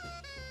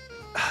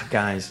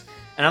 guys.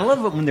 And I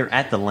love it when they're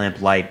at the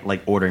lamplight,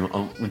 like ordering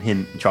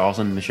when Charles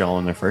and Michelle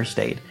on their first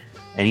date,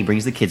 and he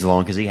brings the kids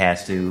along because he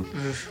has to.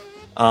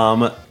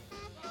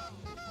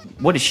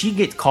 What does she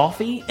get?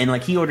 Coffee, and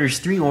like he orders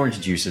 3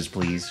 orange juices,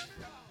 please.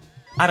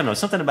 I don't know,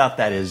 something about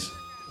that is.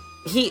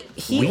 He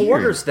Weird.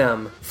 orders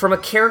them from a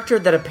character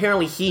that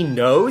apparently he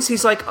knows.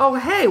 He's like, oh,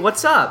 hey,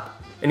 what's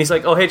up? And he's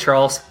like, oh, hey,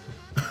 Charles.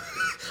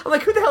 I'm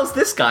like, who the hell's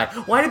this guy?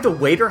 Why did the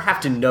waiter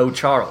have to know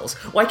Charles?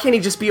 Why can't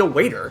he just be a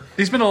waiter?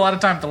 They spend a lot of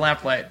time at the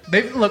lamplight.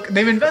 They've invested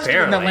in that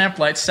Apparently.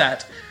 lamplight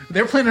set.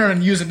 They're planning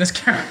on using this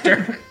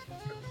character.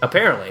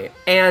 Apparently.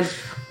 And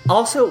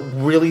also,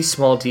 really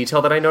small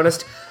detail that I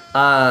noticed,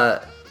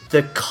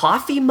 the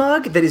coffee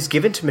mug that is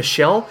given to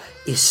Michelle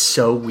is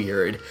so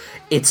weird.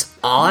 It's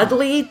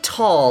oddly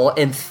tall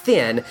and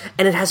thin,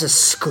 and it has a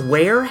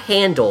square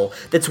handle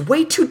that's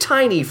way too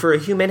tiny for a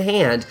human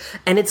hand,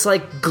 and it's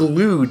like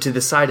glued to the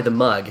side of the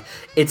mug.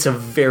 It's a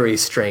very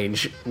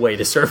strange way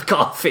to serve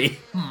coffee.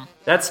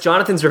 That's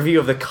Jonathan's review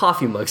of the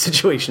coffee mug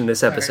situation in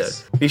this episode.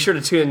 Be sure to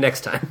tune in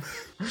next time.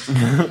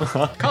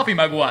 Coffee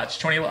Mug Watch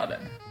 2011.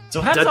 So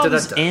how does Dun, all dun,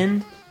 this dun, dun.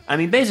 end? I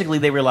mean, basically,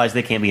 they realize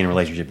they can't be in a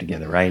relationship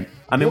together, right?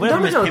 I mean, Well,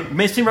 whatever no.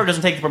 Miss Pembroke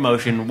doesn't take the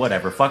promotion,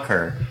 whatever, fuck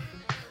her.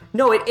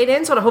 No, it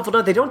ends on a hopeful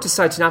note. They don't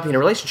decide to not be in a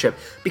relationship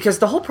because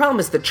the whole problem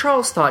is that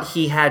Charles thought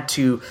he had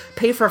to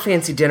pay for a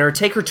fancy dinner,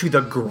 take her to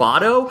the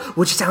grotto,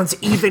 which sounds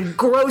even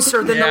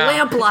grosser than Yeah.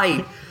 the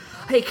lamplight.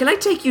 Hey, can I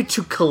take you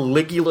to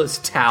Caligula's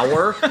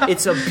Tower?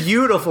 It's a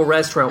beautiful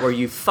restaurant where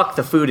you fuck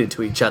the food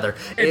into each other.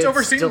 It's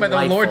overseen by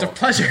the Lords of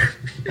Pleasure.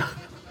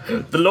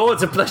 The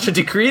Lords of Pleasure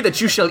decree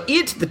that you shall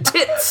eat the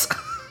tits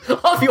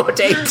of your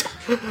date.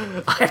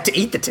 I have to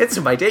eat the tits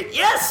of my date?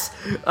 Yes!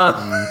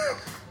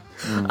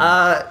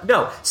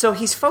 No, so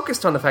he's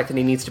focused on the fact that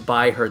he needs to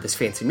buy her this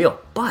fancy meal.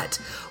 But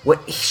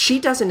what she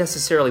doesn't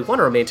necessarily want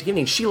a romantic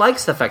evening. She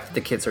likes the fact that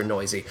the kids are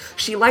noisy.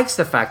 She likes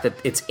the fact that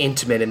it's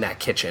intimate in that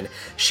kitchen.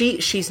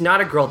 She's not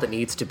a girl that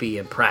needs to be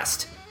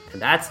impressed.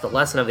 And that's the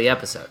lesson of the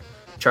episode.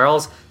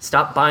 Charles,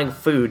 stop buying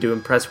food to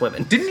impress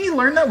women. Didn't he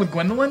learn that with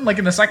Gwendolyn, like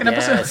in the second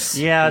Yes, episode?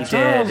 Yeah, he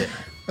Charles. did.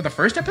 Or the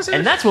first episode?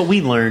 And that's what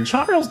we learned.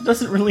 Charles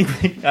doesn't really.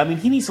 I mean,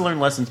 he needs to learn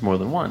lessons more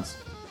than once.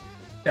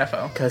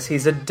 Defo. Because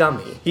he's a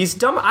dummy. He's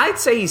dumb. I'd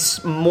say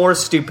he's more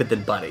stupid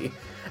than Buddy.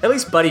 At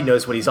least Buddy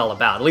knows what he's all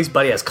about. At least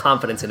Buddy has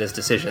confidence in his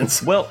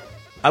decisions. Well,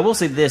 I will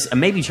say this, and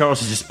maybe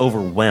Charles is just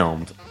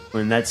overwhelmed,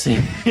 and that's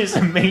his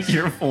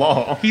major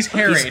flaw. He's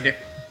harried.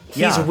 He's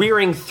Yeah.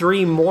 rearing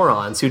 3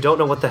 morons who don't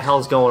know what the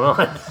hell's going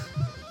on.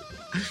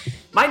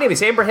 My name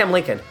is Abraham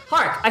Lincoln.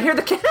 Hark! I hear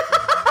the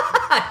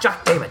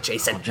damn it,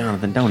 Jason.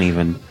 Jonathan, don't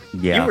even.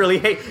 Yeah. You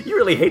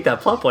really hate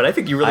that plot point. I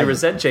think you really I-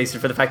 resent Jason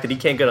for the fact that he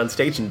can't get on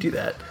stage and do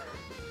that.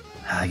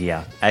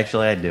 Yeah,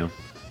 actually, I do.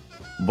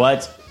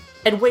 But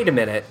And wait a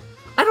minute.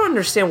 I don't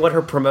understand what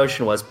her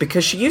promotion was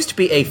because she used to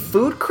be a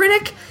food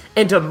critic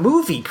and a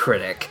movie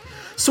critic.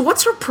 So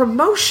what's her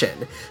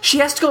promotion? She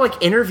has to go like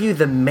interview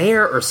the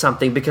mayor or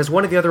something because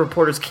one of the other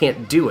reporters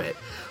can't do it.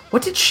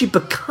 What did she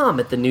become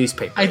at the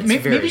newspaper?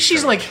 Maybe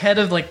she's like head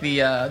of like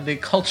the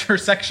culture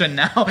section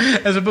now,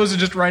 as opposed to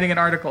just writing an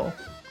article.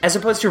 As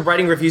opposed to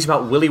writing reviews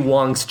about Willy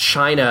Wong's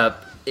China.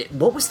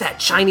 What was that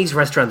Chinese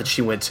restaurant that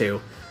she went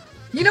to?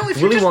 You know, if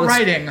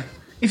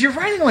you're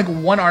writing like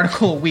one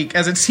article a week,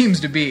 as it seems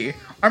to be,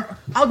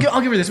 I'll give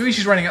her this. Maybe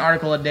she's writing an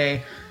article a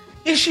day.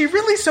 Is she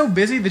really so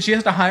busy that she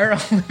has to hire a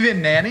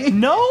live-in nanny?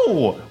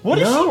 No! What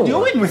is she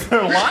doing with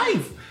her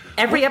life?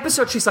 Every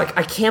episode, she's like,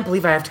 I can't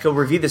believe I have to go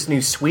review this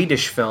new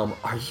Swedish film.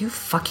 Are you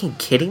fucking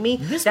kidding me?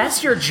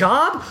 That's your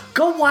job?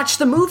 Go watch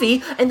the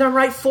movie and then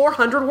write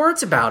 400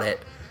 words about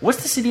it.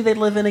 What's the city they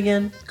live in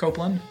again?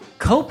 Copeland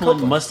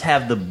must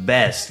have the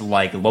best,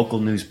 like, local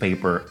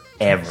newspaper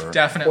ever.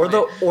 Definitely.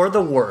 Or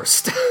the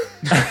worst.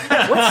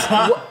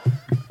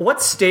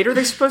 What state are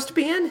they supposed to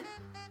be in?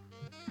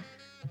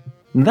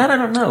 That I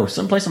don't know.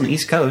 Someplace on the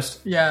East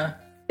Coast. Yeah.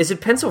 Is it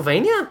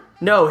Pennsylvania?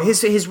 No,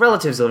 his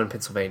relatives live in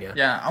Pennsylvania.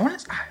 Yeah, I want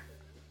to.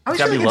 It's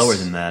gotta be lower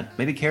than that.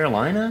 Maybe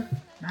Carolina?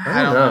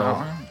 I don't know.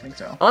 I don't think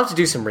so. I'll have to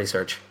do some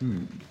research.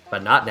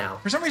 But not now.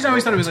 For some reason, I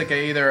always thought it was like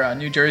either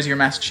New Jersey or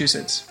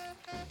Massachusetts.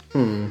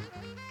 Oh,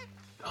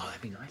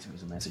 that'd be nice if it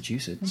was in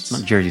Massachusetts. It's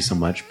not Jersey so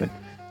much, but...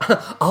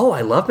 Oh,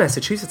 I love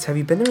Massachusetts. Have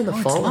you been there in the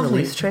fall when the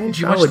leaves change?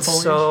 Did you watch the it's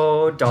foliage?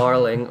 so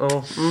darling.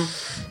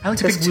 I like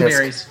to pick Tisk, tisk.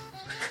 blueberries.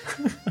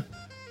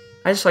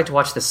 I just like to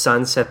watch the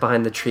sun set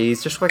behind the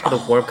trees, just like with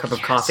a warm cup of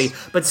coffee,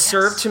 but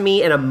served to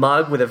me in a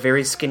mug with a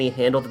very skinny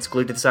handle that's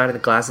glued to the side, and the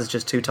glass is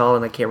just too tall,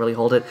 and I can't really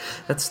hold it.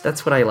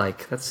 That's what I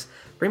like.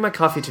 Bring my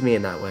coffee to me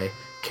in that way.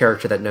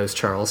 Character that knows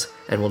Charles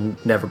and will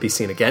never be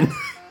seen again.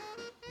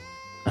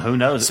 Who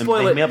knows?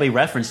 Spoil They it. may be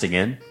referenced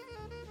again.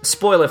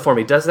 Spoil it for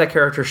me. Does that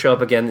character show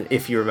up again?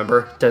 If you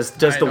remember, does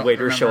the don't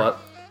waiter show remember.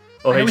 up?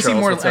 Oh, I know hey we see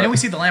Charles, more. what's I know up? we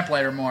see the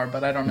lamplighter more,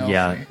 but I don't know.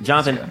 Yeah,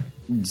 Jonathan,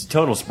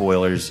 total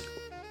spoilers.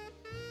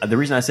 The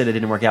reason I said it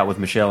didn't work out with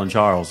Michelle and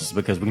Charles is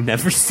because we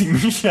never see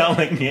Michelle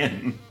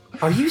again.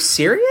 Are you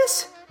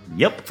serious?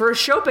 Yep. For a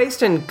show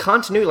based in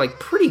continuity, like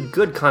pretty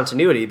good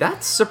continuity,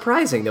 that's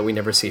surprising that we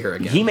never see her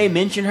again. He may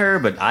mention her,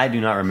 but I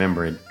do not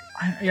remember it.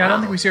 I don't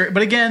think we see her.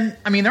 But again,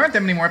 I mean, there aren't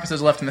that many more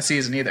episodes left in the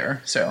season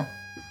either. So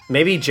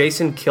Maybe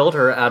Jason killed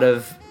her out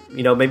of,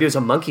 maybe it was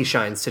a monkey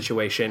shine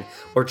situation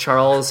where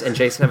Charles and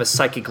Jason have a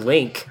psychic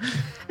link,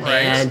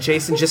 Right. and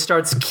Jason just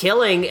starts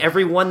killing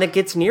everyone that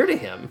gets near to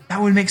him. that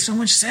would make so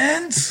much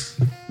sense.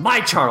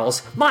 My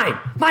Charles, mine.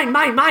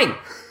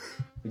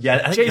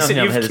 Yeah, I think Jason, Jonathan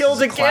you've had this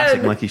killed classic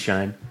again. monkey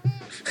shine.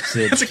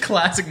 It's a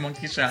classic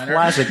monkey shiner.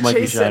 Classic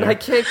monkey Jason, shiner. I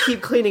can't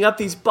keep cleaning up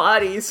these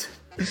bodies.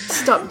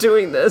 Stop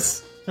doing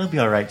this. It'll be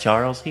all right,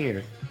 Charles.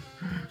 Here.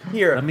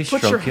 Here, Let me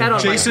put your stroke head you. on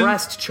Jason? my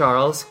breast,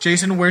 Charles.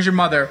 Jason, where's your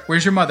mother?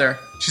 Where's your mother?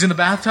 She's in the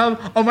bathtub?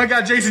 Oh my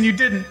god, Jason, you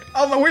didn't.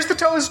 Oh no, where's the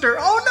toaster?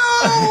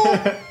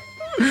 Oh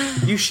no!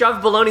 You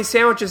shoved bologna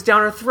sandwiches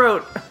down her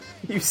throat.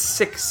 You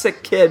sick,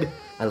 sick kid.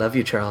 I love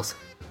you, Charles.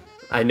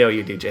 I know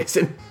you do,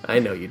 Jason. I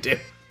know you do.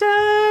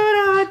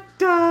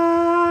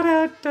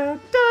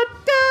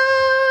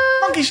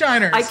 Monkey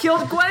shiners. I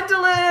killed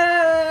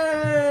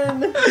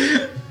Gwendolyn!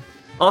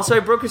 Also, I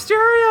broke her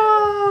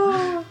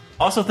stereo!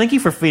 Also, thank you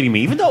for feeding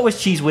me. Even though it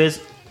was Cheese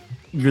Whiz,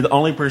 you're the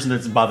only person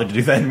that's bothered to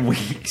do that in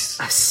weeks.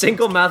 A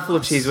single mouthful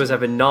of cheese whiz I've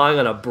been gnawing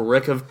on a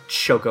brick of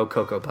Choco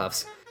Cocoa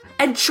Puffs.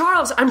 And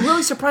Charles, I'm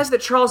really surprised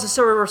that Charles is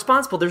so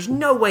irresponsible. There's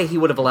no way he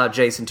would have allowed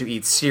Jason to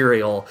eat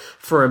cereal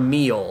for a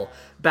meal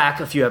back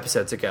a few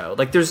episodes ago.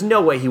 Like, there's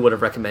no way he would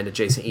have recommended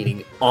Jason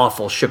eating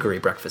awful sugary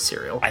breakfast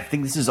cereal. I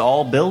think this is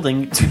all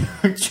building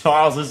to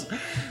Charles's,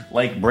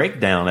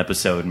 breakdown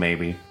episode,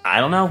 maybe. I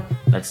don't know.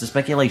 That's the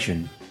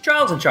speculation.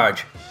 Charles in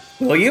charge.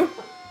 Will you?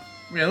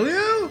 Will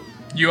you?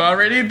 You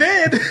already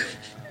did.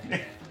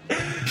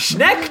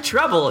 Schneck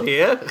Trouble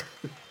here.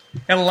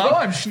 Hello,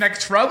 I'm Schneck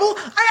Trouble.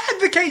 I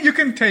advocate you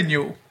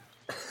continue.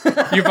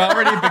 You've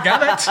already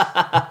begun it.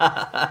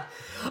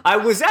 I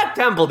was at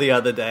Temple the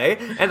other day,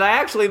 and I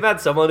actually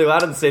met someone who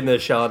hadn't seen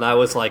this show, and I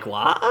was like,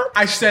 what?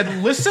 I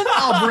said, listen,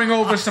 I'll bring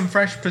over some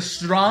fresh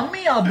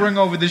pastrami. I'll bring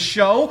over the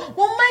show.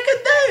 We'll make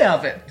a day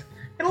of it.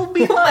 It'll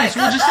be nice.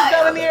 We'll just sit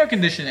down in the air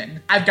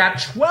conditioning. I've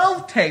got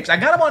 12 tapes. I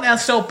got them on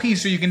SLP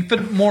so you can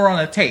fit more on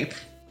a tape.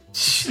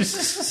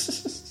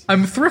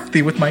 I'm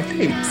thrifty with my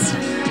tapes.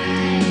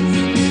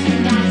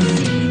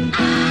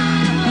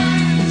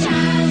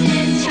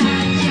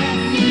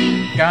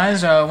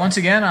 Guys, once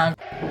again, I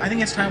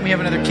think it's time we have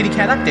another kitty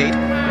cat update.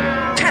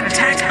 Cat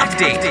Attack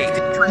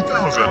Update.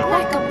 3000.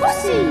 Like a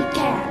pussy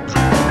cat.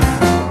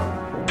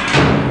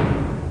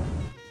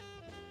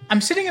 I'm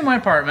sitting in my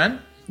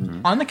apartment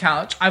on the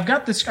couch. I've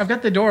got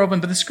the door open,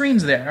 but the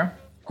screen's there.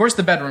 Of course,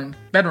 the bedroom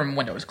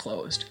window is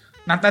closed.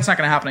 That's not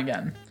going to happen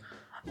again.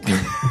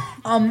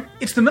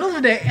 It's the middle of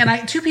the day,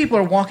 and two people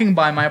are walking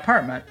by my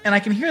apartment, and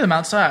I can hear them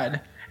outside.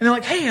 And they're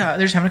like, "Hey," they're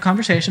just having a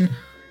conversation.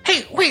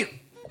 "Hey, wait,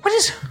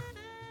 what's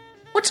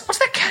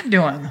that cat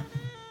doing?"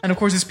 And of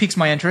course, this piques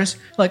my interest.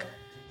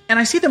 And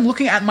I see them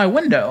looking at my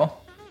window.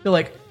 They're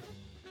like,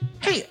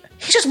 "Hey,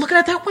 he's just looking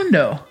at that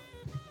window."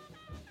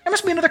 There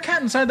must be another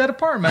cat inside that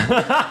apartment.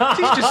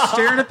 She's just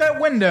staring at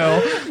that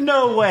window.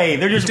 No way.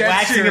 They're just Dead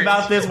waxing serious.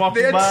 about this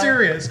walking Dead by.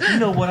 serious. You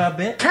know what I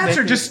bet? Cats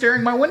are just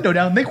staring my window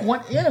down. They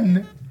want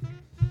in.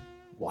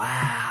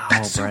 Wow,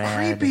 That's so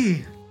Brad.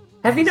 creepy.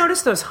 Have you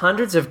noticed those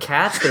hundreds of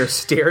cats that are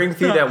staring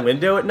through that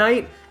window at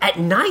night? At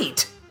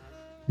night!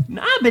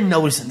 I've been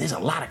noticing there's a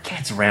lot of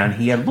cats around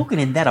here. Looking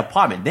in that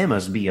apartment, there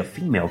must be a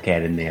female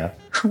cat in there.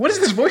 What is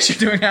this voice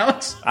you're doing,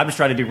 Alex? I'm just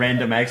trying to do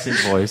random accent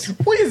voice.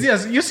 What is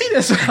this? You see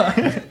this?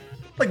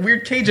 Like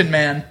weird Cajun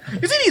man.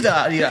 You see these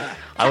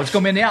cats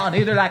come in there and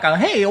they're like,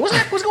 hey,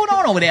 what's going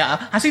on over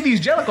there? I see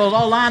these jellicles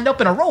all lined up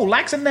in a row,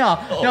 laxing there.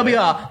 They'll be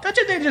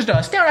they're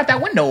just staring at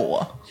that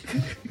window.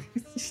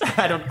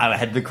 I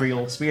had the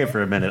Creole spirit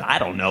for a minute. I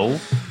don't know.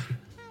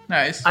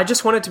 Nice. I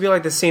just want it to be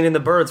like the scene in The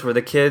Birds where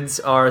the kids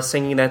are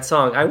singing that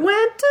song. I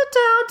went to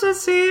town to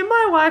see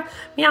my wife.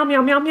 Meow,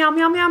 meow, meow, meow,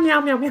 meow, meow,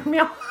 meow, meow, meow,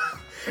 meow.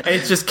 And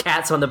it's just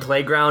cats on the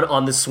playground,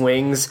 on the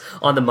swings,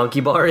 on the monkey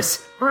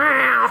bars.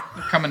 They're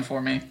coming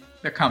for me.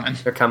 They're coming.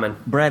 They're coming.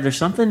 Brad, there's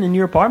something in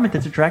your apartment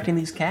that's attracting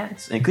these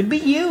cats. It could be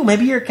you.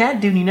 Maybe you're a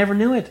cat dude and you never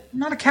knew it. I'm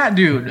not a cat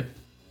dude.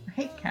 I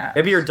hate cats.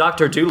 Maybe you're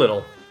Dr.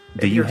 Doolittle.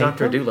 Do you You're hate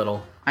Dr. them?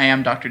 Doolittle. I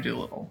am Dr.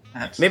 Doolittle.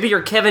 Maybe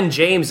you're Kevin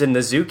James in The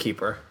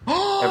Zookeeper.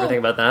 Everything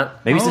about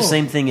that? Maybe it's the Oh.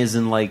 same thing as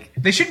in, like...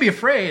 They should be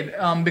afraid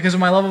because of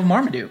my love of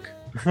Marmaduke.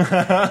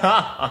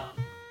 I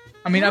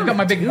mean, I've got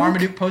my big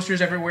Marmaduke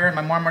posters everywhere, and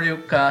my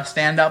Marmaduke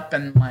stand-up,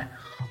 and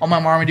all my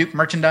Marmaduke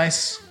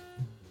merchandise.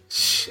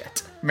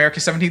 Shit.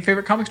 America's 17th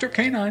favorite comic strip,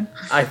 K9.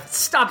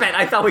 Stop it!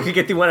 I thought we could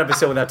get through one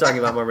episode without talking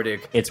about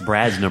Marmaduke. It's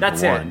Brad's number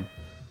That's it. one.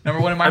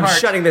 Number one in my I'm heart.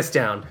 shutting this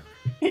down.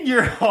 In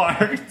your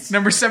heart.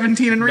 Number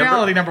 17 in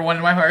reality, number one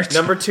in my heart.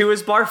 Number 2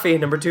 is Barfy.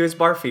 Number 2 is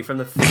Barfy from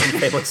the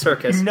Family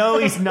Circus. No,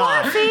 he's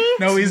not.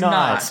 No, he's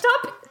not.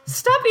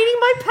 Stop eating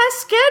my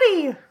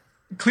pescetti.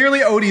 Clearly,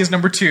 Odie is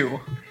number 2.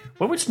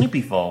 Where would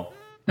Snoopy fall?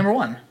 Number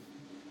 1.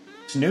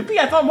 Snoopy?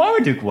 I thought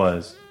Marmaduke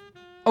was.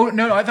 Oh,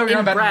 no, I thought we were talking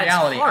about in Brad's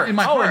reality. heart. In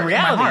my Oh, heart. in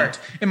reality. In my heart.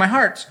 In my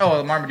heart.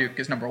 Oh, Marmaduke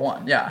is number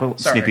 1. Yeah. But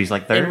Sorry. Snoopy's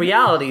like third? In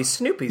reality,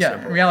 Snoopy's Yeah,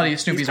 number in reality, one.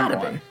 Snoopy's He's number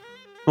gotta 1. be.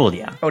 Well,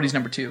 yeah. Odie's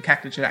number 2.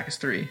 Cactus Jack is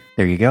 3.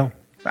 There you go.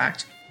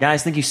 Fact.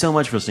 Guys, thank you so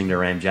much for listening to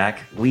Ramjack.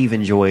 We've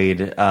enjoyed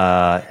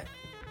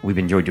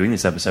doing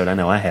this episode. I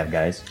know I have,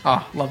 guys.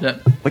 Oh, loved it.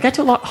 We got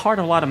to heart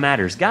of a lot of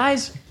matters.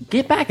 Guys,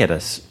 get back at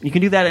us. You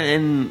can do that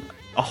in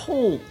a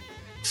whole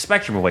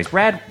spectrum of ways.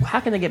 Brad, how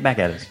can they get back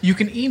at us? You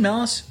can email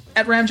us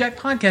at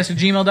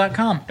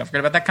ramjackpodcast@gmail.com. Don't forget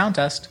about that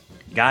contest.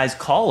 Guys,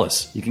 call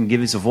us. You can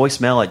give us a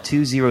voicemail at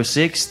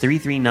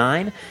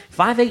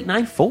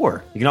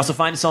 206-339-5894. You can also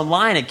find us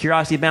online at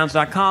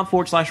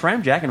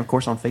curiosityabounds.com/Ramjack, and of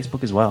course on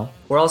Facebook as well.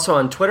 We're also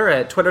on Twitter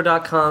at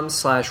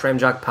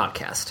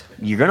twitter.com/RamjackPodcast.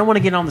 You're going to want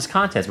to get on this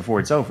contest before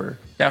it's over.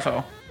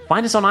 Defo.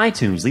 Find us on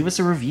iTunes. Leave us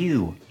a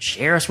review.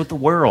 Share us with the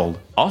world.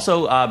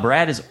 Also,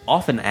 Brad is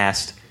often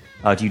asked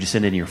you to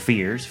send in your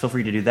fears. Feel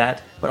free to do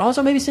that. But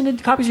also maybe send in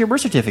copies of your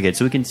birth certificate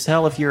so we can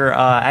tell if you're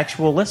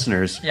actual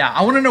listeners. Yeah,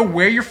 I want to know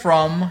where you're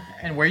from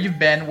and where you've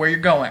been, where you're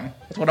going.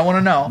 That's what I want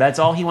to know. That's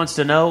all he wants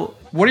to know.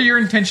 What are your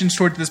intentions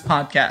towards this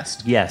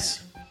podcast?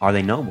 Yes. Are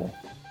they noble?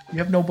 You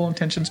have noble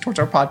intentions towards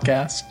our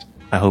podcast.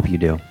 I hope you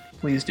do.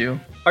 Please do.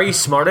 Are you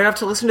smart enough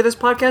to listen to this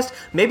podcast?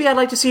 Maybe I'd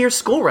like to see your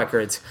school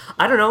records.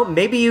 I don't know.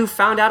 Maybe you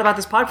found out about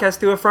this podcast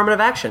through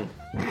affirmative action.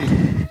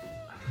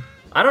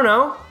 I don't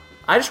know.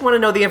 I just want to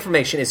know the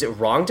information. Is it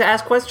wrong to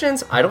ask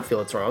questions? I don't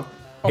feel it's wrong.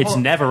 It's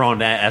never wrong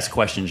to ask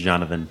questions,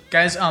 Jonathan.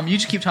 Guys, you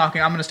just keep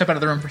talking. I'm going to step out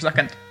of the room for a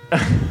second.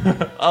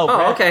 Oh, Oh,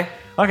 Brad. okay.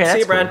 Okay, that's See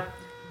you, Brad. cool.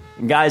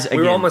 Guys, again,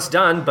 We were almost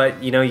done,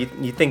 but you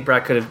think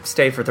Brad could have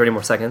stayed for 30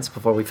 more seconds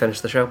before we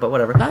finished the show, but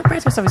whatever.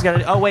 Brad's got stuff he's got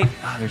to. Oh wait,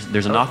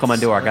 there's a knock on my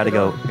door. I gotta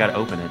go. Gotta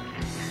open it.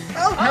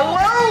 Oh,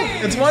 hello!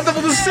 It's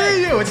wonderful to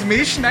see you. It's me,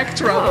 Schneck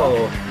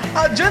Trouble.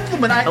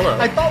 Gentlemen, Hello.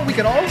 I thought we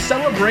could all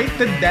celebrate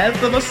the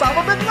death of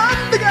Osama bin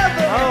Laden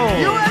together. Oh,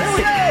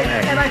 USA!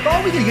 really? And I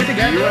thought we could get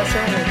together.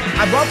 USA.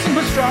 I brought some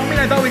pastrami, and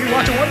I thought we could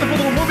watch a wonderful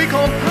little movie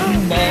called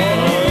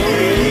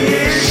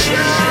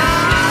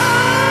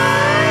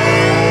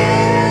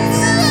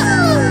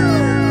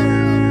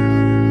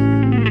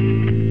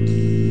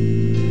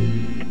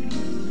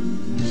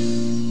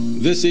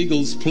This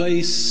eagle's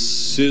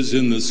place is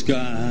in the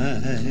sky.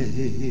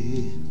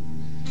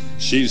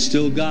 She's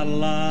still got a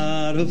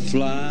lot of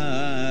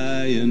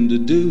flying to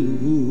do.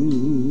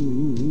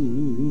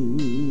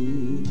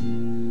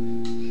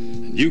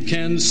 You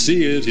can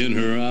see it in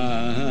her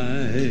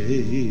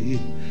eye,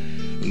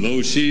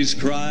 though she's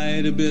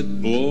cried a bit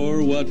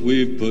for what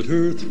we've put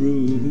her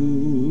through.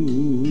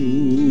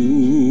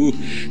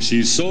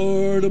 She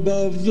soared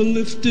above the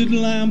lifted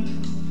lamp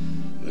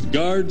that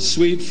guards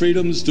sweet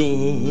freedom's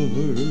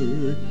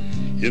door.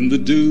 In the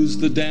dews,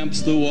 the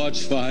damps, the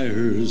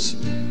watchfires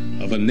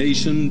of a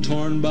nation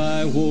torn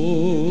by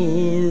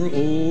war.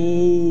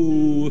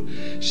 Oh,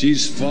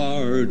 she's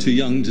far too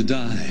young to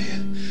die.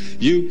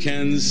 You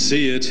can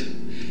see it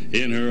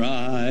in her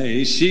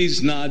eye.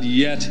 She's not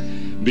yet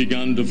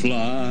begun to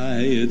fly.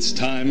 It's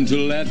time to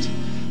let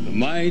the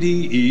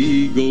mighty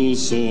eagle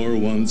soar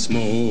once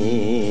more.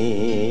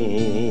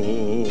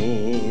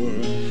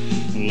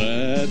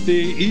 let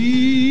the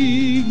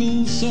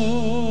eagle soar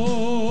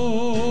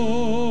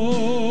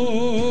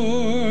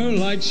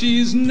like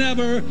she's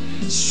never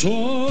soared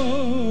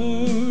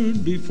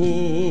before,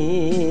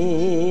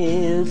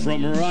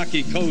 from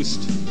rocky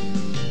coast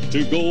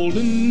to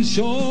golden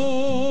shore.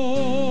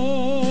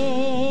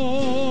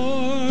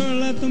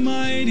 Let the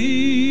mighty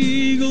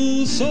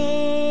eagle soar,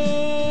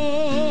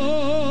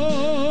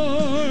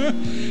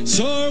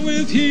 soar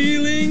with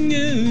healing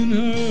in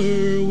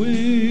her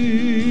wings,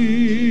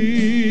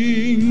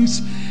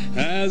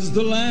 as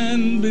the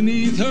land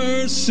beneath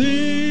her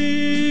sings.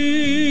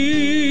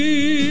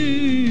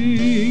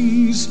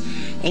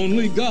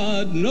 Only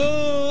God,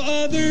 no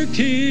other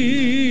kings.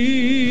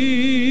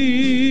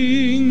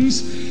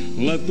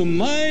 Let the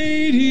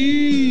mighty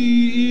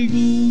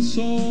eagle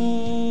soar.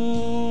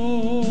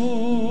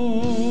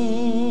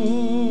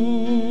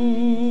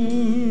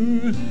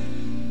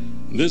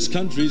 This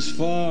country's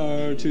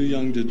far too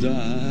young to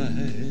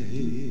die.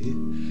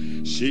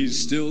 She's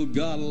still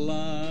got a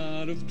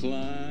lot of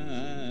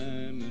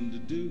climbing to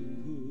do.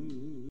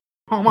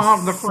 Home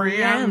of the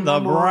free and the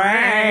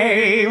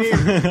brave.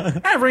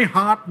 Every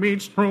heart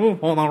beats true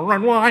for the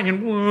red, white,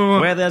 and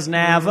blue. Where there's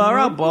never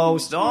a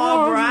boast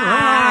or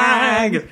brag.